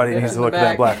 Everybody Yeah. needs to In look the at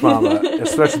that back. Black Mamba,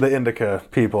 especially the indica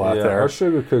people out yeah, there. our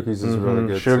sugar cookies is really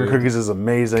good. Sugar too. Cookies is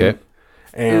amazing. Okay.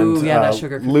 And Ooh, yeah, that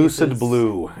Sugar Cookies Lucid is-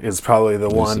 Blue is probably the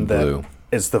one that Blue.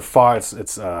 is the far.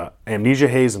 It's Amnesia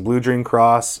Haze and Blue Dream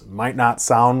Cross. Might not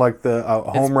sound like the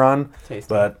home run, tasty.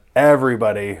 but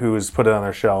everybody who's put it on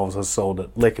their shelves has sold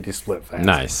it lickety split fast.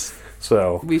 Nice.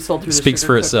 So We sold through the Speaks sugar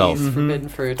for cookies, itself. forbidden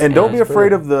fruit. and don't be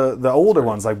afraid of the older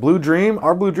ones like Blue Dream.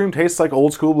 Our Blue Dream tastes like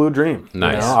old school Blue Dream.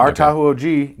 Nice. Our Okay. Tahoe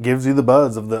OG gives you the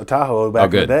buzz of the Tahoe back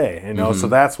in the good. day. So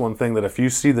that's one thing that if you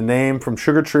see the name from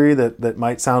Sugar Tree that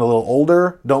might sound a little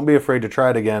older, don't be afraid to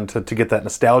try it again to get that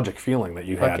nostalgic feeling that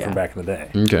you had yeah. from back in the day.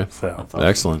 Okay. So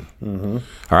Excellent.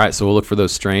 All right, so we'll look for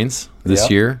those strains this Yep.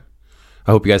 year.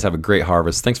 I hope you guys have a great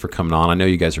harvest. Thanks for coming on. I know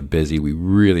you guys are busy. We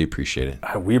really appreciate it.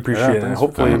 we appreciate it. And thanks for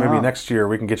hopefully coming maybe out. next year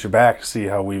we can get you back to see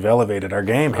how we've elevated our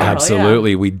game here.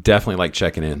 Absolutely. We definitely like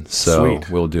checking in. So Sweet.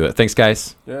 we'll do it. Thanks,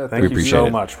 guys. Yeah, We thank you appreciate so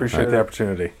it. much. Appreciate the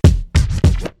opportunity.